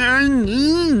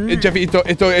 Jeffy,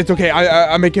 it's okay.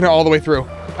 I'm making it all the way through.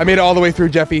 I made it all the way through,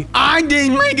 Jeffy. I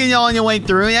didn't make it all the way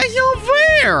through. That's not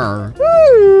fair.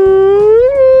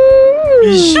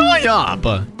 Shut up,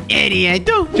 idiot.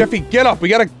 Jeffy, get up. We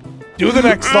gotta do the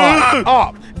next slide.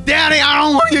 Up. Daddy, I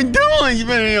don't want to do this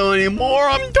video anymore.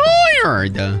 I'm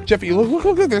tired. Jeffy,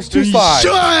 look, there's 2 slides.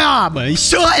 Shut up.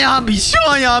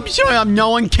 No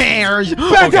one cares.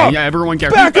 Back up. Yeah, everyone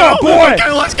cares. Back up, boy.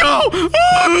 Okay, let's go.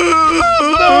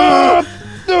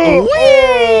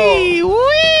 Wee.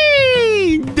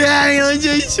 Daddy, this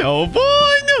is so fun.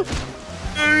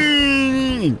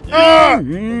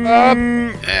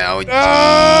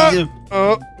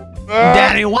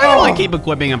 Daddy, why do I keep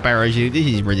equipping a parachute? This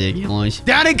is ridiculous.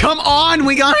 Daddy, come on.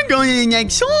 We gotta go to the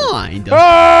next slide.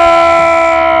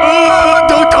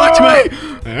 Don't touch me.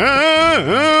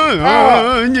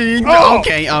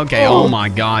 Okay. Oh my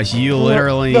gosh. You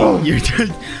literally. You're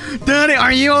just. Daddy,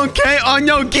 are you okay? Oh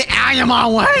no, get out of my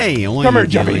way. Come here,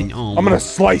 Jeffy. Oh, I'm gonna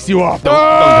slice you off. don't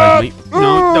touch me.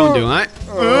 No, don't do that.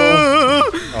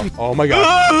 Oh my God.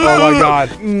 Oh my God.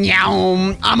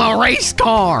 Yum, I'm a race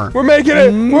car. We're making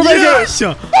it. We're making Yes.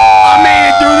 I made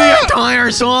it through the entire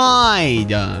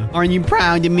slide. Aren't you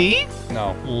proud of me? it.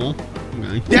 No. Oh,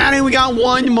 okay. Daddy, we got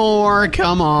one more.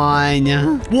 Come on.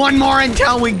 One more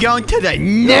until we go to the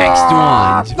next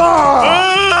one.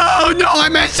 Oh, no, I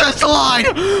missed the slide.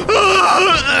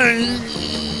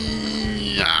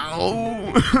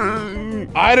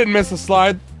 I didn't miss a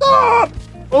slide. Oh,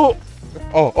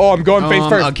 I'm going face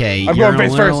first. Okay, I'm going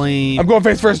face first. I'm going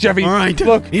face first, Jeffy. All right,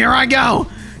 look. Here I go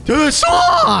to the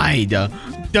slide.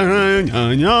 Daddy,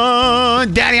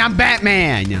 I'm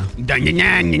Batman.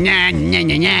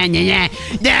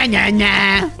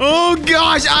 Oh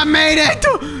gosh, I made it.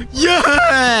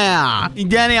 Yeah.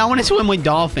 Daddy, I want to swim with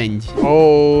dolphins.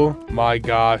 Oh my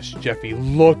gosh, Jeffy,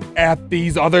 look at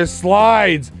these other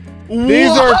slides.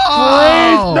 These are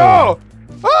crazy. No.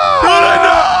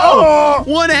 No!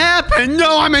 What happened?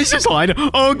 No, I missed the slide.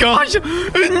 Oh gosh. No!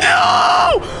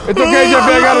 It's okay,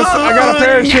 Jeffy. I got a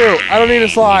parachute. I don't need a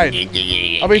slide.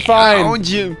 I'll be fine. Oh,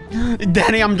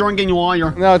 Daddy, I'm drinking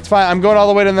water. No, it's fine. I'm going all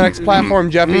the way to the next platform,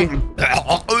 Jeffy.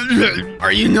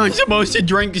 Are you not supposed to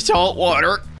drink salt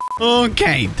water?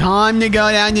 Okay, time to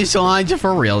go down the slides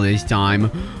for real this time.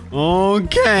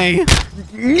 Okay.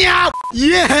 No!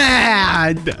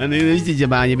 Yeah! This is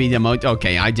about to be the most.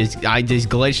 Okay, I just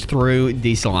glitched through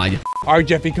the slide. All right,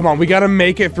 Jeffy, come on. We gotta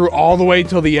make it through all the way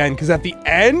till the end, because at the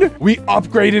end we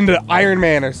upgrade into Iron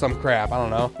Man or some crap. I don't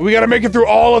know. We gotta make it through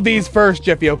all of these first,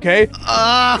 Jeffy. Okay?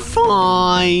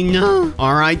 Fine.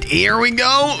 All right, here we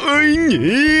go.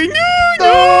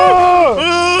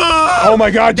 Oh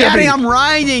my God, Jeffy! Daddy, I'm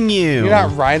riding you. You're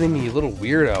not riding me, you little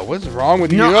weirdo. What's wrong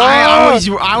with you? No, I was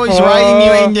riding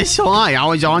you in the slide. I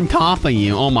was on top of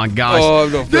you. Oh my gosh. Oh,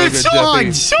 I don't feel this good, slide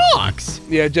Jeffy. sucks.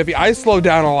 Yeah, Jeffy, I slowed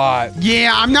down a lot.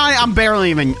 Yeah, I'm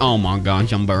barely even. Oh my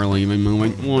gosh, I'm barely even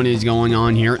moving. What is going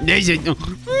on here? This is.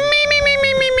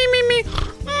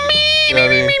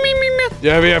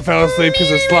 Jeffy, I fell asleep because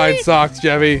the slide sucks,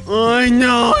 Jeffy. I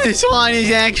know, this slide is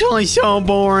actually so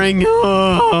boring.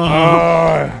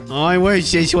 I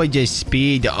wish this would just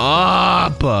speed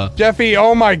up. Jeffy,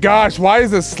 oh my gosh, why is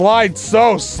this slide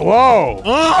so slow?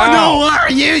 Oh, no, why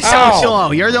are you so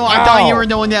slow? You're the one, I thought you were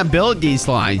the one that built these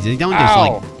slides. They don't just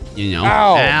like, you know.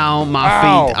 Ow,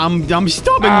 my feet. I'm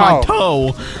stubbing my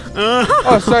toe.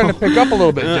 Oh, it's starting to pick up a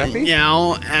little bit, Jeffy.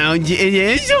 Ow, it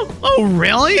is? Oh,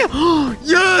 really?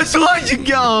 Yes, let's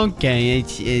go. Okay,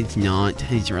 it's not.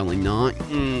 It's really not.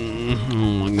 Oh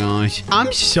my gosh.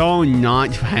 I'm so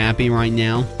not happy right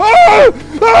now. What?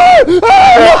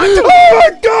 Oh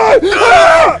my God!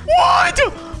 What?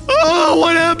 Oh,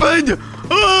 what happened?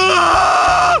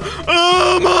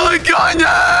 Oh my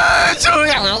goodness!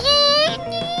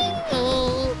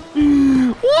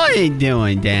 What are you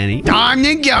doing, Danny? Time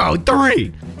to go.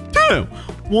 3, 2, 1.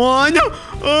 Oh,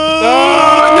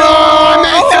 no! I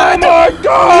missed it! Oh my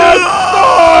God!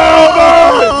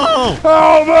 No!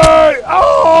 Help me!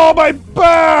 Oh, my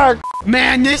back!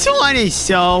 Man, this one is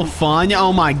so fun.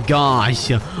 Oh my gosh.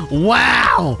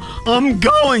 Wow. I'm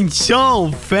going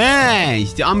so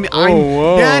fast.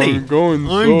 Wow, Daddy, I'm going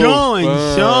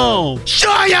so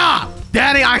Shut up!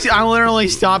 Daddy, I literally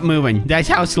stopped moving. That's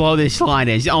how slow this slide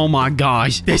is. Oh my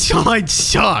gosh. This slide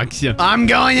sucks. I'm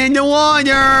going into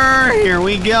water. Here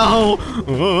we go.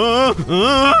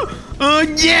 Oh,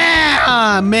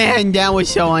 yeah! Man, that was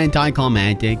so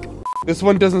anticlimactic. This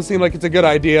one doesn't seem like it's a good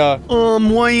idea.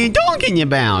 What are you talking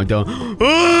about? No!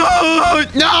 Oh,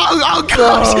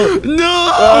 gosh!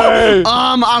 No! Hey.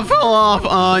 I fell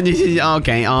off. This is...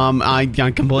 Okay, I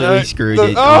completely screwed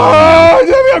it. Oh,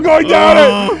 Jeffy, I'm going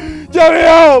down it! Jeffy,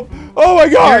 help! Oh my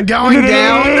God! You're going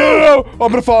down? No. Oh,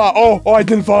 I'm gonna fall out. Oh, I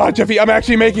didn't fall out, Jeffy. I'm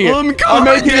actually making it. I'm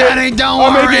coming, Daddy. Don't worry.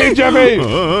 I'm making it,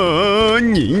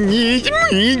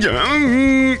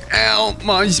 Jeffy. Ow,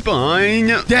 my spine.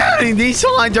 Daddy, these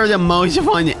slides are the most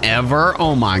fun ever.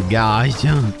 Oh my gosh.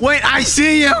 Wait, I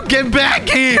see you. Get back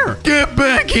here. Get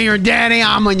back here, Daddy.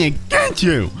 I'm gonna get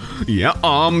you. Yeah,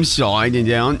 I'm sliding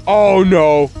down. Oh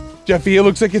no. Jeffy, it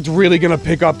looks like it's really gonna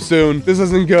pick up soon. This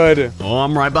isn't good. Oh,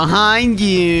 I'm right behind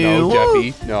you. No,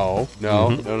 Jeffy. No. No.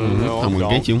 I'm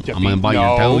gonna get you. Jeffy, I'm gonna bite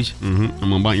your toes. I'm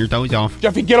gonna bite your toes off.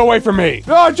 Jeffy, get away from me.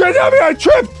 No, Jeffy, I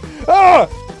tripped. Ah,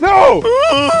 no.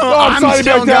 I'm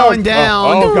still going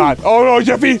down. Oh, God. Oh, no,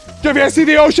 Jeffy. Jeffy, I see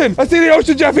the ocean. I see the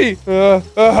ocean, Jeffy. I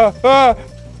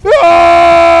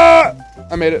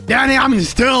made it. Daddy, I'm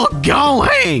still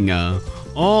going.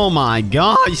 Oh my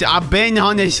gosh, I've been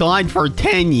on this slide for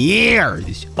 10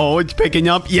 years. Oh, it's picking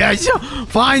up. Yes,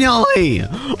 finally.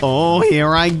 Oh,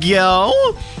 here I go.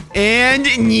 And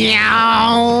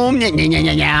meow, I'm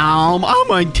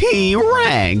a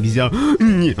T-Rex.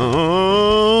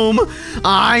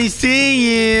 I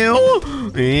see you.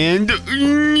 And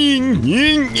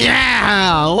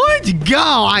yeah, let's go.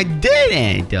 I did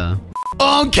it.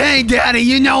 Okay, Daddy,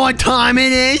 you know what time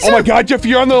it is? Oh my God, Jeffy,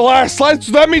 you're on the last slide,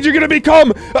 so that means you're gonna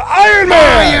become Iron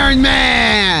Man! Iron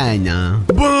Man!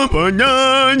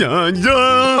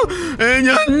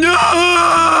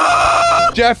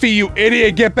 Jeffy, you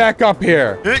idiot, get back up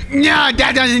here. No,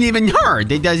 that doesn't even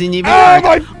hurt. It doesn't even hurt.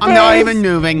 hurt. I'm not even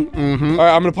moving. All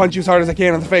right, I'm gonna punch you as hard as I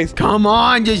can in the face. Come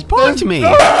on, just punch me.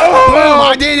 Boom,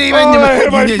 I didn't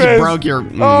even you just broke your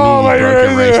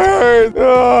wrist. Hurt.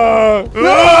 Go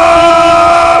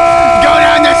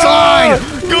down the slide!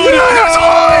 Go down the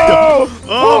slide!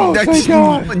 Oh, that's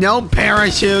no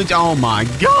parachutes. Oh my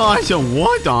gosh,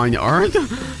 what on earth?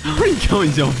 How are you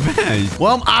going so fast?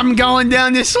 Well, I'm going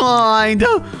down the slide.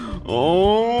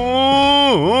 Oh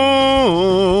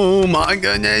my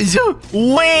goodness.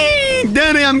 Wait,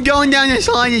 Daddy, I'm going down the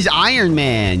slide as Iron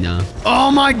Man.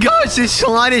 Oh my gosh, this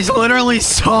slide is literally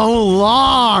so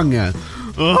long.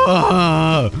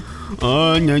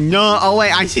 Oh, no. Oh,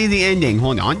 wait, I see the ending.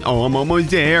 Hold on. Oh, I'm almost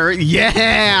there.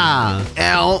 Yeah.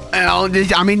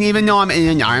 I mean, even though I'm in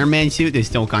an Iron Man suit, this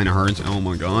still kind of hurts. Oh,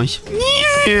 my gosh. I'm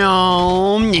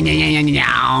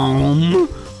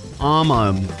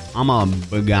a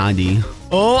Bugatti.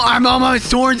 Oh, I'm almost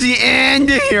towards the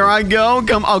end. Here I go.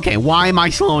 Come. Okay, why am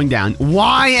I slowing down?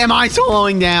 Why am I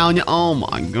slowing down? Oh,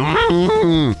 my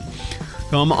God.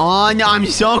 Come on, I'm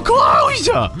so close.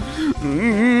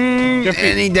 Jeffy,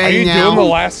 Any day are you now. doing the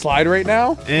last slide right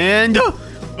now? And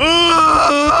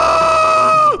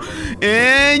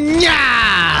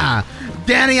yeah,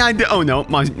 Daddy, oh no,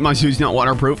 my suit's not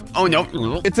waterproof. Oh no,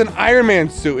 it's an Iron Man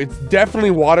suit. It's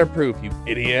definitely waterproof, you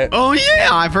idiot. Oh yeah,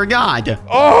 I forgot.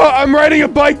 Oh, I'm riding a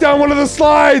bike down one of the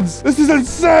slides. This is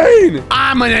insane.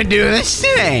 I'm gonna do the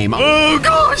same. Oh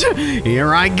gosh,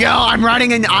 here I go. I'm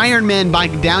riding an Iron Man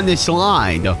bike down the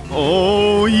slide.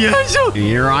 Oh yes,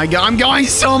 here I go. I'm going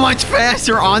so much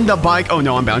faster on the bike. Oh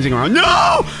no, I'm bouncing around. No,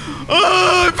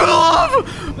 I fell off.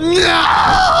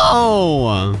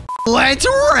 No. Let's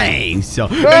race. Oh,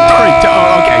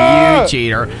 okay, you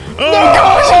cheater. Oh,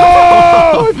 gosh.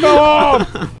 I fell off.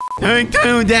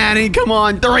 2, Daddy. Come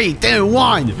on. 3, 2, 1.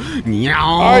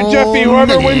 All right, Jeffy,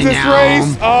 whoever wins this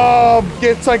race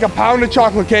gets like a pound of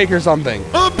chocolate cake or something.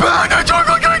 A pound of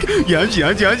chocolate cake. Yes.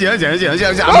 I'm gonna beat you.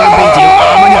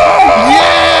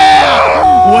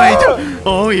 Yeah. Wait.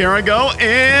 Oh, here I go.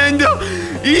 And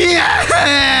yeah,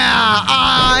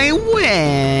 I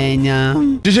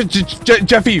win.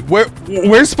 Jeffy,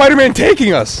 where's Spider-Man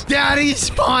taking us? Daddy,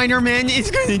 Spider-Man is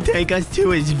going to take us to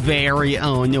his very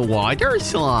own water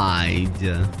slide.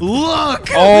 Look!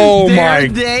 Oh my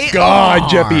God,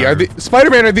 Jeffy.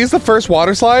 Spider-Man, are these the first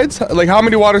water slides? Like, how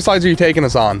many water slides are you taking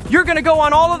us on? You're gonna go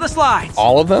on all of the slides.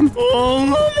 All of them? Oh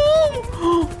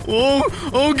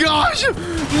gosh! No!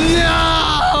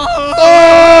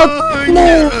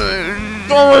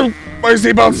 Oh, my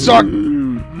seatbelt's stuck.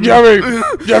 Jeffy,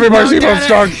 my seatbelt's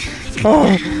stuck.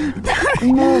 Oh.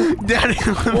 Daddy,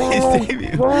 let me save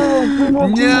you.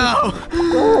 No.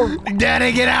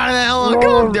 Daddy, get out of the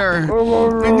helicopter.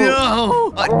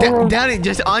 No. Daddy,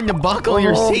 just unbuckle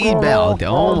your seatbelt.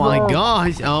 Oh my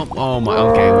gosh. Oh my.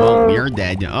 Okay, well, you're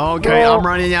dead. Okay, I'm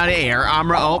running out of air.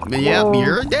 Yep,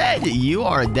 you're dead. You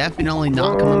are definitely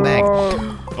not coming back.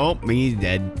 Oh, he's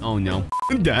dead. Oh no.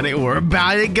 Daddy, we're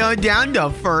about to go down the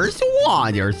first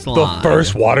water slide. The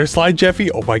first water slide,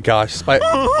 Jeffy? Oh my gosh. It's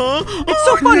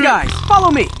so fun, guys. Follow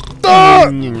me.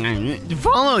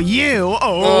 Follow you?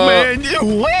 Oh, man.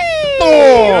 Whee!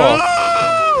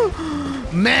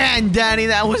 Man, Daddy,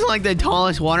 that was like the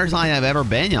tallest water slide I've ever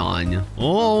been on.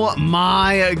 Oh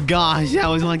my gosh, that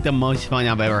was like the most fun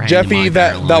I've ever had. Jeffy,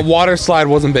 that water slide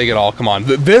wasn't big at all. Come on,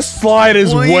 this slide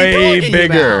is way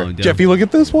bigger. Jeffy, look at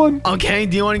this one. Okay,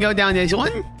 do you want to go down this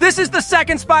one? This is the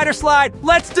second spider slide.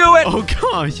 Let's do it. Oh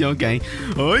gosh, okay.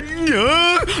 Oh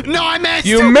no, no, I missed.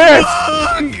 You missed.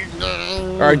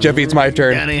 All right, Jeffy, it's my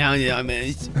turn. Daddy, how did I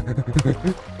miss?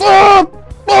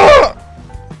 Oh,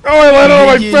 I landed on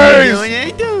my face!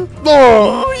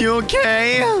 Oh, you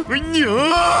okay?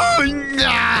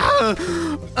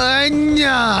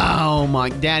 No, my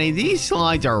Daddy, these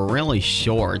slides are really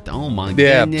short. Oh my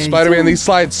goodness. Yeah, Spider-Man, these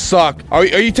slides suck. Are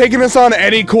you taking us on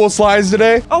any cool slides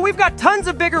today? Oh, we've got tons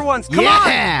of bigger ones. Come on.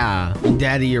 Yeah.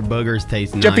 Daddy, your boogers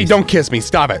taste nice. Jeffy, don't kiss me.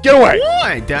 Stop it. Get away.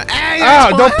 What? Hey,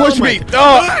 ow, don't push me.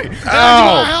 Oh, that's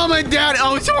my helmet, Dad.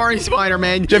 Oh, sorry,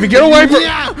 Spider-Man. Jeffy, get away from...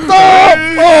 Yeah.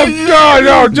 Oh, God,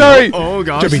 no, Jeffy. Oh,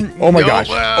 gosh. Jeffy, oh my gosh.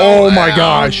 Oh my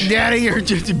gosh. Daddy, you're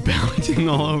just bouncing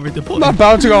all over the place. I'm not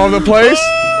bouncing all over the place.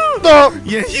 No.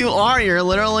 Yes, you are. You're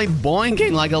literally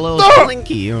boinking like a little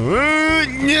slinky. No.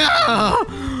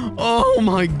 Oh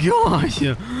my gosh.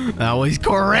 That was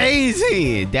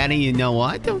crazy. Daddy, you know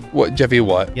what? What, Jeffy,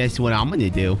 what? Guess what I'm going to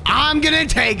do? I'm going to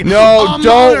take No,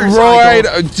 don't ride.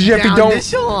 Jeffy, down don't. The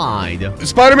slide.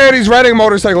 Spider-Man, he's riding a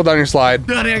motorcycle down your slide.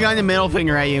 Daddy, I got the middle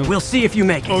finger at you. We'll see if you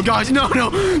make it. Oh gosh, no. No.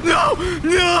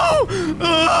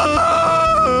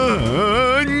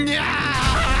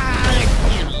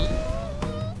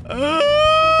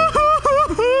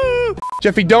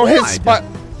 Jeffy, don't hit What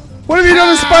have you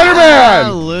done to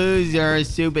Spider-Man? Loser,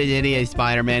 stupid idiot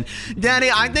Spider-Man. Daddy,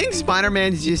 I think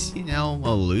Spider-Man's just, a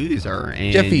loser.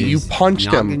 And Jeffy, you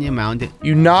punched him.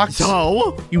 You knocked.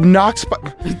 So? You knocked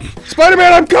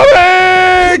Spider-Man, I'm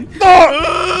coming!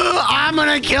 I'm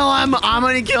gonna kill him. I'm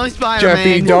gonna kill Spider-Man.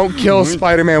 Jeffy, don't kill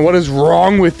Spider-Man. What is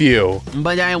wrong with you?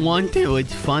 But I want to.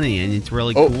 It's funny and it's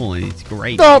really cool and it's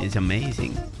great. Stop. It's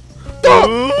amazing.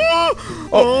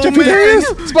 Jeffy, there he is!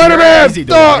 Spider-Man!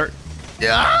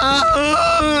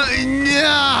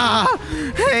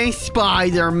 Hey,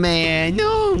 Spider-Man.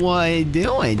 What are you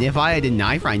doing? If I had a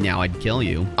knife right now, I'd kill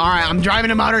you. All right, I'm driving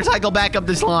a motorcycle back up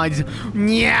the slides.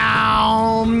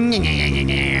 Meow.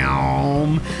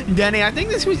 Danny, I think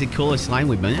this was the coolest slide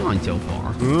we've been on so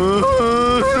far.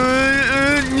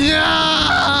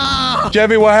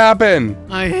 Jeffy, what happened?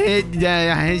 I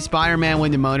hit Spider-Man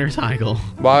with the motorcycle.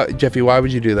 Why, Jeffy, why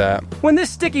would you do that? When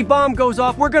this sticky bomb goes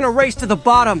off, we're gonna race to the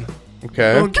bottom.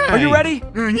 Okay. Are you ready?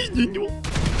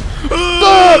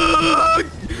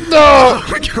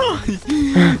 Oh, gosh.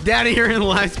 Daddy, you're in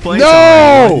last place. No!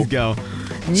 Right, let's go.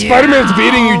 Spider-Man's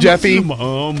beating you, Jeffy.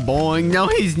 Boing. No,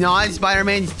 he's not.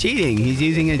 Spider-Man's cheating. He's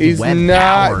using his web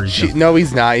powers. No,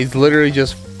 he's not. He's literally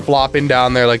just flopping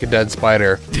down there like a dead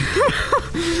spider.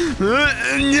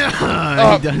 He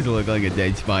does look like a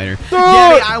dead spider.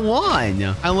 Daddy, I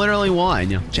won. I literally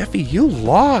won. Jeffy, you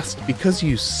lost because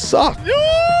you suck.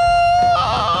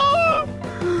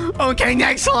 Okay,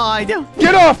 next slide.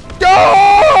 Get off! Go!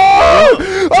 I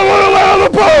want to land on the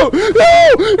boat!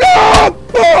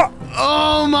 No!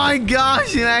 Oh my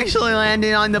gosh, you actually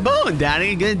landed on the boat,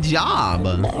 Daddy. Good job.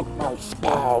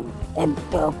 Oh,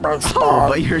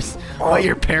 but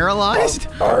you're paralyzed?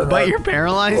 But you're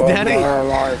paralyzed, Daddy?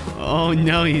 Oh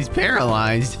no, he's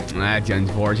paralyzed. That's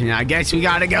unfortunate. I guess we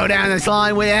gotta go down the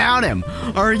slide without him.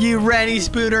 Are you ready,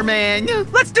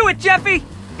 Spooderman? Let's do it, Jeffy!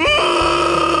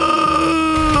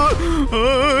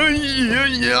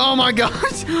 Oh my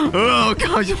gosh! Oh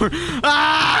gosh!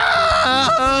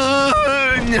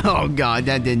 No, God,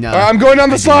 that did not. I'm going down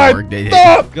the slide. Work,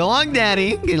 Good luck,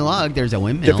 Daddy. Good luck. There's a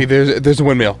windmill. Jeffy, there's a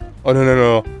windmill. Oh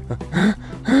no!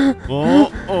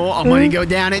 Oh, I'm gonna go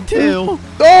down it too.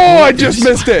 Oh, I just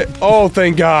missed it. Oh,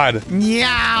 thank God.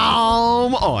 Meow.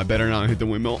 Oh, I better not hit the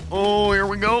windmill. Oh, here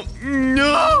we go.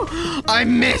 No, I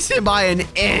missed it by an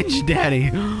inch, Daddy.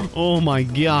 Oh my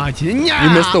God. You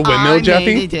missed the windmill,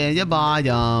 Jeffy? I made it to the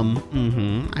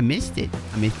bottom. I missed it.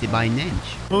 I missed it by an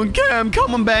inch. Okay, I'm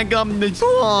coming back up the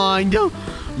slide.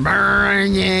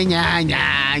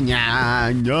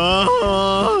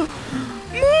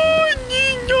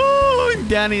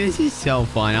 Daddy, this is so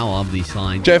fun. I love these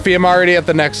slides. Jeffy, I'm already at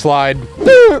the next slide.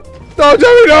 No,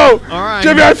 Jeffy, no. All right.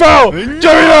 Jeffy, I fell. Jeffy,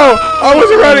 no. I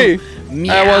wasn't ready.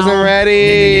 Meow. I wasn't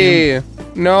ready.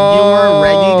 No. You weren't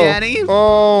ready, Daddy?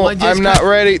 Oh, Well, just I'm not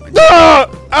ready. Ah!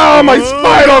 Oh, my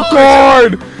spinal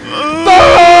cord.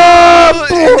 Ah!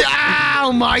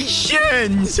 Ow, my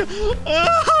shins.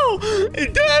 Oh,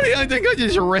 Daddy, I think I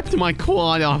just ripped my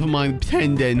quad off of my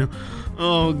tendon.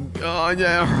 Oh, God,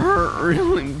 that hurt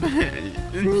really bad.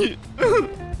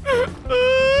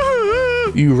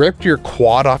 You ripped your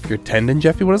quad off your tendon,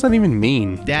 Jeffy? What does that even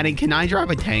mean? Daddy, can I drive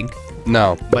a tank?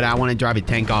 No. But I want to drive a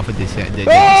tank off of this.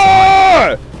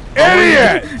 Ah!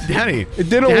 Idiot! Daddy, It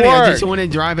didn't Daddy, work. I just want to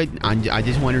drive it. I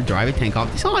just want to drive a tank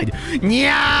off the side.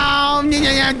 Meow,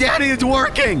 Daddy, it's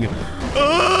working.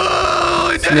 Oh,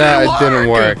 it didn't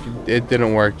work. It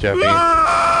didn't work, Jeffy.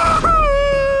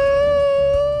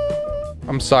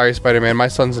 I'm sorry, Spider-Man. My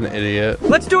son's an idiot.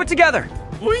 Let's do it together.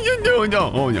 What are you doing?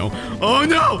 No. Oh no. Oh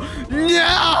no.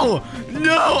 No.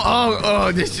 No.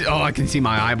 Oh, this. Oh, I can see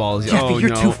my eyeballs. Jeffy, oh, you're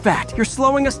no. too fat. You're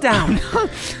slowing us down.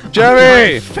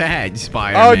 Jeffy! I'm fat,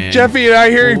 Spider-Man. Oh, Jeffy, did I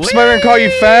hear Spider-Man call you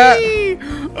fat?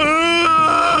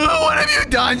 What have you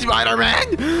done,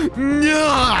 Spider-Man?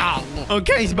 No.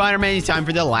 Okay, Spider-Man, it's time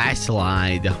for the last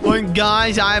slide. Well,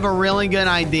 guys, I have a really good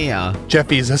idea.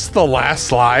 Jeffy, is this the last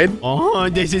slide? Oh,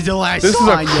 this is the last This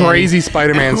slide. is a crazy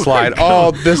Spider-Man slide.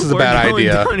 Oh, this is a bad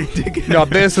idea. No,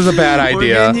 this is a bad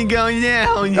idea. We're going to go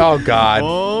down. Oh, God.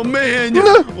 Oh, man.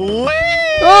 No. Wait.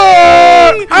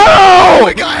 Oh! Oh,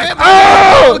 we got hit.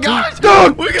 Oh! Gosh.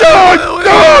 Don't! We Don't!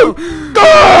 got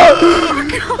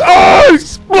Don't! Oh,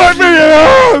 split me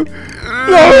out!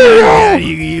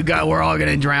 Yeah, we're all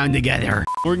gonna drown together.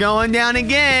 We're going down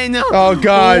again. Oh,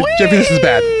 God. Whee! Jeffy, this is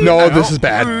bad. No, this is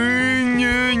bad.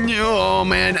 Oh,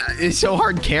 man. It's so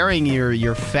hard carrying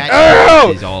your fat Ow!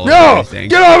 faces all No! over this thing.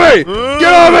 Get on me!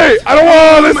 Get on me! I don't want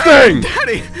all this thing!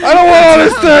 Daddy, I don't want all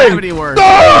this thing!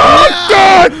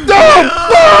 God!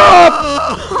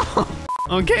 Stop!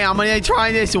 Okay, I'm gonna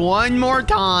try this one more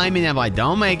time, and if I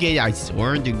don't make it, I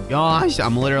swear to gosh,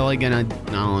 I'm literally gonna, I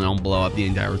don't know, blow up the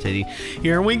entire city.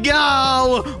 Here we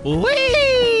go!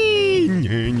 Whee!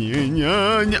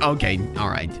 Okay,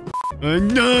 alright.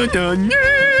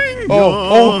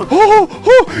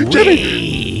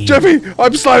 Jeffy,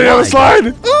 I'm sliding down the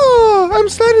slide! Oh, I'm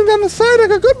sliding down the slide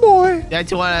like a good boy!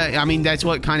 That's what, I mean, that's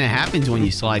what kind of happens when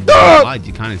you slide down the slide.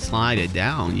 You kind of slide it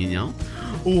down, you know?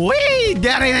 Wait,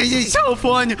 Daddy, this is so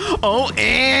fun. Oh,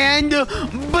 and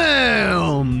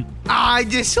boom. I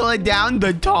just slid down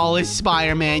the tallest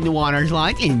Spider-Man water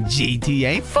slide in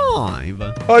GTA 5.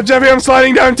 Oh, Jeffy, I'm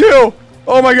sliding down too.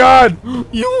 Oh, my God.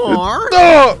 You are?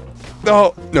 No,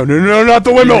 not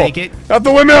the windmill. Make it? Not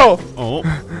the windmill. Oh,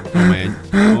 man.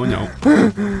 Oh, no.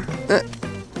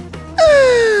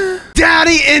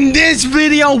 Daddy, in this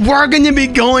video, we're going to be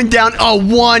going down a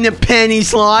 1 penny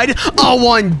slide, a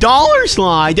 $1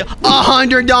 slide, a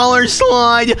 $100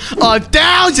 slide, a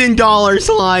 $1,000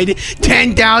 slide,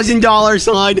 $10,000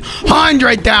 slide,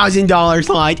 $100,000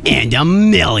 slide, and a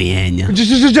million.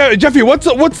 Jeffy, what's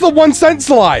the 1 cent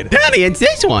slide? Daddy, it's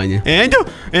this one. And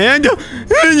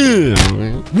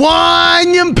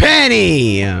 1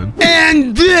 penny.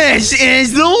 And this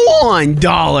is the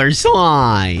 $1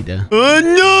 slide.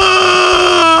 No!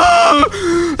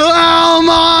 Oh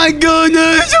my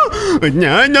goodness!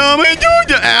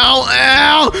 Ow,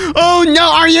 ow! Oh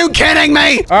no, are you kidding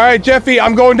me? All right, Jeffy,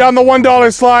 I'm going down the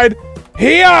 $1 slide.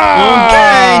 Here!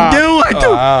 Okay, do it!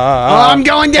 I'm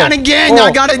going down again. I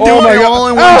gotta do it all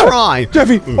in one try.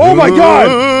 Jeffy, oh my God!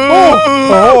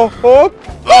 Oh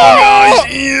gosh!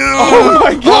 Oh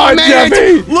my God,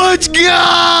 Jeffy! Let's go!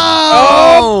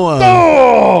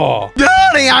 Oh!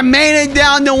 Daddy, I made it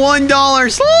down to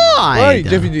 $1 slide. Hey,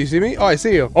 Jeffy, do you see me? Oh, I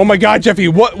see you. Oh my God, Jeffy,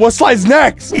 what slide's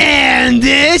next? And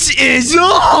this is a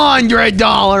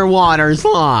 $100 water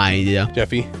slide.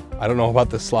 Jeffy, I don't know about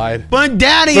this slide. But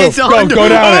Daddy, it's a $100. Go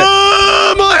down it.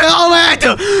 Oh, my helmet!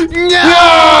 No!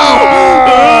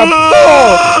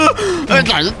 Oh my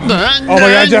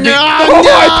God, Jeffy! No,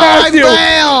 I passed you!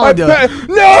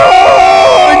 No!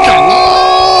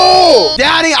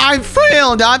 Daddy, I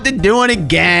failed. I have to do it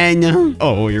again.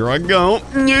 Oh, here I go.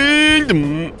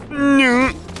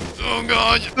 Oh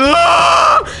gosh.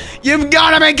 You've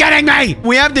got to be kidding me.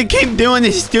 We have to keep doing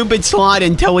this stupid slide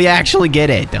until we actually get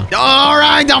it. All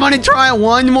right, I'm going to try it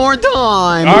one more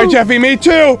time. All right, Jeffy, me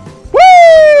too. Woo!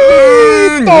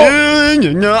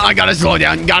 No, I gotta slow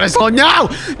down. Gotta slow. No!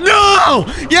 No!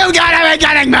 You gotta be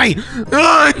kidding me!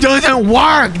 It doesn't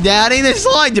work, Daddy. The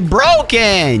slide's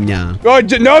broken. Oh, no,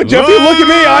 Jeffy, look at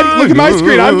me. Look at my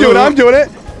screen. I'm doing it.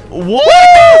 What?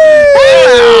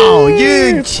 Wow,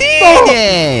 you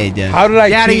cheated. How did I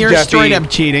Daddy, cheat, you're Jeffy? straight up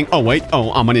cheating. Oh, wait.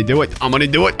 Oh, I'm going to do it. I'm going to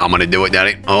do it. I'm going to do it,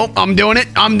 Daddy. Oh, I'm doing it.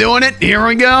 I'm doing it. Here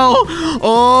we go.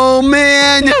 Oh,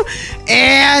 man.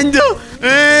 And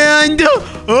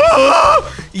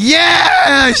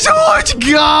yes, let's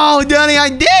go, Daddy. I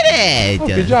did it. Oh,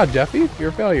 good job, Jeffy. You're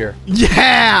a failure.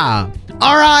 Yeah.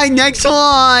 All right, next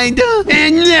slide.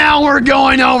 And now we're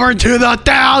going over to the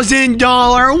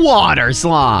 $1,000 water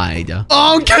slide.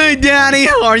 Okay, Daddy,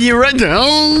 are you ready?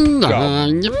 Go.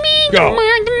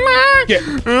 Get.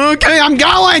 Okay, I'm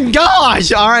going.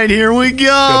 Gosh. All right, here we go.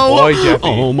 Good boy, Jeffy.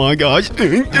 Oh, my gosh.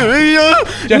 Jeffy,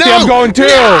 I'm going too.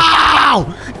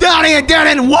 No! Daddy, it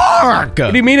didn't work.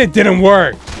 What do you mean it didn't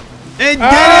work? It didn't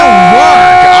work.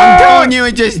 I'm telling you,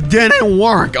 it just didn't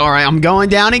work. All right, I'm going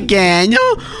down again.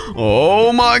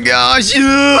 Oh my gosh.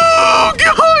 Oh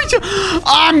gosh.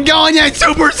 I'm going at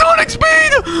supersonic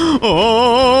speed.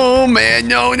 Oh man,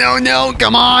 no.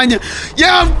 Come on.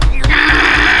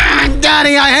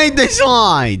 Daddy, I hate this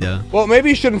slide. Well, maybe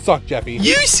you shouldn't suck, Jeffy.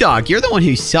 You suck. You're the one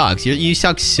who sucks. You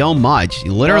suck so much.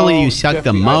 Literally, No, you suck Jeffy,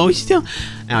 the most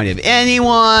out of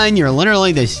anyone. You're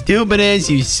literally the stupidest.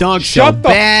 You suck Shut so the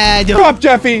bad. f up,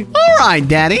 Jeffy. All right,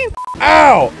 Daddy.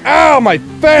 Ow! Ow, my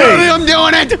Daddy, face! I'm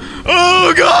doing it.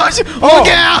 Oh, gosh. Oh, Look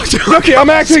out. Okay, I'm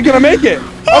actually gonna make it.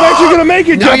 I'm actually gonna make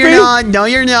it, No, Jeffy. you're not. No,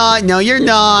 you're not. No, you're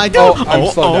not. Oh, I'm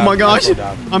slowed down. My gosh. I'm slowed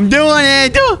down. I'm doing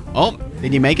it. Oh,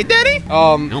 did you make it, Daddy?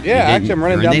 Nope, Yeah, you actually, didn't. I'm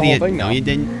running You're down an the whole idiot. thing now. No, you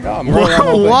didn't. No, I'm running down the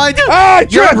whole thing. What? Ah, I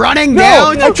You're tripped. running No,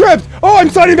 down. I tripped. Oh, I'm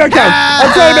sliding back down.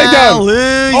 I'm sliding back down.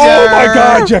 Loser. Oh my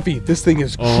God, Jeffy, this thing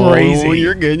is crazy. Oh,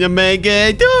 you're gonna make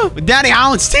it. Daddy, I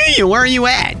don't see you. Where are you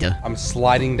at? I'm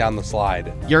sliding down the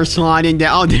slide. You're sliding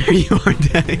down. Oh, there you are,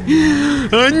 Daddy. No!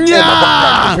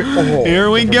 Oh, Here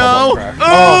we my go. butt crack.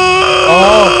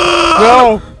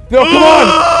 No, come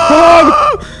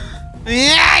on.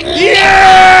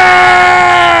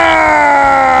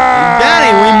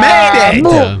 Daddy, we made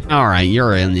it. All right,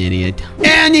 you're an idiot.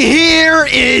 And here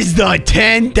is the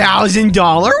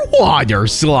 $10,000 water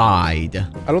slide.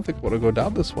 I don't think I want to go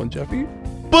down this one, Jeffy.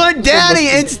 But Daddy,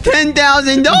 it's $10,000.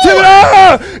 Timmy,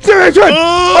 I tried.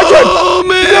 Oh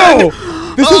man! No,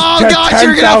 this is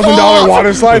 $10,000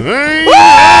 water slide.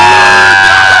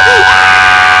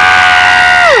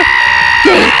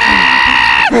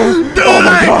 Oh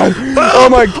my God! Oh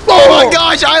my! Oh my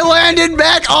gosh! I landed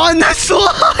back on the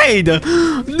slide.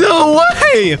 No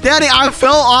way, Daddy! I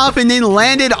fell off and then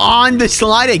landed on the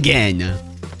slide again,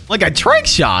 like a trick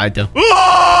shot.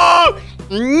 Oh!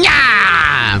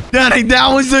 Yeah! Daddy, that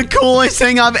was the coolest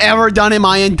thing I've ever done in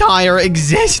my entire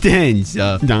existence.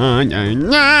 Oh,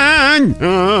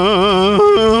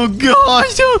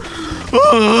 gosh.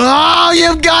 Oh,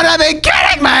 you've got to be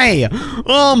kidding me.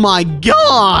 Oh, my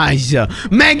gosh.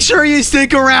 Make sure you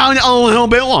stick around a little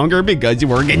bit longer because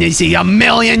we're going to see $1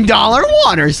 million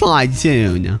water slide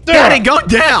soon. Daddy, go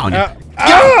down.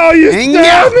 Oh, you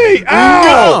stabbed me.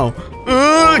 Ow!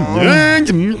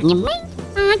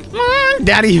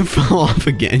 Daddy, you fell off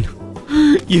again.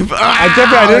 You Jeffy,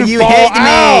 I didn't you fall. hit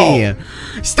Ow! me.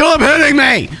 Stop hitting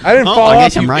me. I didn't fall I off,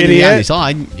 guess I'm you running idiot. down the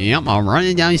slide. Yep, I'm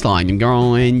running down the slide. I'm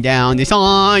going down the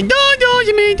slide.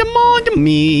 Don't mean to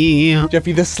me.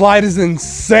 Jeffy, this slide is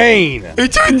insane.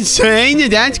 It's insane.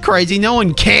 That's crazy. No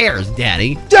one cares,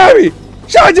 Daddy. Jeffy,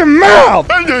 shut your mouth.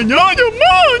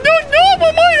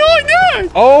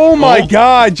 Oh my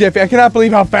God, Jeffy, I cannot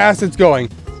believe how fast it's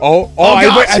going. I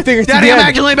think it's Daddy, the I'm end.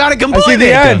 actually about to complete I see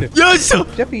the end. Yes.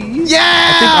 Jeffy, Yeah.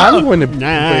 I think I'm going to complete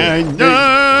it.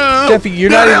 Jeffy, you're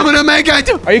not Daddy, even- I'm gonna make it.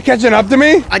 Are you catching up to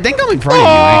me? I think I'm in front of you,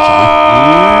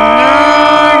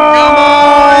 actually.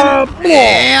 Come on.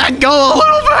 And go a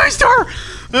little faster.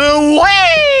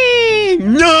 Wait.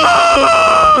 No.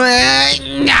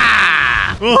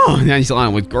 Nah. Oh, that slide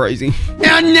was crazy.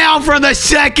 And now for the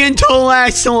second to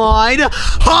last slide,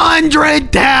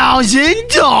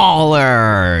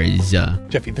 $100,000.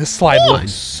 Jeffy, this slide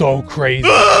looks so crazy.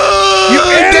 You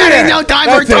idiot! Daddy, no time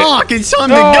for That's it. talk. It's time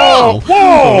to No. go.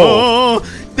 Whoa.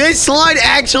 This slide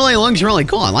actually looks really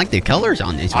cool. I like the colors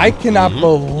on this one. I cannot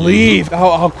believe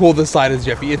how cool this slide is,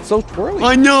 Jeffy. It's so twirly.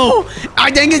 I know.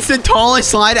 I think it's the tallest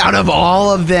slide out of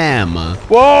all of them.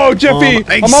 Whoa, Jeffy! I'm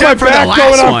on my except for the back last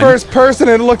going on one. first person.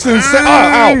 And it looks insane.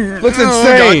 Ow! Looks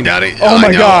insane. God, Daddy. Oh my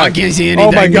no, God! I can't see Oh my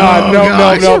anything. God! Oh, No,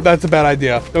 gosh. no, that's a bad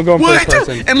idea. Don't go in What? first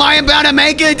person. Am I about to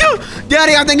make it?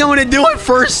 Daddy, I think I'm going to do it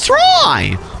first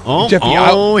try. Oh, Jeffy,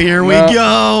 here we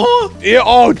go. Yeah,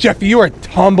 oh, Jeffy, you are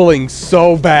tumbling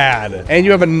so bad, and you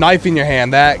have a knife in your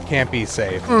hand. That can't be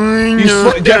safe. No,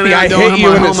 Jeffy, Daddy, I don't hit have you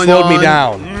my and it helmet slowed me on.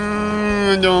 down.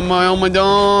 Oh my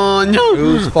God.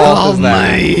 Whose fault is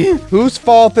that? Me. Whose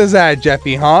fault is that,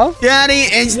 Jeffy, huh? Daddy,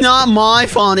 it's not my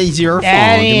fault. It's your fault.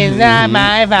 Daddy, it's not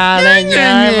my fault. It's your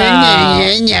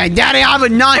fault. Daddy, I have a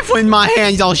knife in my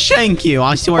hands. I'll shank you.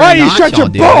 I swear Why to you God, shut your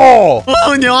I'll do it. butthole?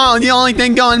 Oh no, the only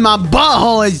thing going in my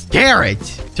butthole is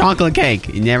carrots, chocolate cake,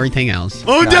 and everything else.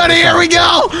 Oh, Daddy, here we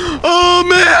go. Oh,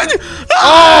 man.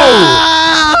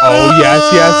 Oh. Oh, yes.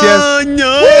 Oh,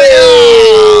 no.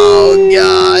 Oh,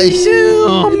 gosh.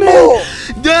 Oh, man.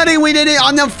 Daddy, we did it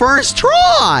on the first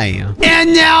try.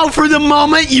 And now for the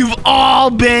moment you've all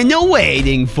been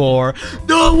waiting for.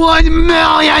 The $1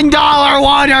 million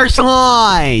water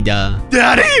slide.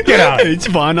 Daddy, get out. It's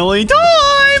finally time.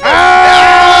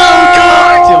 Oh,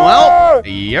 God. Well,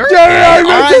 you're Daddy,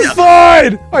 I missed the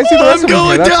slide. I see the rest I'm of it here.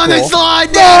 going That's down cool. the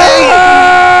slide,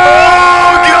 Daddy.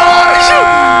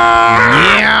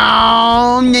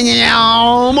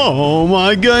 Oh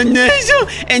my goodness!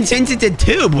 And since it's a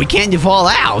tube, we can't fall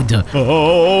out.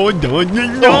 Oh,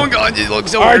 God, it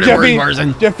looks so All right, weird in Jeffy. first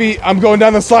person. Jeffy, I'm going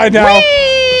down the slide now. Whee!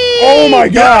 Oh my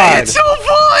God! It's so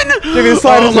fun! Jeffy, this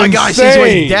slide oh is my gosh, this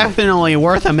insane. was definitely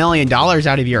worth $1 million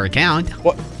out of your account.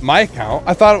 What? My account?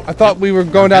 I thought we were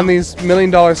going down these $1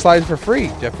 million slides for free,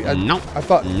 Jeffy. Nope. I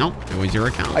thought. Nope. It was your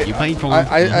account. You paid for it.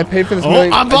 I paid for this Oh,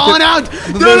 million. I'm falling out!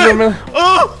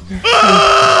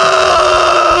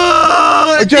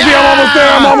 Jeffy, I'm almost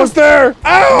there. I'm almost there.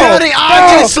 Ow! Daddy,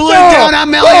 I just slid down $1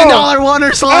 million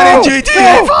water slide in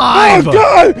GTA 5. Oh,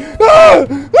 God!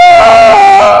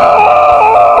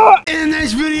 Ah! In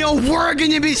this video, we're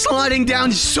going to be sliding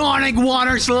down Sonic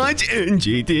water slides in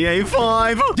GTA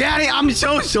 5. Daddy, I'm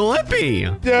so slippy.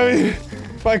 Jeffy,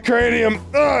 my cranium.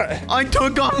 I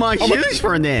took off my shoes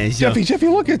for this. Jeffy,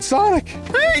 look at Sonic.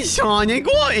 Hey, Sonic,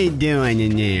 what are you doing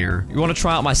in there? You want to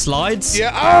try out my slides?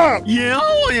 Yeah. Yeah, I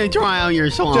want to try out your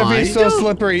slides. Jeffy, it's so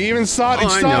slippery. Even Sonic,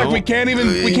 I know. we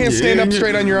can't stand up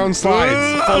straight on your own slides.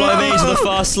 Follow me to the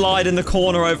first slide in the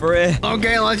corner over here.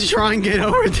 Okay, let's try and get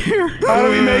over there. How do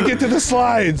we make it to the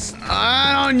slides?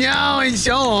 I don't know. It's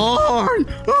so hard.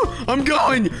 I'm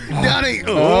going. Daddy.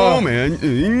 Oh, man.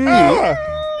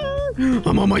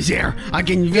 I'm almost there. I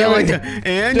can feel it.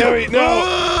 And Jeffy, no.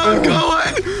 I'm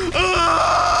going.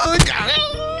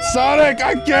 Sonic,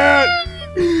 I can't.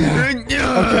 Okay.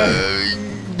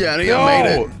 Daddy, No. I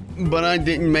made it. But I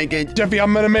didn't make it. Jeffy,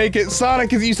 I'm gonna make it.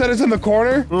 Sonic, you said it's in the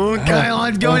corner? Okay,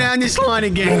 let's go down this line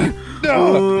again.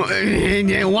 No.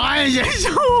 Why is it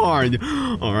so hard?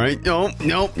 All right. No.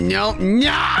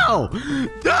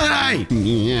 Daddy.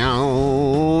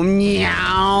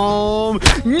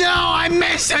 No, I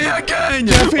missed it again.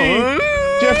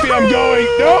 Jeffy, I'm going.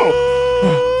 No.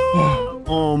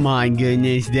 Oh my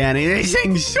goodness, Daddy, this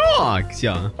thing sucks.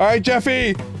 All right,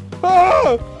 Jeffy.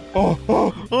 Oh,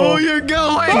 you're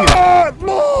going.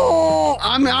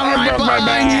 I'm right broke my behind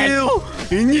back. you.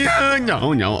 Yeah,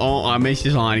 no. Oh, I missed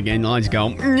this line again. Let's go.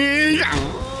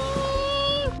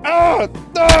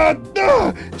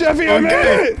 Jeffy, I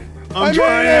made it. I'm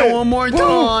trying it one more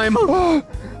time. Oh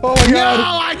my God.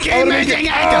 No, I keep missing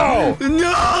it.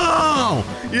 No,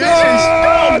 this is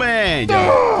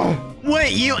stupid.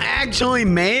 Wait, you actually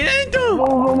made it?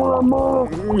 I'm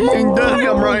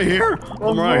right here.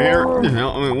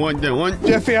 One.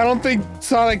 Jeffy, I don't think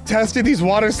Sonic tested these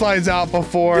water slides out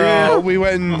before we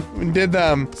went and did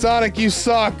them. Sonic, you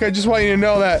suck. I just want you to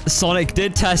know that. Sonic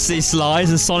did test these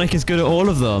slides, and Sonic is good at all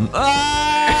of them.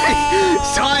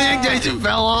 Sonic just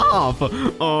fell off.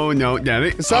 Oh no, Daddy.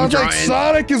 It sounds like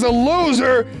Sonic is a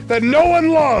loser that no one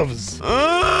loves.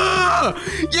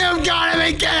 You've got to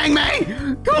be kidding me!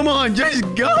 Come on, just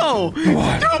go!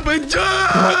 Stupid dude!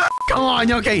 Come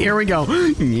on, okay, here we go.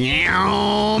 Daddy,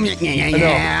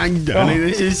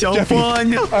 this is so Jeffy,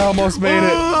 fun! I almost made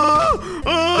it.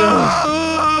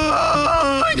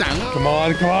 Come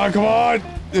on.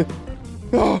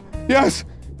 Oh, yes!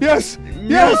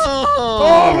 No.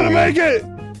 Oh, I'm gonna make it!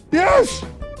 Yes!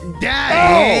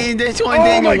 Daddy, this one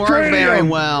didn't work very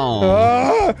well.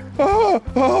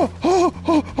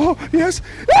 Yes!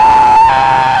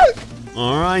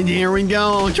 All right, here we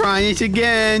go. Try this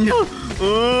again. No!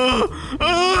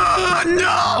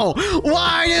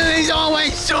 Why do these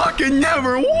always suck and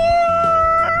never work?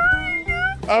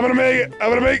 I'm gonna make it!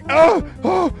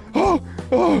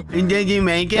 And did you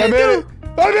make it? I made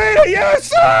it!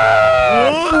 Yes!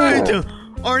 What?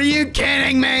 Are you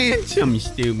kidding me? I'm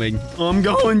stupid. I'm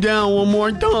going down one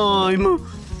more time.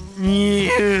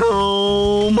 Yeah.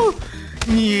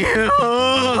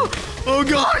 Oh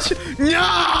gosh.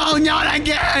 No, not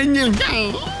again.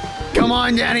 Come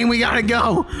on, Daddy. We gotta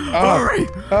go. Hurry.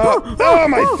 Oh,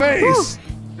 my face.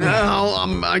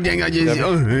 Oh, I think I just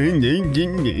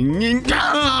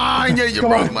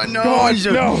broke my nose.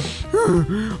 No.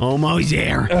 Almost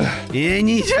there.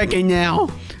 Any second now.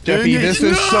 Jeffy, this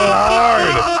is so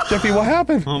hard. Jeffy, what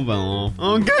happened? I fell off.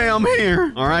 Okay, I'm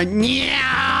here. All right.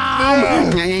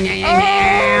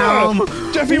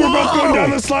 Jeffy, we're both going down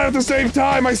the slide at the same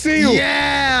time. I see you.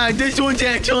 Yeah, this one's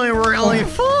actually really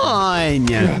fun.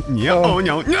 Oh, no.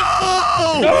 No!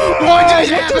 What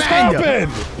just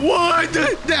happened? What?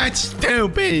 That's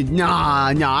stupid.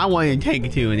 Nah, I want to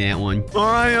take 2 in that one. All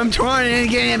right, I'm trying it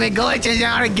again. If it glitches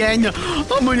out again,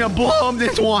 I'm going to blow up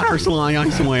this water slide, I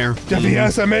swear. Jeffy,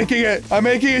 yes, I'm making it. I'm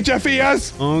making it, Jeffy,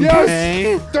 yes. Okay.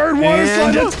 Yes. 3rd water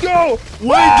slide, let's go.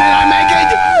 Wait, did I make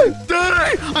it? Did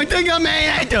I think I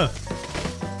made it.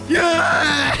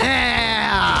 Yeah!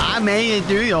 I made it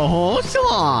through the whole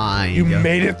slide. You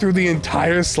made it through the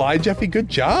entire slide, Jeffy. Good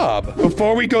job.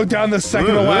 Before we go down the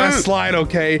second to last slide,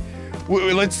 okay?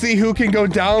 Let's see who can go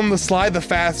down the slide the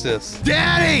fastest.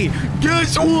 Daddy,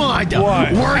 guess what?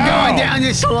 What? We're going down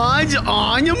the slides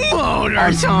on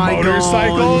motorcycles.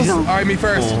 Motorcycles? All right, me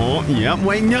first. Yep.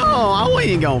 Wait, no. I want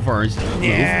you to go first.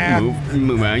 Yeah.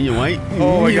 Move out. You wait.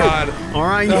 Oh my God. All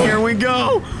right, here we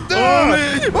go. Oh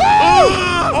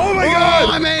my God.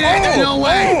 I made it. No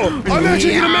way. I'm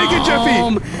actually gonna make it, Jeffy.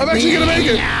 I'm actually gonna make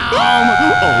it.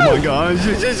 Oh my gosh,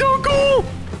 this is so cool.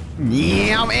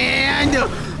 Yeah, and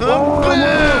boom!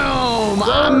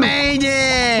 I made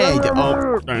it.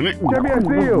 Oh, damn it. Jeffy, I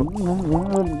see you.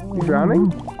 You drowning?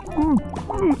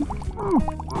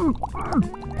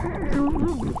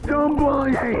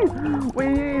 Somebody, we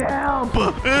need help.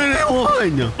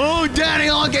 Anyone? Oh,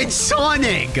 Daddy, look at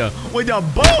Sonic with a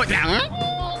boat.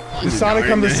 Did Sonic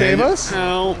come to save us?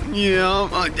 Oh, yeah,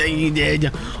 I think he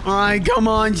did. All right, come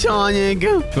on, Sonic. Do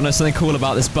you want to know something cool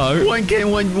about this boat?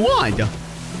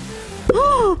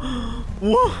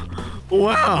 What?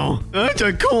 Wow, that's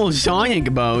a cool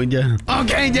Sonic boat.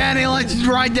 Okay, Daddy, let's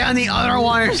ride down the other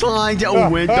water slides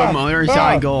with the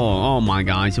motorcycle. Oh my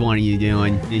gosh, what are you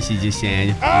doing? This is just sad.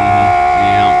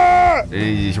 Yeah, this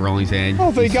is just really sad.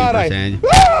 Oh, thank God sad.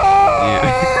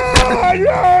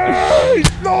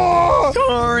 No!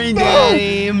 Sorry,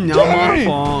 Daddy. Not my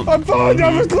fault. I'm falling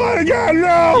down the slide again.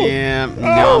 No! Yeah,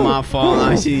 not my fault.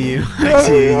 I see you. I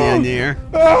see you down there.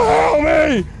 Help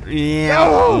me!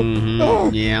 Yeah.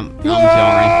 Yeah. I'm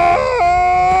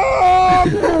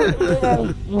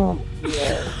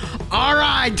sorry. All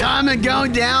right, time to go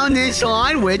down this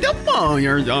slide with the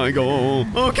motorcycle.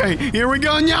 Okay, here we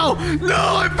go. No,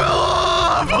 I fell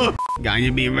off. Going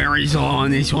to be very slow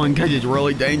on this one because it's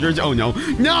really dangerous. Oh no,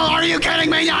 are you kidding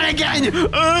me? Not again.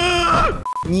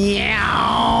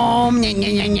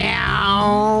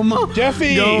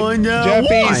 Jeffy,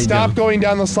 what? stop going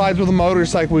down the slides with a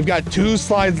motorcycle. We've got 2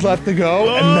 slides left to go,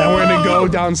 and then we're gonna go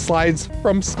down slides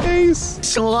from space.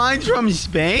 Slides from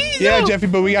space? Yeah, Jeffy,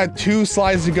 but we got 2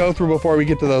 slides to go through before we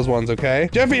get to those ones, okay?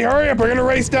 Jeffy, hurry up. We're gonna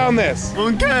race down this.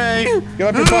 Okay. Get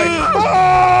up your bike.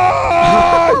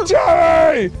 Ah,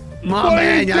 Jeffy! My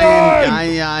bad.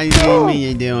 I didn't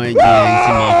mean to do it. Yeah, it's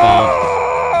my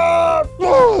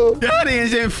fault. Daddy,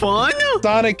 is it fun?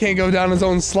 Sonic can't go down his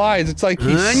own slides. It's like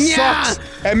he sucks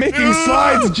at making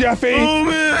slides, Jeffy. Oh,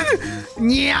 man.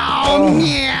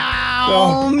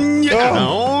 Oh,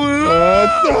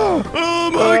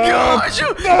 my gosh.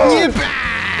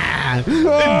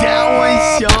 That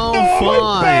was so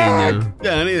fun.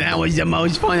 Daddy, that was the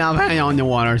most fun I've had on the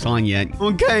water slide yet.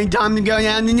 Okay, time to go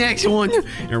down the next one.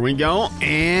 Here we go.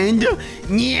 And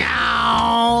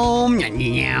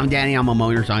Daddy, I'm a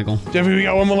motorcycle. Jeffy, we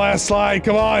got one more last slide.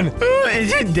 Come on.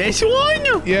 Is it this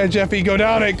one? Yeah, Jeffy, go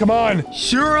down it. Come on.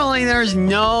 Surely there's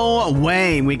no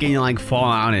way we can like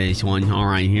fall out of this one. All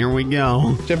right, here we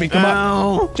go. Jeffy, come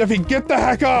on. Jeffy, get the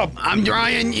heck up. I'm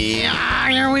trying. Yeah,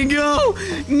 here we go.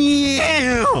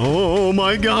 Yeah. Oh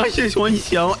my gosh, this one's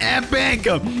so epic.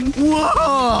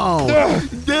 Whoa.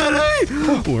 Daddy,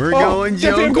 we're going so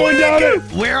Jeffy, I'm quick. going down it.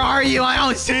 Where are you? I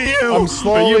don't see you. I'm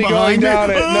slowly going down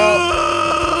it. No.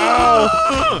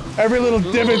 Ow. Every little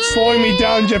divot's slowing me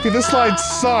down, Jeffy. This slide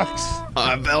sucks.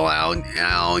 I fell out.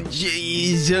 Oh,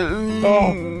 jeez.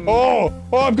 Oh,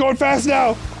 I'm going fast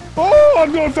now. Oh,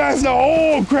 I'm going fast now.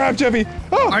 Oh, crap, Jeffy.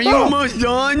 Are you almost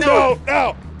done? No.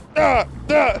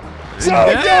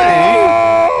 Sonic,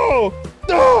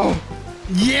 no!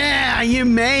 Yeah, you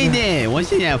made it.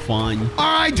 Wasn't that fun?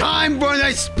 All right, time for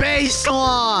the space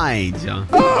slides. Jay, no!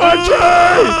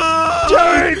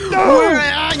 Where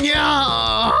are you?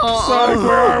 Sonic,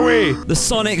 where are we? The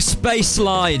Sonic space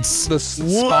slides. The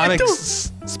Sonic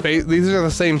space. These are the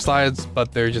same slides,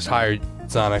 but they're just higher.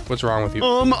 Sonic, what's wrong with you?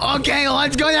 Okay,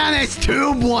 let's go down this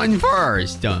tube one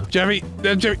first. Jeffy.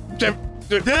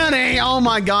 Daddy, oh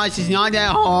my gosh, it's not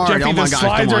that hard. Jeffy, oh my the gosh,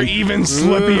 slides are even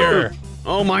slippier.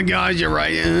 Oh my gosh, you're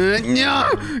right. Yeah.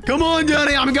 Come on,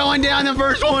 Daddy, I'm going down the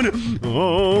first one.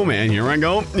 Oh man, here I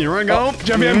go. Here I go.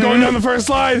 Jeffy, I'm going down the first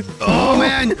slide. Oh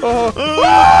man.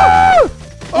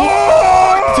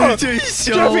 This is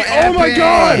so Jeffy, epic. oh my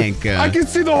God! I can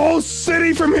see the whole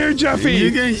city from here, Jeffy.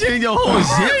 You can see the whole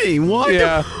city. What?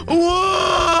 Yeah.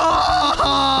 Whoa!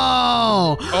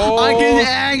 I can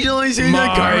actually see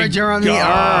the curvature of the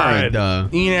earth.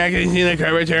 Yeah, I can see the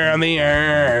curvature of the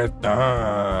earth.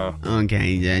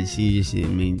 Okay, that's you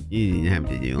didn't have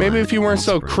to do. Maybe if you weren't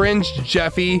so cringe,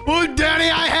 Jeffy. Well, Daddy,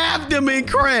 I have to be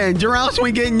cringe, or else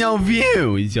we get no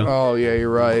views. Oh yeah, you're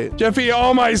right, Jeffy.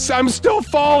 Oh my, I'm still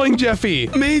falling, Jeffy.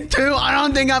 Me too. I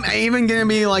don't think I'm even gonna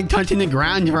be like touching the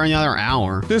ground for another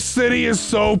hour. This city is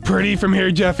so pretty from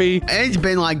here, Jeffy. It's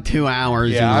been like 2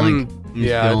 hours. Yeah, and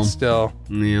it's still.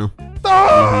 Yeah.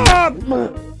 Stop!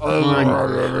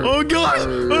 Oh gosh!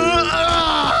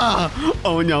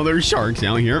 Oh no, there's sharks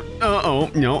out here. Oh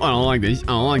no, I don't like this. I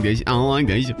don't like this. I don't like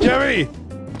this.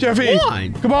 Jeffy,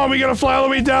 what? Come on, we gotta fly all the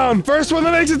way down. First one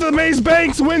that makes it to the maze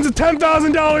banks wins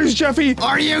 $10,000, Jeffy.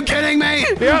 Are you kidding me?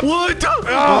 Yep. What? All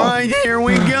right, here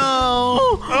we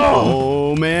go.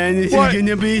 Oh man, this is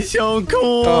gonna be so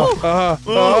cool. Oh gosh.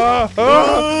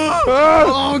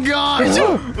 Oh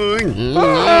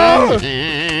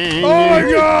my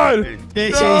God.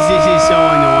 This is so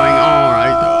annoying. All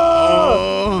right.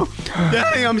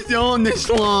 Daddy, I'm still on this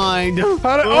slide.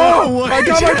 I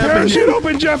got my parachute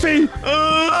open, Jeffy.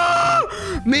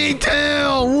 Me too.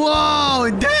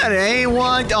 Whoa, Daddy,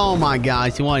 what? Oh my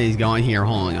gosh, what is going here?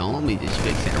 Hold on, let me just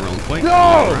fix that real quick. No,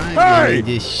 right, hey! let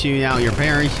me just shoot out your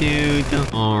parachute.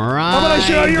 All right. How about I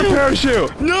shoot out your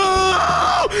parachute?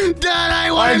 No,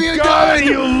 Daddy, what have you done? I got it,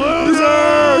 you loser!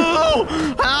 No!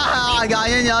 I got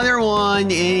another one,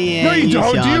 idiot. No, you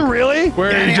don't. Do you really?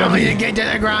 Where Daddy, are you, I'm Jeffy? gonna get to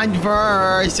the ground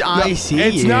first. I see you.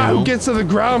 It's not who gets to the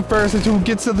ground first, it's who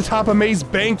gets to the top of Maze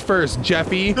Bank first,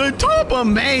 Jeffy. The top of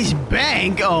Maze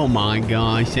Bank? Oh my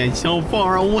gosh, that's so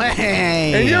far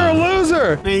away. And you're a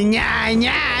loser.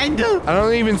 I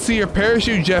don't even see your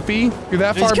parachute, Jeffy. You're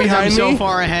that far behind I'm me. so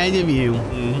far ahead of you.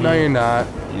 No, you're not.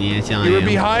 Yes, I am. You were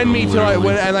behind me till I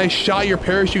went and I shot your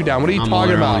parachute down. What are you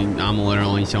talking about? I'm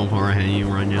literally so far ahead of you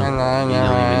right now. You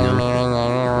don't even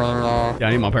know.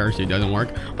 Daddy, my parachute doesn't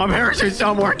work. My parachute's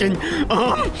not working.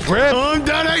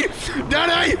 Daddy!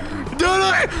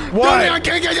 What? Daddy, I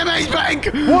can't get to Maze Bank!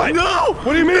 What? No!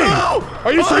 What do you mean? No!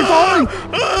 Are you free falling?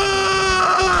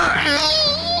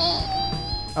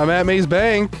 I'm at Maze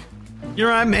Bank.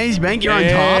 You're at Maze Bank? You're on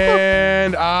top?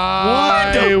 And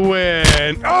I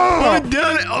win. Oh! What,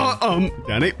 Daddy?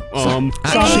 Daddy?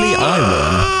 Actually,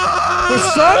 I The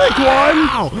Sonic won!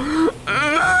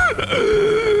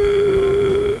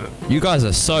 You guys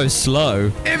are so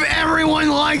slow. If everyone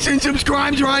likes and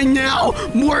subscribes right now,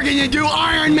 we're gonna do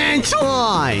Iron Man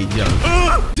slide.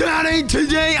 Daddy,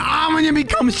 today I'm gonna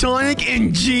become Sonic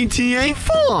in GTA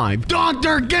 5.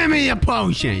 Doctor, give me a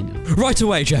potion. Right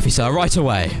away, Jeffy, sir. Right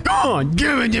away. Go on,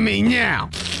 give it to me now.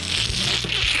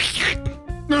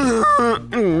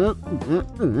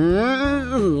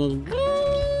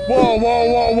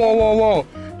 Whoa.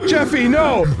 Jeffy,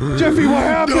 no! Jeffy, what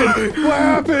happened? What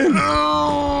happened?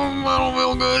 I don't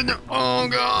feel good. Oh,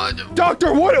 God.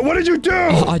 Doctor, what did you do?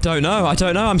 I don't know.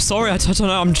 I'm sorry. I don't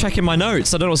know. I'm checking my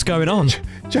notes. I don't know what's going on.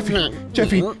 Jeffy, no,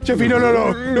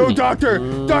 doctor,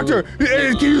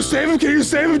 can you save him?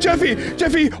 Jeffy,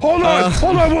 hold on,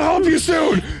 we'll help you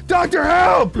soon. Doctor,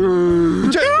 help!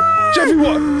 Jeffy,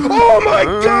 what? Oh my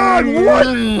God, what?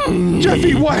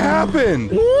 Jeffy, what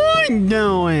happened? What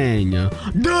doing?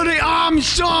 Daddy, I'm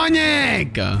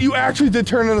Sonic! You actually did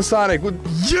turn into Sonic.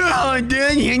 Yeah, I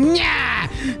did.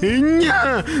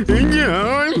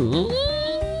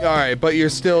 All right, but you're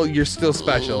still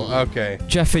special. Okay.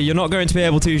 Jeffy, you're not going to be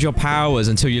able to use your powers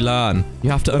until you learn. You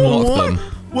have to unlock them.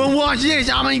 Well, watch this.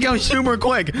 I'm gonna go super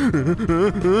quick.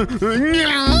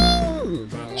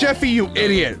 Jeffy, you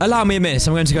idiot. Allow me a minute.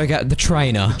 I'm going to go get the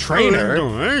trainer. Trainer?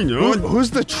 Who's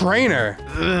the trainer?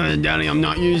 Daddy, I'm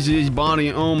not using his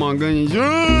body. Oh my goodness. All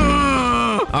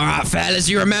right, fellas,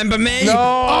 you remember me? No,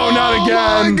 not again.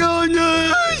 Oh my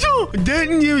goodness.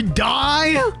 Didn't you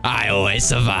die? I always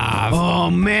survive. Oh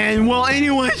man. Well,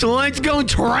 anyways, let's go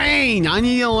train. I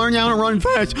need to learn how to run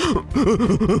fast.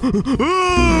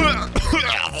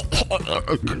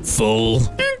 Fool.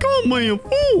 You called me a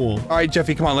fool. All right,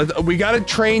 Jeffy, come on. We got to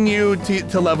train you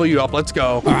to level you up. Let's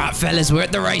go. All right, fellas, we're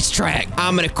at the racetrack.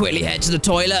 I'm gonna quickly head to the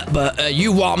toilet, but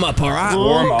you warm up, all right?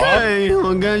 Warm up? Okay,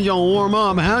 I guess you'll warm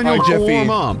up. How do All you right, Jeffy. warm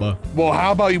up? Well,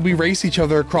 how about we race each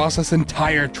other across this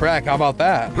entire track? How about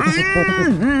that?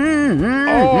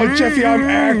 Oh, Jeffy, I'm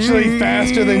actually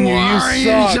faster than you. Why are You you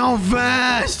suck. so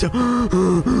fast?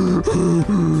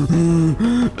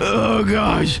 Oh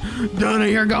gosh, Donna,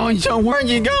 you're going so. Where'd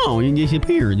you go? You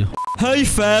disappeared. Hey,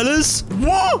 fellas.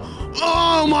 Whoa!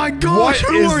 Oh my gosh,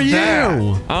 What who is are that?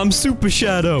 you? I'm Super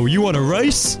Shadow. You want to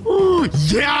race? Oh,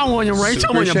 yeah, I want to race.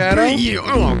 I'm Super gonna Shadow? beat you.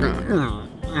 Oh,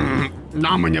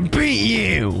 I'm gonna beat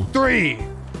you. 3,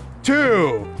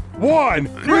 2, 1,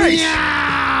 race!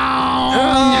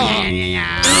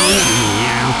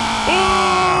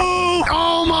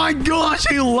 Oh my gosh,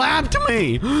 he lapped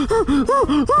me.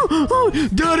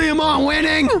 Daddy, am I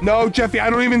winning? No, Jeffy, I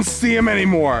don't even see him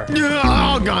anymore.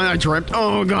 Oh god, I tripped.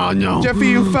 Oh god, no. Jeffy,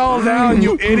 you fell down,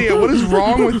 you idiot. What is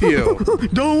wrong with you?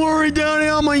 Don't worry, Daddy,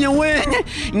 I'm gonna win.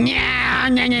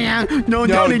 No,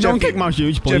 Daddy, don't Jeffy, kick my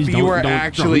shoes, please. Jeffy, you are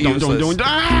actually useless.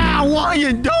 Ah, what are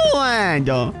you doing? I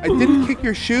didn't kick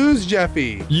your shoes,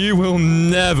 Jeffy. You will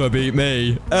never beat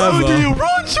me, How do ever. you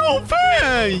run so fast?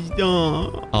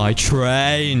 I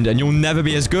trained, and you'll never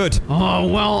be as good. Oh,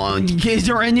 well, is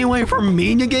there any way for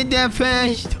me to get that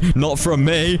fast? Not from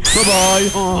me. Bye-bye.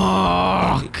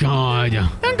 Oh, God.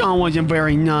 That guy wasn't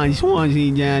very nice, was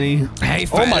he, Daddy? Hey,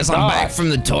 Oh my fellas, I'm God. back from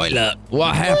the toilet. What What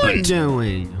are you happened?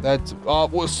 doing? That's,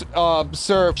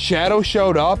 sir, Shadow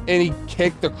showed up and he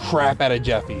kicked the crap out of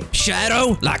Jeffy.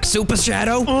 Shadow? Like Super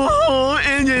Shadow? Oh,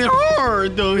 and it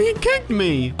hurt, though. He kicked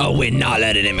me. Oh, we're not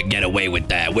letting him get away with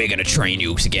that. We're gonna train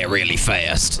you to get really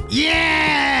fast.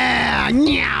 Yeah!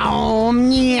 Meow,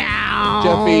 meow.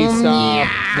 Jeffy, stop.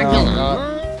 No.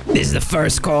 This is the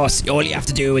first course. All you have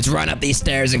to do is run up these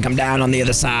stairs and come down on the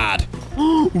other side.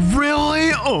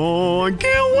 Really? Oh, I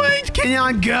can't wait. Can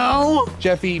I go?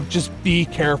 Jeffy, just be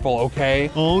careful, okay?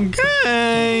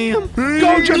 Okay. Go,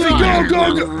 Jeffy,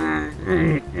 go!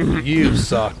 You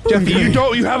suck. Jeffy,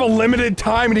 you have a limited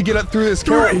time to get up through this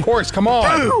course. Come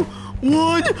on. 2,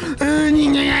 1.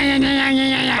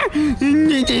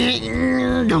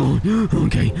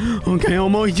 Okay,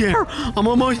 almost there. I'm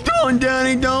almost done,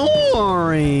 Daddy. Don't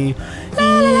worry.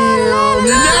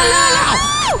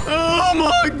 Oh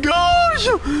my gosh!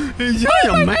 Is that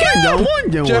Amanda?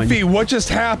 What doing? Jeffy, what just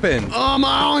happened? I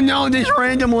don't know. This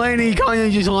random lady kind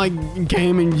of just like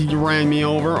came and just ran me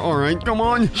over. All right, come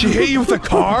on. She hit you with a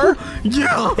car?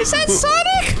 Yeah. Is that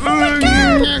Sonic?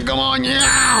 Come on,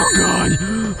 yeah. Oh God,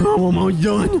 I'm almost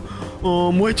done.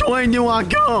 Which way do I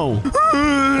go?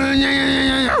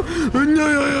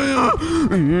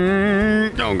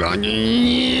 Oh God.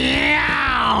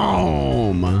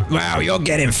 Wow, you're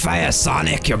getting fast,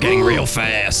 Sonic. You're getting real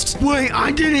fast. Wait,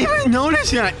 I didn't even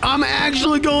notice that. I'm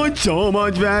actually going so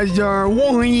much faster.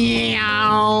 No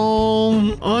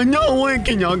way.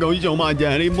 Can y'all go show my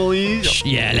daddy, please?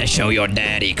 Yeah, let's show your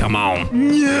daddy. Come on.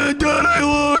 Yeah, Daddy,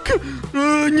 look.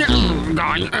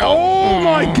 Oh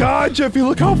my God, Jeffy,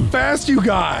 look how fast you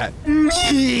got.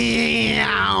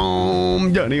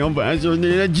 Daddy, I'm faster than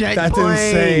a jet That's plane.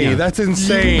 insane. That's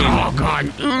insane. Oh,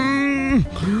 God.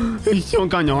 It's still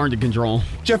kind of hard to control.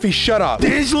 Jeffy, shut up.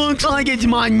 This looks like it's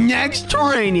my next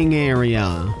training area.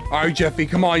 All right, Jeffy,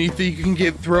 come on. You think you can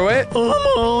get through it?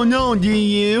 Oh, no, do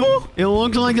you? It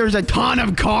looks like there's a ton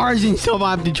of cars and stuff I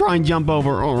have to try and jump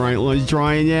over. All right, let's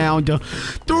try it out. 3,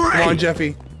 Come on,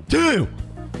 Jeffy. 2,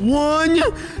 1.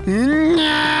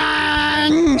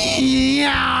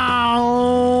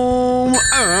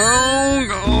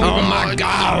 Oh my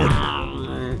God.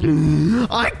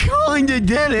 I kinda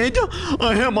did it.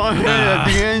 I hit my head at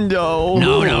the end, though.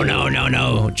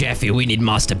 No. Jeffy, we need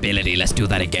more stability. Let's do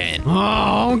that again.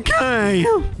 Okay.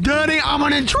 Daddy, I'm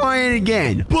gonna try it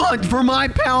again. But for my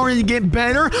power to get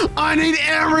better, I need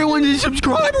everyone to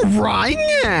subscribe right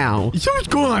now.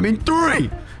 Subscribe in 3,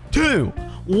 2,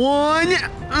 1.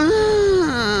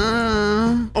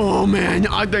 Oh man,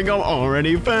 I think I'm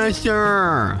already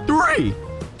faster. 3,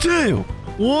 2,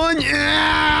 1.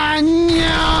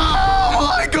 Oh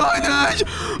my goodness.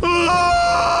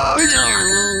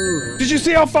 Did you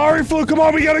see how far he flew? Come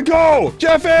on, we gotta go.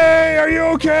 Jeffy, are you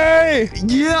okay?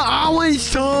 Yeah, I went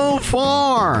so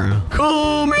far.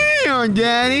 Come here,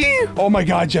 Daddy. Oh my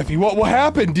God, Jeffy, what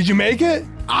happened? Did you make it?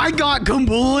 I got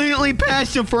completely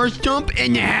past the first jump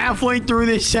and halfway through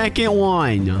the second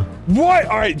one. What?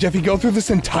 All right, Jeffy, go through this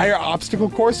entire obstacle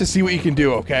course to see what you can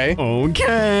do, okay?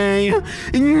 Okay.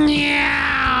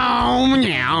 Meow,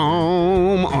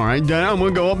 meow. All right, then I'm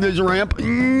gonna go up this ramp.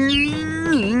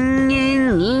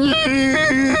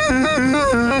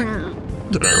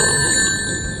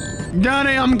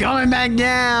 Daddy, I'm coming back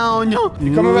down.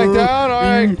 You coming back down? All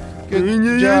right.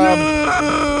 Good job.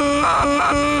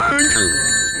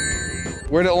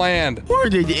 Where'd it land? Where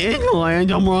did it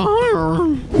land? I'm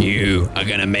right here. You are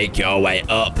gonna make your way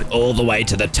up all the way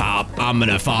to the top. I'm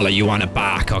gonna follow you on the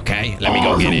back, okay? Let me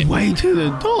go get it. Way to the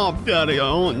top, Daddy. I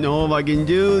don't know if I can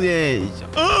do this.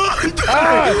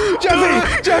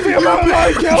 Jeffy, I'm out of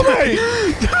line. Kill me.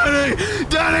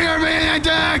 Daddy, you're being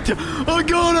attacked. I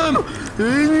got him.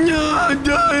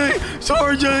 Daddy,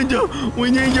 Sergeant,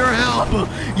 we need your help.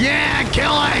 Yeah,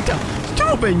 kill it.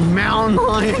 Stupid mountain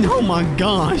lion. Oh my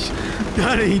gosh.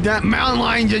 Daddy, that mountain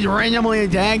lion just randomly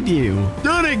attacked you.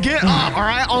 Daddy, get up, all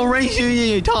right? I'll race you to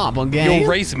the top, okay? You'll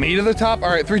race me to the top? All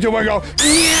right, 3, 2, 1, go.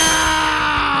 Yeah!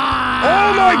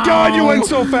 Oh my God, you went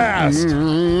so fast.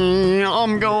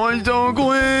 I'm going so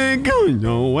quick.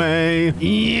 No way.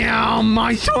 Yeah,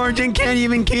 my sergeant can't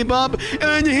even keep up,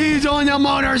 and he's on a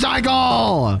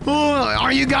motorcycle.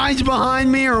 Are you guys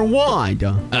behind me or what?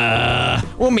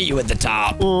 We'll meet you at the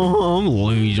top. Oh, I'm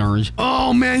losers.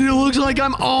 Oh, man, it looks like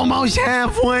I'm almost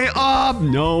halfway up.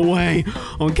 No way.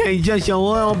 Okay, just a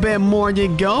little bit more to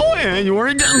go, and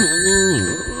we're done.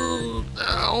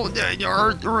 Oh, that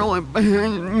hurt really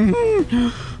bad.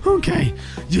 Okay,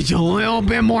 just a little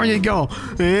bit more to go.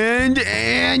 And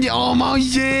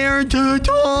almost there to the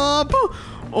top.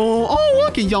 Oh,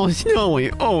 look, it's all snowy.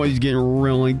 Oh, it's getting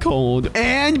really cold.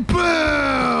 And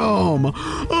boom!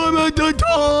 I'm at the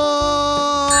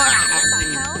top!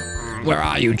 Where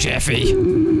are you, Jeffy?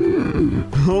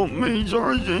 Help me,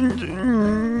 Sergeant.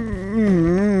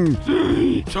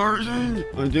 Sergeant,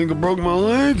 I think I broke my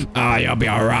leg. Oh, you'll be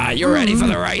all right. You're ready for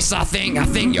the race, I think. I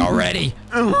think you're ready.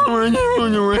 I'm ready for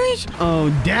the race. Oh,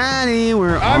 Daddy,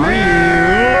 where are you?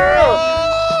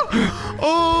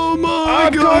 Oh, my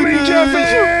I'm coming,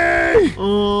 Jeffy!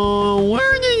 Oh,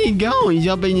 where did he go? He's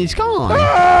up in the sky.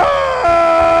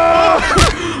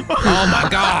 Oh, my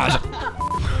God.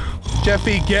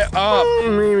 Jeffy, get up.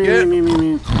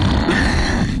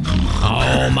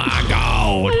 Oh, my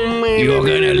God. You're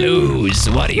gonna lose.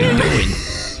 What are you doing?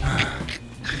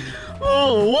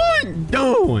 Oh, what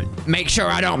doing? Make sure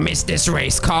I don't miss this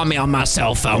race. Call me on my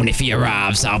cell phone if he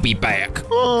arrives. I'll be back.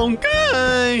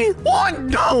 Okay. What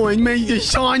doing, Mr.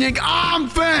 Sonic? I'm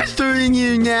faster than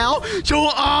you now,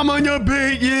 so I'm gonna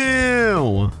beat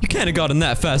you. You can't have gotten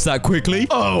that fast that quickly.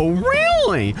 Oh,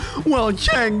 really? Well,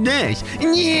 check this.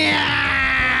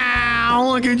 Yeah!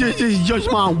 Look at this. This is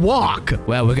just my walk.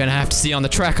 Well, we're gonna have to see on the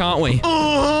track, aren't we?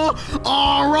 All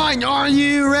right. Are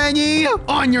you ready?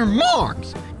 On your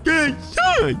marks. Get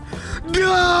set.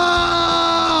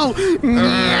 Go!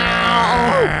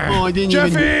 Oh, I didn't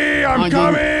Jeffy, I'm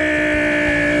coming!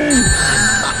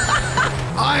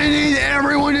 I need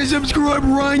everyone to subscribe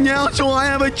right now so I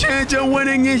have a chance at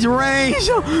winning this race.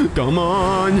 Come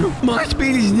on. My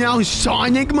speed is now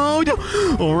Sonic mode.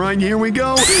 All right, here we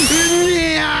go.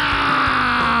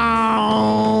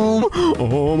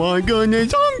 Oh my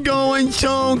goodness, I'm going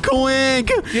so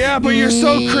quick. Yeah, but you're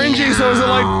so cringy, so is it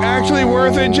like actually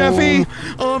worth it, Jeffy?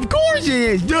 Of course it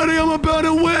is. Daddy, I'm about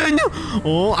to win.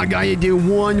 Oh, I gotta do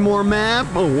one more map.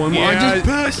 Oh, one more. I just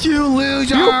passed you,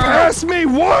 loser. You passed me?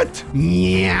 What?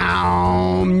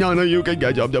 Yeah. None of you can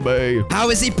catch up to me.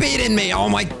 How is he beating me? Oh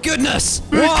my goodness!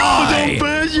 Because Why? I'm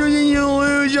faster than you,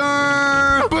 loser.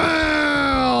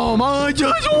 Boom! I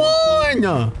just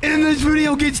won. And this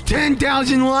video gets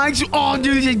 10,000 likes. I'll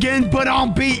do this again, but I'll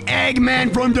beat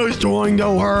Eggman from destroying the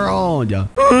world.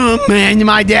 Oh man,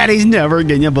 my daddy's never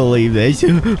gonna believe this.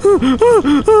 When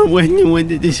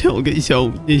did this hill get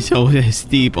so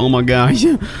steep? Oh my gosh.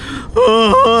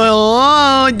 Oh,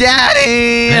 hello,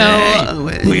 Daddy. Hey,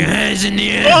 put your hands in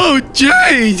the air. Oh,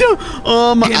 jeez. Give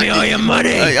me all your money.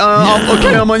 Okay,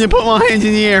 I'm gonna put my hands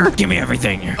in the air. Give me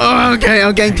everything.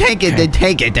 Okay, take it,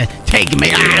 take it, take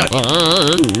me out.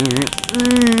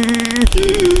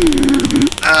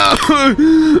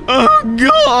 Oh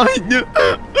God!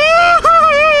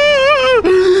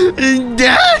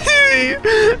 Daddy!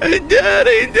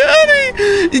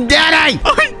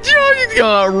 I just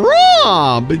got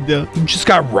robbed. You just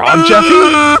got robbed, Jeffy?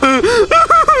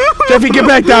 Jeffy, get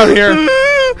back down here.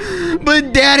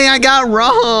 But Daddy, I got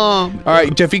robbed. All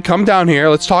right, Jeffy, come down here.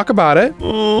 Let's talk about it.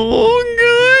 Oh, God.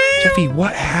 Jeffy,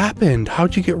 what happened?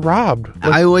 How'd you get robbed?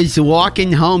 I was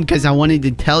walking home because I wanted to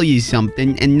tell you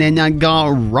something, and then I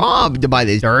got robbed by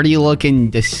this dirty-looking,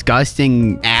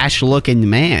 disgusting, ash-looking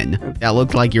man that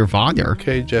looked like your father.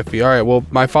 Okay, Jeffy. All right, well,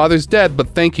 my father's dead, but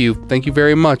thank you. Thank you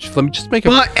very much. Let me just make a...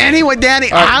 But anyway,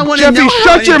 Daddy, I want to know... Jeffy,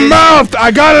 shut your mouth!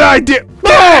 I got an idea!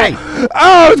 Daddy! Oh,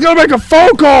 I was gonna make a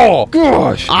phone call.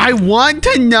 Gosh. I want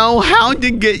to know how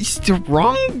to get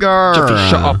stronger. Jeffy,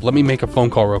 shut up. Let me make a phone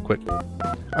call real quick. All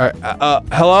right.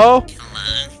 Hello?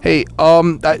 Hey,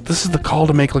 this is the call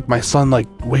to make like my son like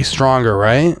way stronger,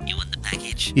 right? You want the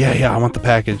package? Yeah, I want the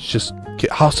package. Just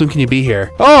how soon can you be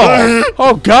here?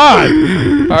 Oh God!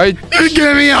 All right,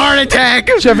 Give me a heart attack.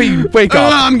 Jeffy, wake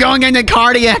up. I'm going into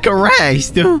cardiac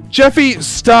arrest. Jeffy,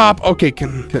 stop. Okay,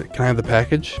 can I have the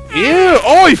package? Ew!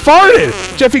 Oh, he farted.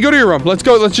 Jeffy, go to your room. Let's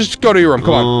go. Let's just go to your room.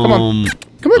 Come on,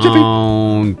 Jeffy.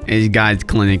 Oh, this guy's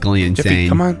clinically insane. Jeffy,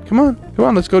 come on.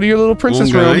 Let's go to your little princess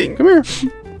Okay. room. Come here,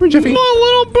 Jeffy. My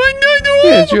little princess room.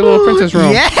 Yeah, it's your little princess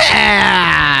room. Yeah.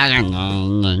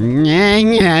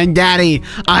 Daddy,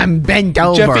 I'm bent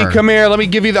over. Jeffy, come here. Let me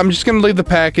give you. I'm just gonna leave the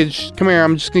package. Come here.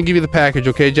 I'm just gonna give you the package,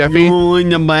 okay, Jeffy? Oh, in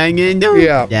the bag.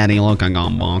 Yeah. Daddy, look, I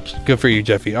got a box. Good for you,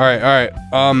 Jeffy. All right. I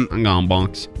got a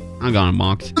box.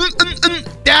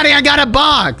 Daddy, I got a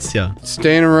box.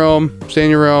 Stay in your room.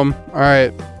 All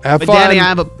right. Have fun. Daddy, I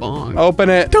have a box. Open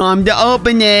it. Time to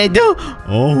open it.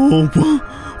 Oh,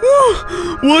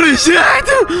 what is that?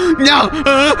 No.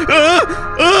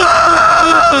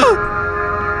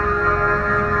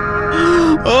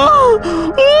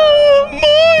 Oh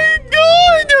my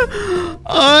God!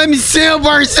 I'm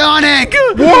supersonic.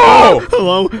 Whoa!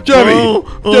 Hello, Jeffy.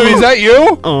 Jeffy, is that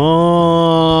you?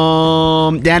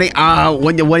 Daddy.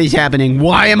 What is happening?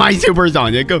 Why am I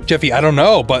supersonic? Jeffy, I don't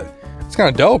know, but it's kind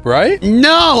of dope, right?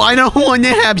 No, I don't want to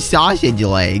have sausage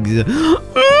legs.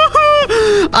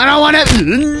 I don't want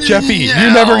to. Jeffy, you're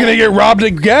never gonna get robbed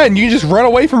again. You can just run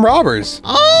away from robbers.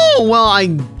 Oh, well,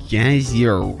 I guess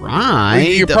you're right.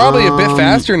 You're probably a bit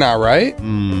faster now, right?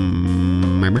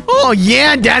 Oh,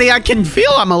 yeah, Daddy, I can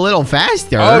feel I'm a little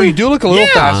faster. Oh, you do look a little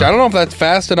faster. I don't know if that's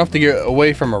fast enough to get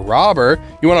away from a robber.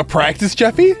 You want to practice,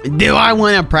 Jeffy? Do I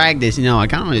want to practice? No, I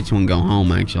kind of just want to go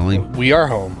home, actually. We are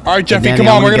home. All right, Jeffy, Daddy, come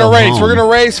I on. We're wanna gonna go race. home. We're gonna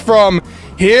race from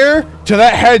here to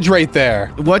that hedge right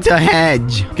there. What's a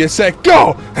hedge? Get set,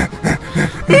 go!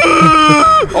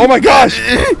 Oh my gosh!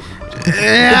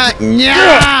 Yeah.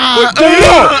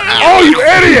 Oh, you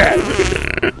idiot!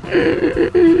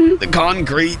 The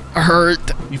concrete hurt.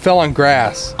 You fell on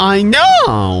grass. I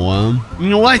know.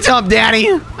 What's up, Daddy?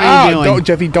 How you doing? Don't,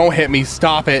 Jeffy, don't hit me.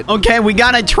 Stop it. Okay, we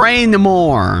gotta train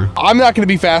more. I'm not going to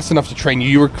be fast enough to train you.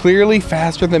 You were clearly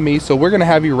faster than me, so we're going to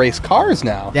have you race cars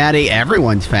now. Daddy,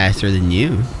 everyone's faster than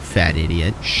you, fat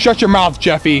idiot. Shut your mouth,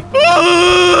 Jeffy.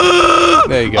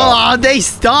 There you go. Oh, they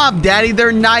stopped, Daddy.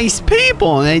 They're nice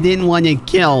people. They didn't want to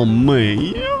kill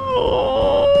me.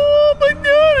 Oh, but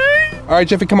Daddy. All right,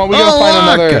 Jeffy, come on. We got to find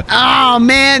another. Oh,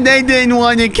 man, they didn't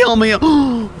want to kill me.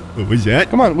 What was that?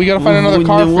 Come on, we got to find another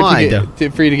car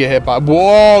for you to get hit by.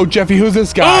 Whoa, Jeffy, who's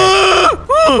this guy?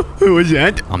 Who was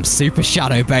that? I'm Super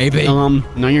Shadow, baby.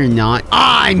 No, you're not.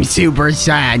 I'm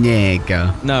Supersonic.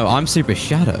 No, I'm Super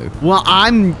Shadow. Well,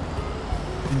 I'm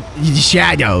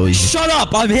Shadows. Shut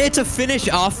up! I'm here to finish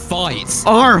our fight.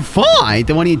 Our fight?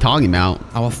 What are you talking about?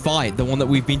 Our fight, the one that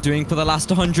we've been doing for the last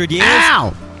 100 years.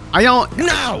 Ow! I don't.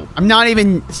 No! I'm not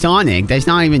even Sonic. That's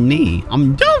not even me.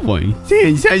 I'm Jeffy. See,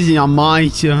 it says it on my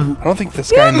shirt. I don't think this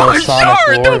guy knows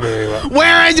Sonic lore very well.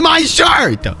 Where is my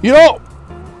shirt? You don't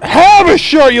have a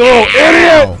shirt, you little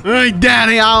idiot! Hey,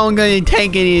 Daddy, I'm gonna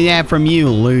take any of that from you,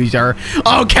 loser.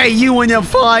 Okay, you wanna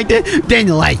fight? Then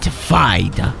let's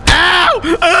fight. Ow!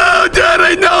 Oh,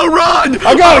 Daddy, no, run!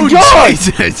 I got a gun!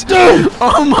 Jesus! Dude!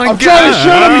 Oh my God! I'm trying to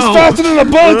shoot him! He's faster than the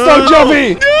bullets, though,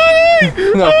 Jeffy!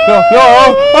 No,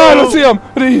 I don't see him.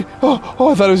 I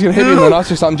thought he was gonna hit me in the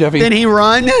nuts or something, Jeffy. Did he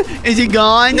run? Is he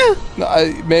gone?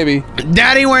 Maybe.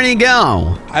 Daddy, where'd he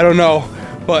go? I don't know.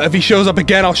 But if he shows up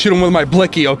again, I'll shoot him with my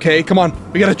blicky, okay? Come on,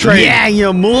 we gotta train. Yeah,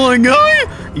 you boy guy.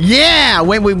 Yeah,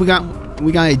 wait, we got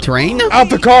a train?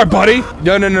 Out the car, buddy.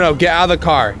 No, get out of the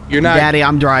car. You're not. Daddy,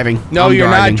 I'm driving. No, you're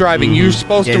not driving. You're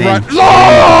supposed to run.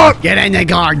 Get in the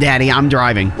car, Daddy. I'm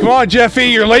driving. Come on, Jeffy.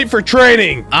 You're late for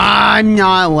training. I'm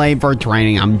not late for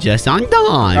training. I'm just on time.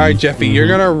 All right, Jeffy. You're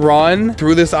gonna run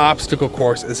through this obstacle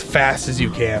course as fast as you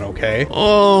can, okay?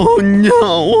 Oh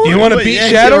no! Do you want to beat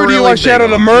Shadow, or do you want Shadow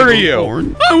to murder you?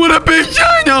 I want to beat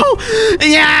Shadow.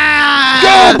 Yeah!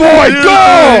 Go, boy,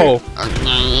 go!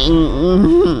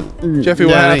 Jeffy,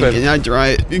 what happened? Can I try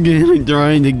it? Can I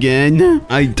try it again?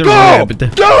 I Go!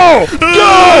 tried. Go!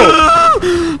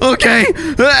 Okay.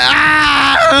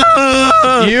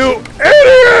 You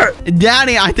idiot!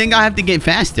 Daddy, I think I have to get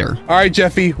faster. All right,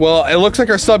 Jeffy. Well, it looks like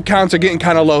our sub counts are getting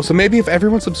kind of low, so maybe if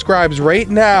everyone subscribes right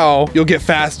now, you'll get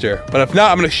faster. But if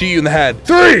not, I'm gonna shoot you in the head.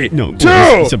 3,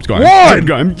 2, Subscribe.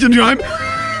 1. Subscribe.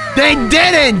 They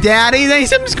didn't, Daddy. They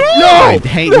subscribed. No!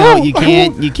 Hey, No! you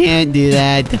can't. You can't do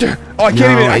that. Oh, I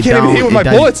can't even hit with my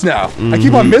bullets now. I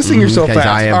keep on missing you so fast.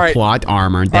 I have All right. plot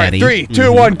armor, All Daddy. right, 3,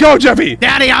 2, 1, go, Jeffy.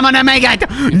 Daddy, I'm gonna make it.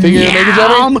 You think you're gonna make it,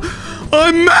 Jeffy?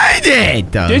 I made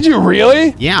it. Did you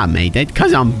really? Yeah, I made it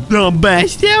because I'm the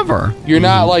best ever. You're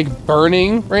not like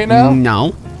burning right now?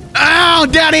 No. Oh,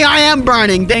 Daddy, I am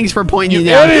burning. Thanks for pointing You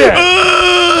it out. idiot.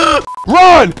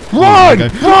 Run! Run!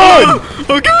 Okay. Run!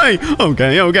 Okay.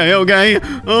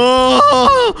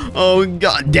 Oh,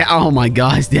 God. Oh, my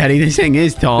gosh, Daddy, this thing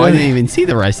is tall. I didn't even see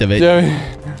the rest of it.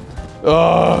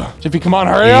 Jeffy, come on,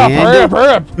 hurry up, hurry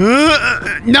up.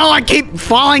 No, I keep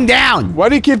falling down. Why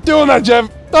do you keep doing that, Jeff?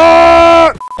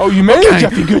 Oh, you made it,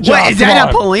 Jeffy. Good job. Wait, is that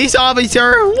a police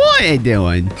officer? What are you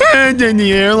doing? Hands in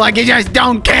the air like you just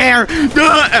don't care.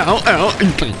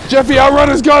 Jeffy, outrun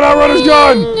his gun,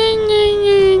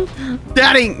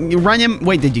 Daddy, you run him.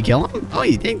 Wait, did you kill him? Oh,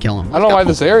 you did kill him. I don't know why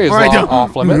this area is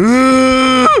off limits.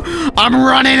 I'm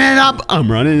running it up.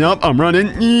 I'm running.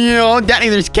 Yo, Daddy,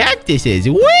 there's cactuses.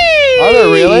 Whee! Are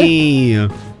there really?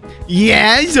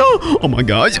 Yes. Oh my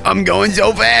gosh, I'm going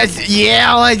so fast.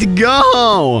 Yeah, let's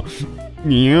go.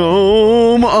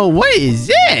 Oh, what is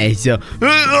this?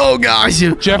 Oh gosh.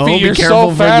 Jeffy, you're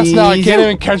so fast now. I can't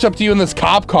even catch up to you in this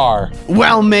cop car.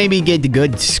 Well, maybe get the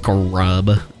good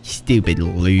scrub. Stupid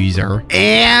loser.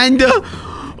 And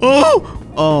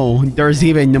oh, there's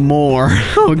even more.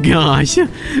 Oh gosh.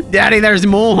 Daddy, there's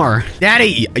more.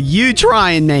 Daddy, you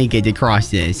try and make it across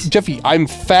this. Jeffy, I'm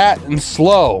fat and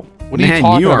slow. What are you talking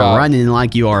Man, you are about? running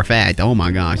like you are fat. Oh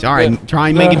my gosh. All right, try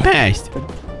and make it past.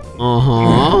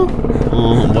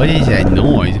 What is that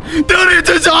noise? Daddy, it's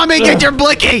a zombie! Get your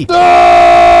blicky!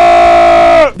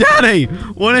 Daddy,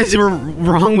 what is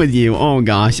wrong with you? Oh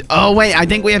gosh. Oh wait, I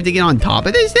think we have to get on top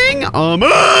of this thing.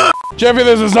 Jeffy,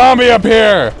 there's a zombie up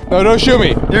here. No, don't shoot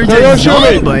me. There's don't a shoot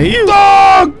zombie. me.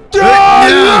 No,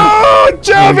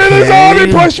 Jeffy, the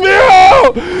zombie pushed me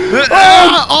out.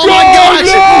 Oh my gosh!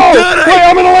 No. Daddy, Wait,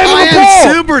 I'm gonna land in the pool. I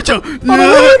am super jump.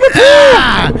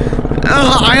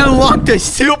 I unlocked a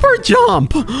super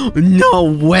jump. No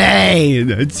way.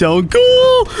 That's so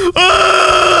cool.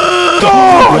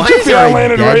 Why Jeffy, I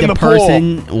landed right in the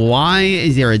person? Pool. Why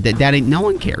is there a dead? Daddy, no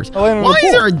one cares. Why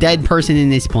is there a dead person in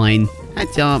this plane?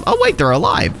 That's oh wait, they're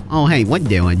alive. Oh hey, what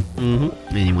doing?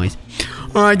 Anyways.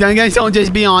 All right, then, guys, I'll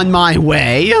just be on my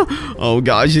way. Oh,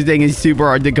 gosh, this thing is super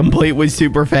hard to complete with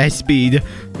super fast speed.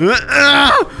 No.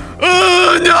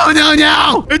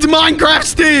 It's Minecraft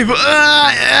Steve.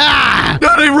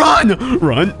 Daddy, run.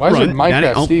 Why is it Minecraft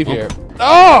Daddy, Steve here?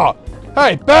 Oh,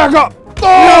 hey, back up.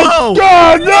 Oh, no.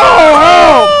 God, no,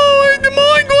 help.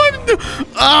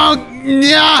 Oh,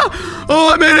 yeah.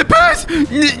 Oh, I made it past.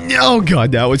 Oh,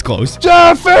 God, that was close.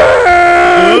 Jeffy!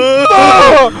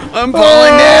 I'm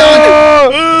falling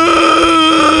down.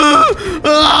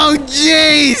 Oh,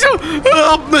 jeez.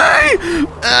 Help me.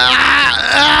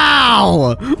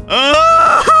 Ow.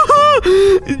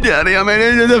 Daddy, I made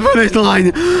it to the finish line.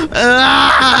 You made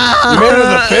it to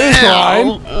the finish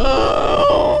line?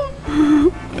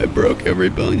 I broke every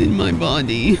bone in my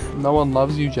body. No one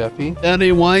loves you, Jeffy.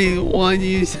 Daddy, why do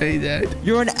you say that?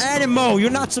 You're an animal.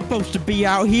 You're not supposed to be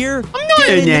out here. I'm not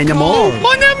an animal.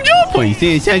 My name's Jeffy.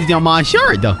 See, it says on my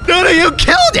shirt. Daddy, you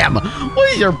killed him. What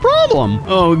is your problem?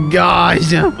 Oh,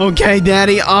 gosh. Okay,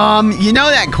 Daddy. You know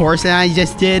that course that I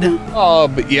just did? Oh,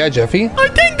 but yeah, Jeffy. I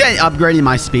think that upgraded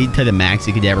my speed to the max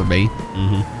it could ever be.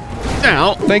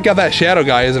 Now, thank God that shadow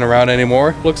guy isn't around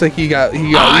anymore. Looks like he got so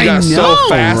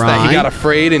fast that he got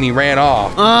afraid and he ran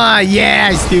off.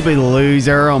 Yeah, stupid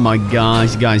loser. Oh my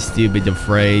gosh, you got stupid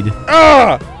afraid.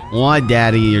 What,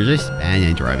 Daddy? You're just bad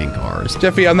at driving cars.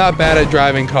 Jeffy, I'm not bad at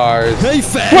driving cars. Hey,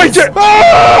 fast. Wait,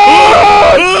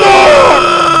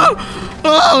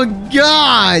 Oh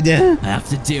God! I have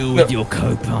to deal with your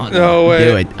co-partner. No way.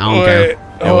 Do it. I don't care.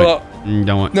 Do it.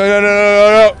 Don't. No.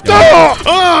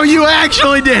 Oh, you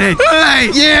actually did it!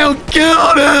 Hey, you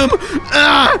killed him!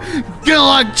 Good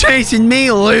luck chasing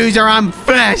me, loser. I'm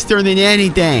faster than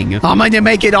anything. I'm going to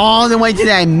make it all the way to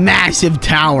that massive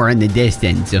tower in the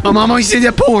distance. I'm almost to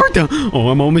the port. Oh,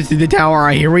 I'm almost to the tower. All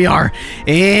right, here we are.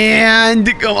 And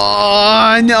come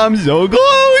on. I'm so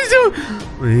close.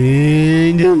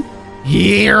 And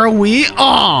here we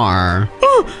are.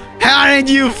 How did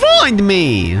you find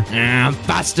me? I'm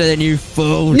faster than you,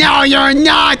 fool. No, you're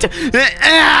not! Take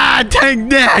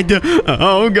that!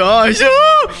 Oh, gosh.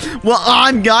 Well,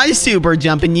 I've got super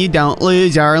jump and you don't.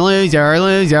 Loser, loser,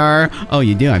 loser. Oh,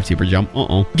 you do have super jump.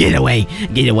 Uh-oh. Get away.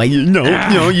 Get away.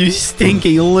 No, you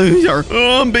stinky loser.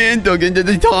 Oh, I'm being dug into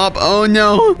the top. Oh,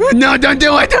 no. No, don't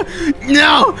do it.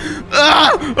 No.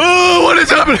 Oh, what is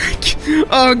happening?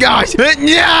 Oh, gosh.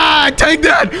 Yeah, take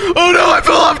that. Oh, no, I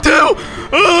fell off too.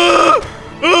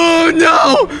 Oh,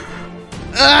 no.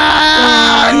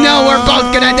 No, we're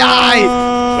both gonna die.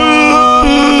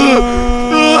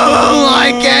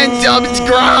 Like and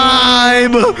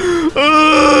subscribe.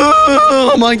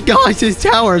 Oh my gosh, this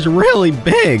tower is really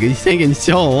big. It's taking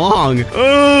so long.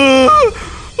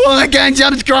 Like and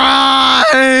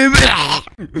subscribe.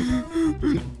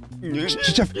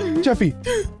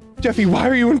 Jeffy, why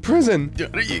are you in prison?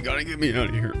 Daddy, you gotta get me out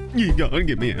of here. You gotta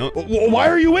get me out. Why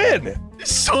are you in?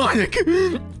 Sonic!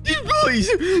 Please!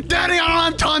 Daddy, I don't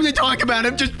have time to talk about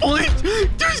him. Just please,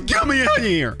 just get me out of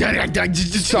here. Daddy,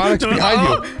 just Sonic's behind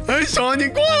you. Hey,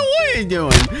 Sonic, what are you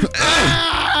doing?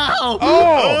 Ow!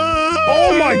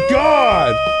 Oh my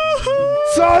God!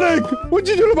 Sonic, what'd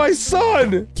you do to my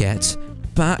son? Get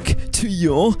back to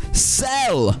your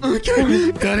cell.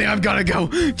 Okay, Daddy, I've gotta go.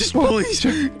 Just please,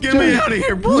 get me out of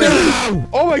here, please. No!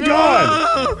 Oh my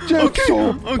God! Jeff, Okay,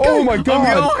 okay, oh my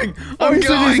God! I'm He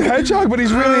said he's a going. hedgehog, but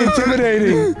he's really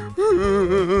intimidating.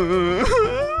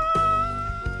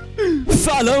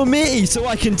 Follow me so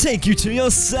I can take you to your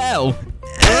cell.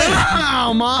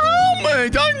 Ow, my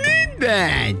helmet! I need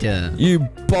that. You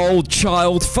bold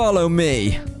child, follow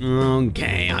me.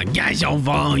 Okay, I guess I'll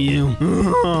follow you.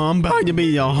 I'm about to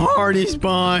be the hardest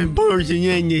person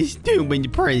in this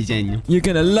stupid prison. You're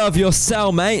gonna love your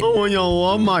cellmate. Oh, you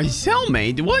love my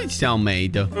cellmate? What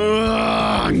cellmate?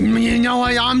 You know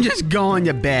what? I'm just going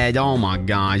to bed. Oh my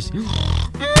gosh.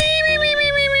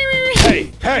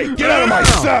 Hey, get out of my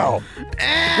cell!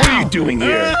 What are you doing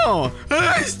here? Ow.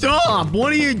 Hey, stop!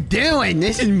 What are you doing?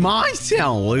 This is my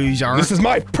cell, loser. This is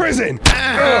my prison!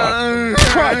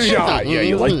 Crotch shot! Yeah,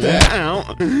 you like that?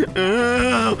 Ow.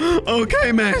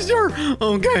 Okay, master.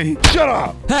 Okay. Shut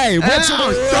up! Hey, what's all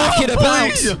the stop, racket about?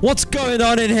 please. What's going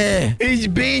on in here? He's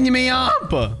beating me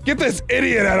up. Get this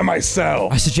idiot out of my cell!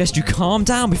 I suggest you calm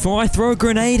down before I throw a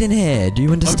grenade in here. Do you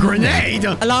A understand? grenade?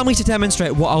 Allow me to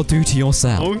demonstrate what I'll do to your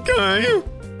cell. Okay.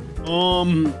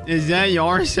 Is that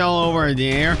your cell over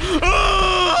there?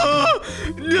 Oh,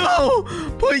 no!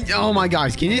 Please, oh my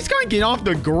gosh, can this guy get off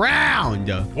the ground?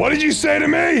 What did you say to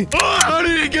me? Oh, how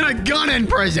did he get a gun in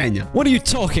prison? What are you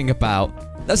talking about?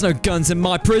 There's no guns in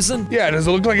my prison. Yeah, does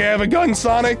it look like I have a gun,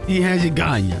 Sonic? He has a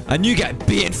gun. And you get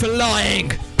beaten for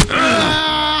lying.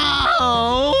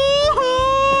 Oh,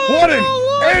 What an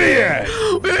idiot!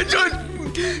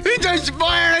 He just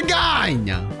fired a gun!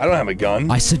 I don't have a gun.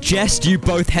 I suggest you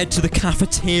both head to the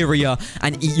cafeteria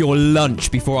and eat your lunch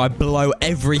before I blow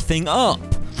everything up.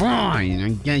 Fine, I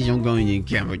guess I'm going to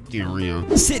the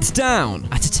cafeteria. Sit down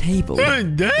at a table.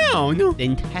 Sit down?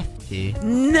 Then have to.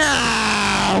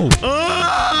 Now!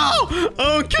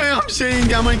 Oh! Okay, I'm sitting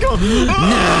down my car.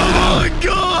 Oh my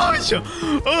gosh!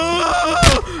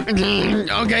 Oh!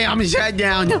 Okay, I'm sat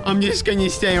down. I'm just gonna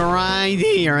stay right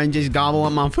here and just gobble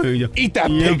up my food. Eat that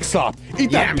pig slop.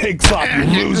 Eat that pig slop, you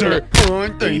loser. Oh,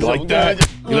 it tastes You so like that?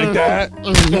 good. You like that?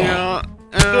 Yeah.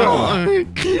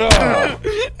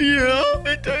 Yeah,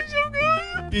 it tastes so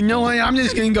good. You know what? I'm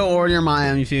just gonna go order my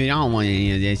own food. I don't want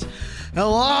any of this.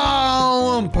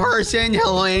 Hello, person.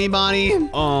 Hello, anybody?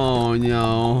 Oh,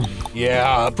 no.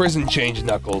 Yeah, prison changed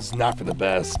Knuckles. Not for the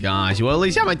best. Gosh, well, at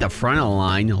least I'm at the front of the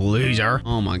line, loser.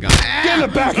 Oh, my God. Get in the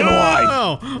back of the line.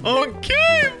 Oh,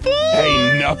 okay, fine.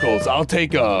 Hey, Knuckles, I'll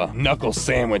take a Knuckles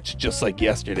sandwich just like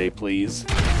yesterday, please.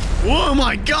 Oh,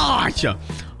 my gosh.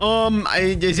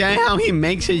 Is that how he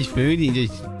makes his food? He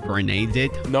just grenades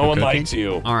it? No one likes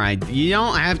you. All right, you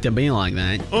don't have to be like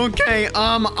that. Okay,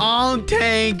 I'll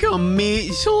take a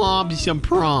meat slop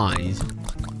surprise.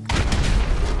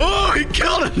 Oh, he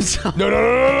killed himself.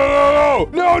 No,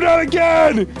 not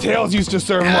again. Tails used to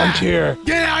serve lunch here.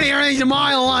 Get out of here, this is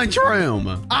my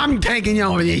lunchroom. I'm taking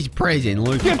over this prison.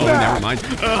 Look, Get oh, back. never mind.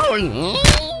 Oh,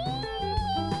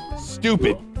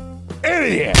 Stupid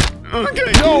idiot.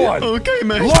 okay. No one Okay,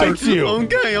 master. likes you.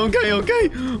 Okay.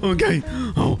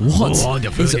 Oh, What all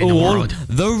the food is in the all world.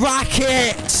 the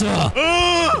racket?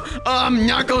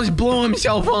 Knuckles blew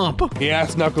himself up. He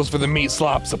asked Knuckles for the meat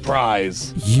slop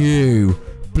surprise. You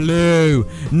blew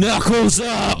Knuckles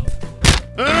up.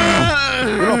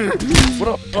 What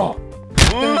up? Oh.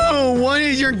 Oh, what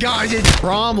is your guys'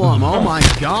 problem? Oh my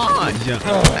gosh.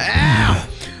 Ow.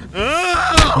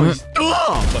 Oh,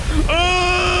 stop.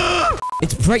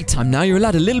 It's break time now. You're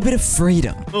allowed a little bit of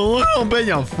freedom. A little bit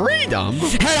of freedom?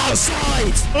 Head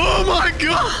outside! Oh my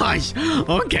gosh!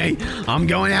 Okay, I'm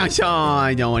going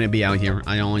outside. I don't want to be out here.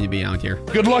 I don't want to be out here.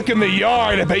 Good luck in the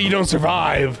yard. I bet you don't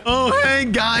survive. Oh, hey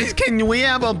guys, can we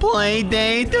have a play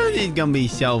date? This is gonna be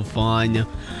so fun.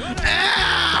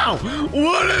 Ow!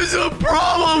 What is the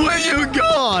problem with you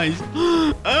guys?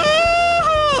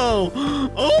 Ow!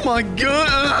 Oh my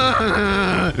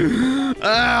god!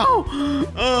 Ow!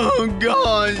 Oh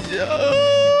gosh!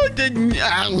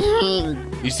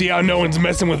 You see how no one's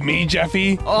messing with me,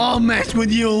 Jeffy? I'll mess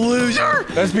with you, loser!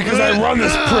 That's because I run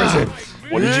this prison.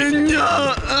 What did you...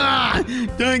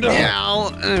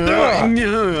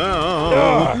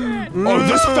 Oh,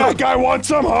 this fat guy wants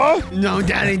some, huh? No,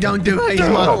 Daddy, don't do it. He's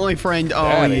my only friend. Oh,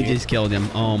 Daddy. you just killed him.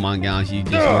 Oh my gosh, you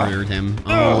just murdered him.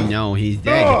 Oh no, he's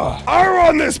dead. I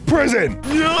run this prison.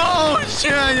 No,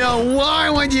 Shadow, why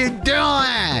would you do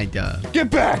that? Get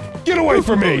back. Get away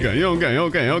from me. Okay.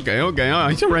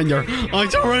 I surrender. I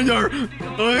surrender.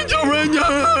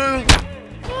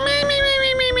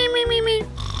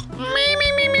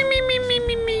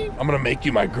 I'm gonna make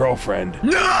you my girlfriend.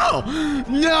 No,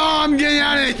 I'm getting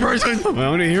out of this prison. I'm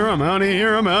out of here. Are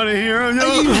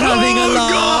you having a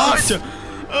laugh? Gosh.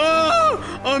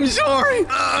 Oh, I'm sorry.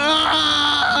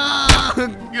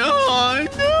 God,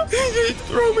 he just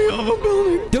threw me off a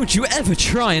building. Don't you ever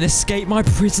try and escape my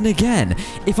prison again.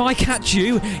 If I catch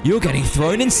you, you're getting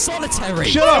thrown in solitary.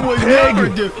 Shut up,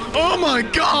 pig. Oh my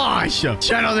gosh.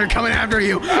 Shadow, they're coming after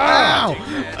you. Ow.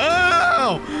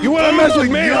 You wanna mess with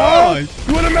me, huh?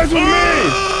 You wanna mess with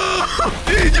me?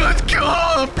 He just killed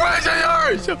the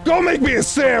prisoners. Go make me a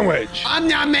sandwich. I'm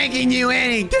not making you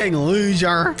anything,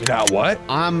 loser. You know what?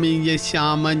 I'm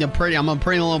a pretty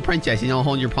little princess, and I'll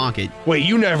hold your pocket. Wait,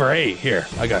 you never ate. Here,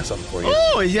 I got something for you.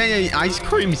 Oh, is that an ice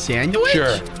cream sandwich?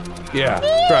 Sure. Yeah,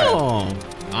 try it. Oh,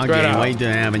 I Try it can't out. wait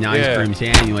to have an ice cream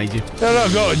sandwich. No,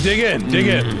 go, dig in.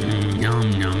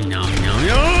 Nom.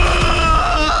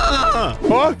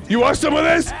 Huh? You want some of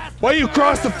this? Why you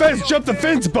cross the fence, jump the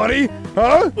fence, buddy?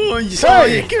 Huh? Oh, you saw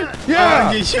Hey! it.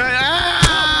 Yeah!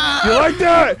 You like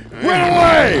that? Run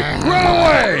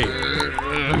away!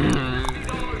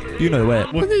 You know where.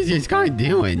 What is this guy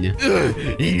doing? This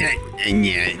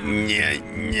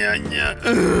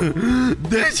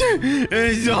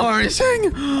is the hardest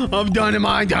thing I've done in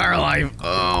my entire life.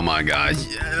 Oh my gosh.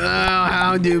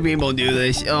 How do people do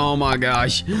this? Oh my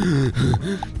gosh.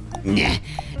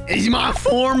 Is my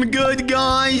form good,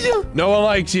 guys? No one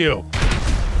likes you.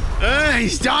 Hey,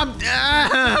 stop.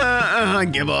 I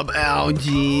give up. Ow,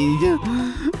 jeez.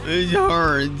 It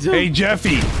hurts. Hey,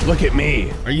 Jeffy, look at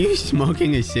me. Are you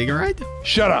smoking a cigarette?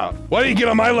 Shut up. Why do you get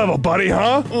on my level, buddy,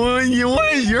 huh? What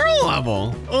is your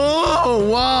level? Oh,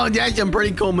 wow. That's some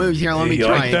pretty cool moves. Here, let me You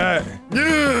try like it. that?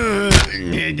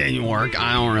 It didn't work.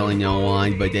 I don't really know why,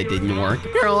 but that didn't work.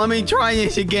 Here, let me try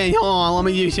this again. Hold on. Let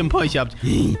me do some push-ups.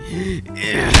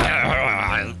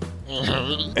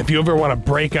 If you ever want to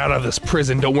break out of this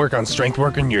prison, don't work on strength,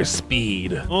 work on your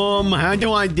speed. How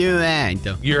do I do that?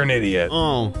 You're an idiot.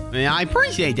 Oh, yeah, I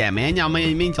appreciate that, man. I mean,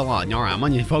 it means a lot. All right, I'm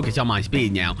going to focus on my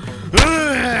speed now.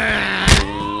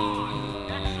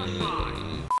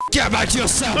 Get back to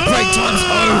yourself. Break time's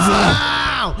over.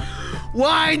 Ow!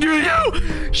 Why do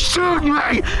you shoot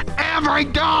me every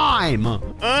time?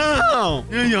 Oh,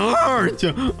 it hurts.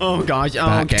 Oh, gosh.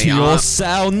 Back Okay. to your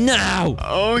cell now.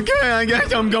 Okay, I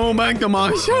guess I'm going back to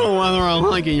my cell whether I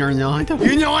like it or not.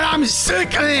 You know what? I'm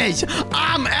sick of this.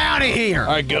 I'm out of here.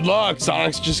 All right, good luck.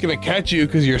 Sonic's just going to catch you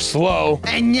because you're slow.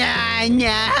 Nah,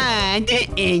 the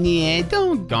idiot.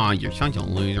 Oh, God, you're such a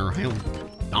loser.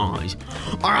 Gosh.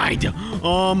 All right.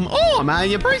 I'm out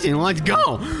of your prison. Let's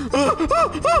go.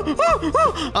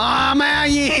 I'm out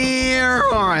of here.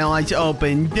 All right, let's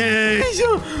open this.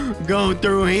 Go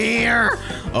through here.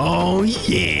 Oh,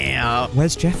 yeah.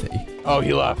 Where's Jeffy? Oh,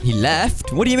 he left. He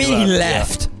left? What do you mean he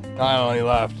left? I don't know, he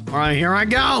left. All right, here I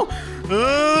go.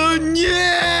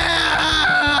 Yeah.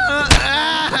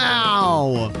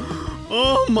 Ow.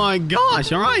 Oh, my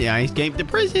gosh. All right, I escaped the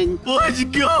prison. Let's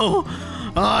go.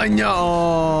 Oh, no.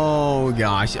 Oh,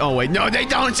 gosh. Oh, wait. No, they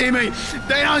don't see me.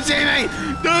 They don't see me.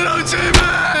 They don't see me.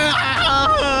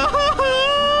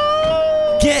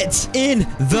 Get in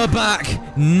the back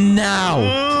now.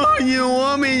 Oh, you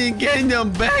want me to get in the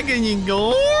back and you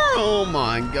go? Oh,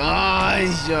 my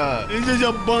gosh. This is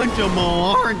a bunch of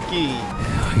malarkey.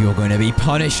 You're going to be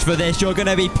punished for this. You're going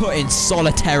to be put in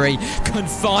solitary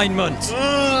confinement.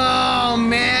 Oh,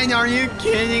 man. Are you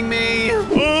kidding me?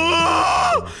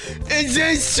 Oh, is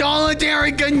this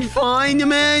solitary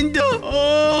confinement?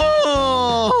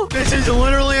 Oh, This is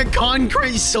literally a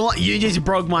concrete slab. You just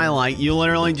broke my light. You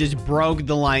literally just broke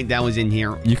the light that was in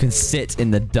here. You can sit in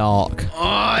the dark.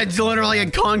 Oh, it's literally a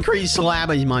concrete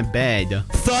slab as my bed.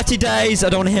 30 days. I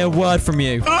don't want to hear a word from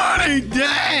you. 30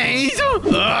 days? Oh,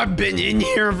 I've been in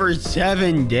here for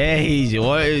 7 days.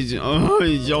 What is... Oh,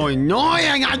 it's so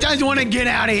annoying. I just want to get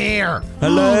out of here.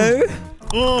 Hello?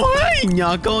 Oh, hey,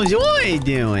 Knuckles. What are you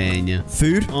doing?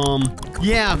 Food?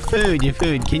 Yeah, food.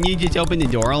 Can you just open the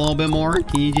door a little bit more?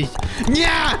 Can you just...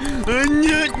 Yeah!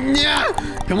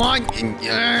 Come on.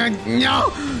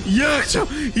 No. Yes.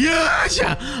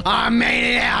 I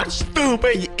made it out,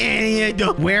 stupid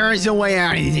idiot. Where is the way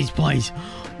out of this place?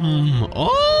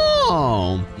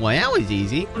 Oh. Well, that was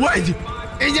easy. What? Is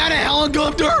that a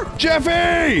helicopter?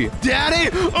 Jeffy! Daddy?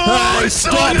 Oh, Hey,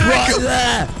 stop right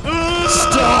there!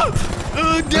 Stop!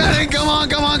 Daddy, come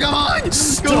on.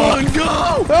 Stop. Come on,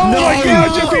 go! Oh my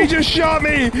God, Jeffy just shot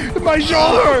me! My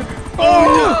shoulder!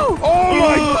 Oh, no. Oh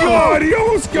my God, he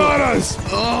almost got us!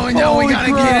 Oh, no, we Holy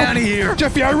gotta crap. get out of here.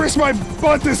 Jeffy, I risked my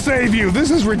butt to save you. This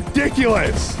is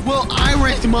ridiculous. Well, I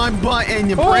risked my butt in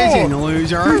the prison,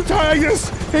 loser. He tagged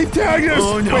us!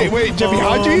 Oh, no. Wait, Jeffy,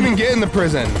 how'd you even get in the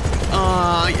prison?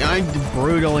 I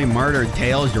brutally murdered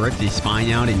Tails to rip his spine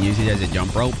out and use it as a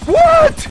jump rope. What?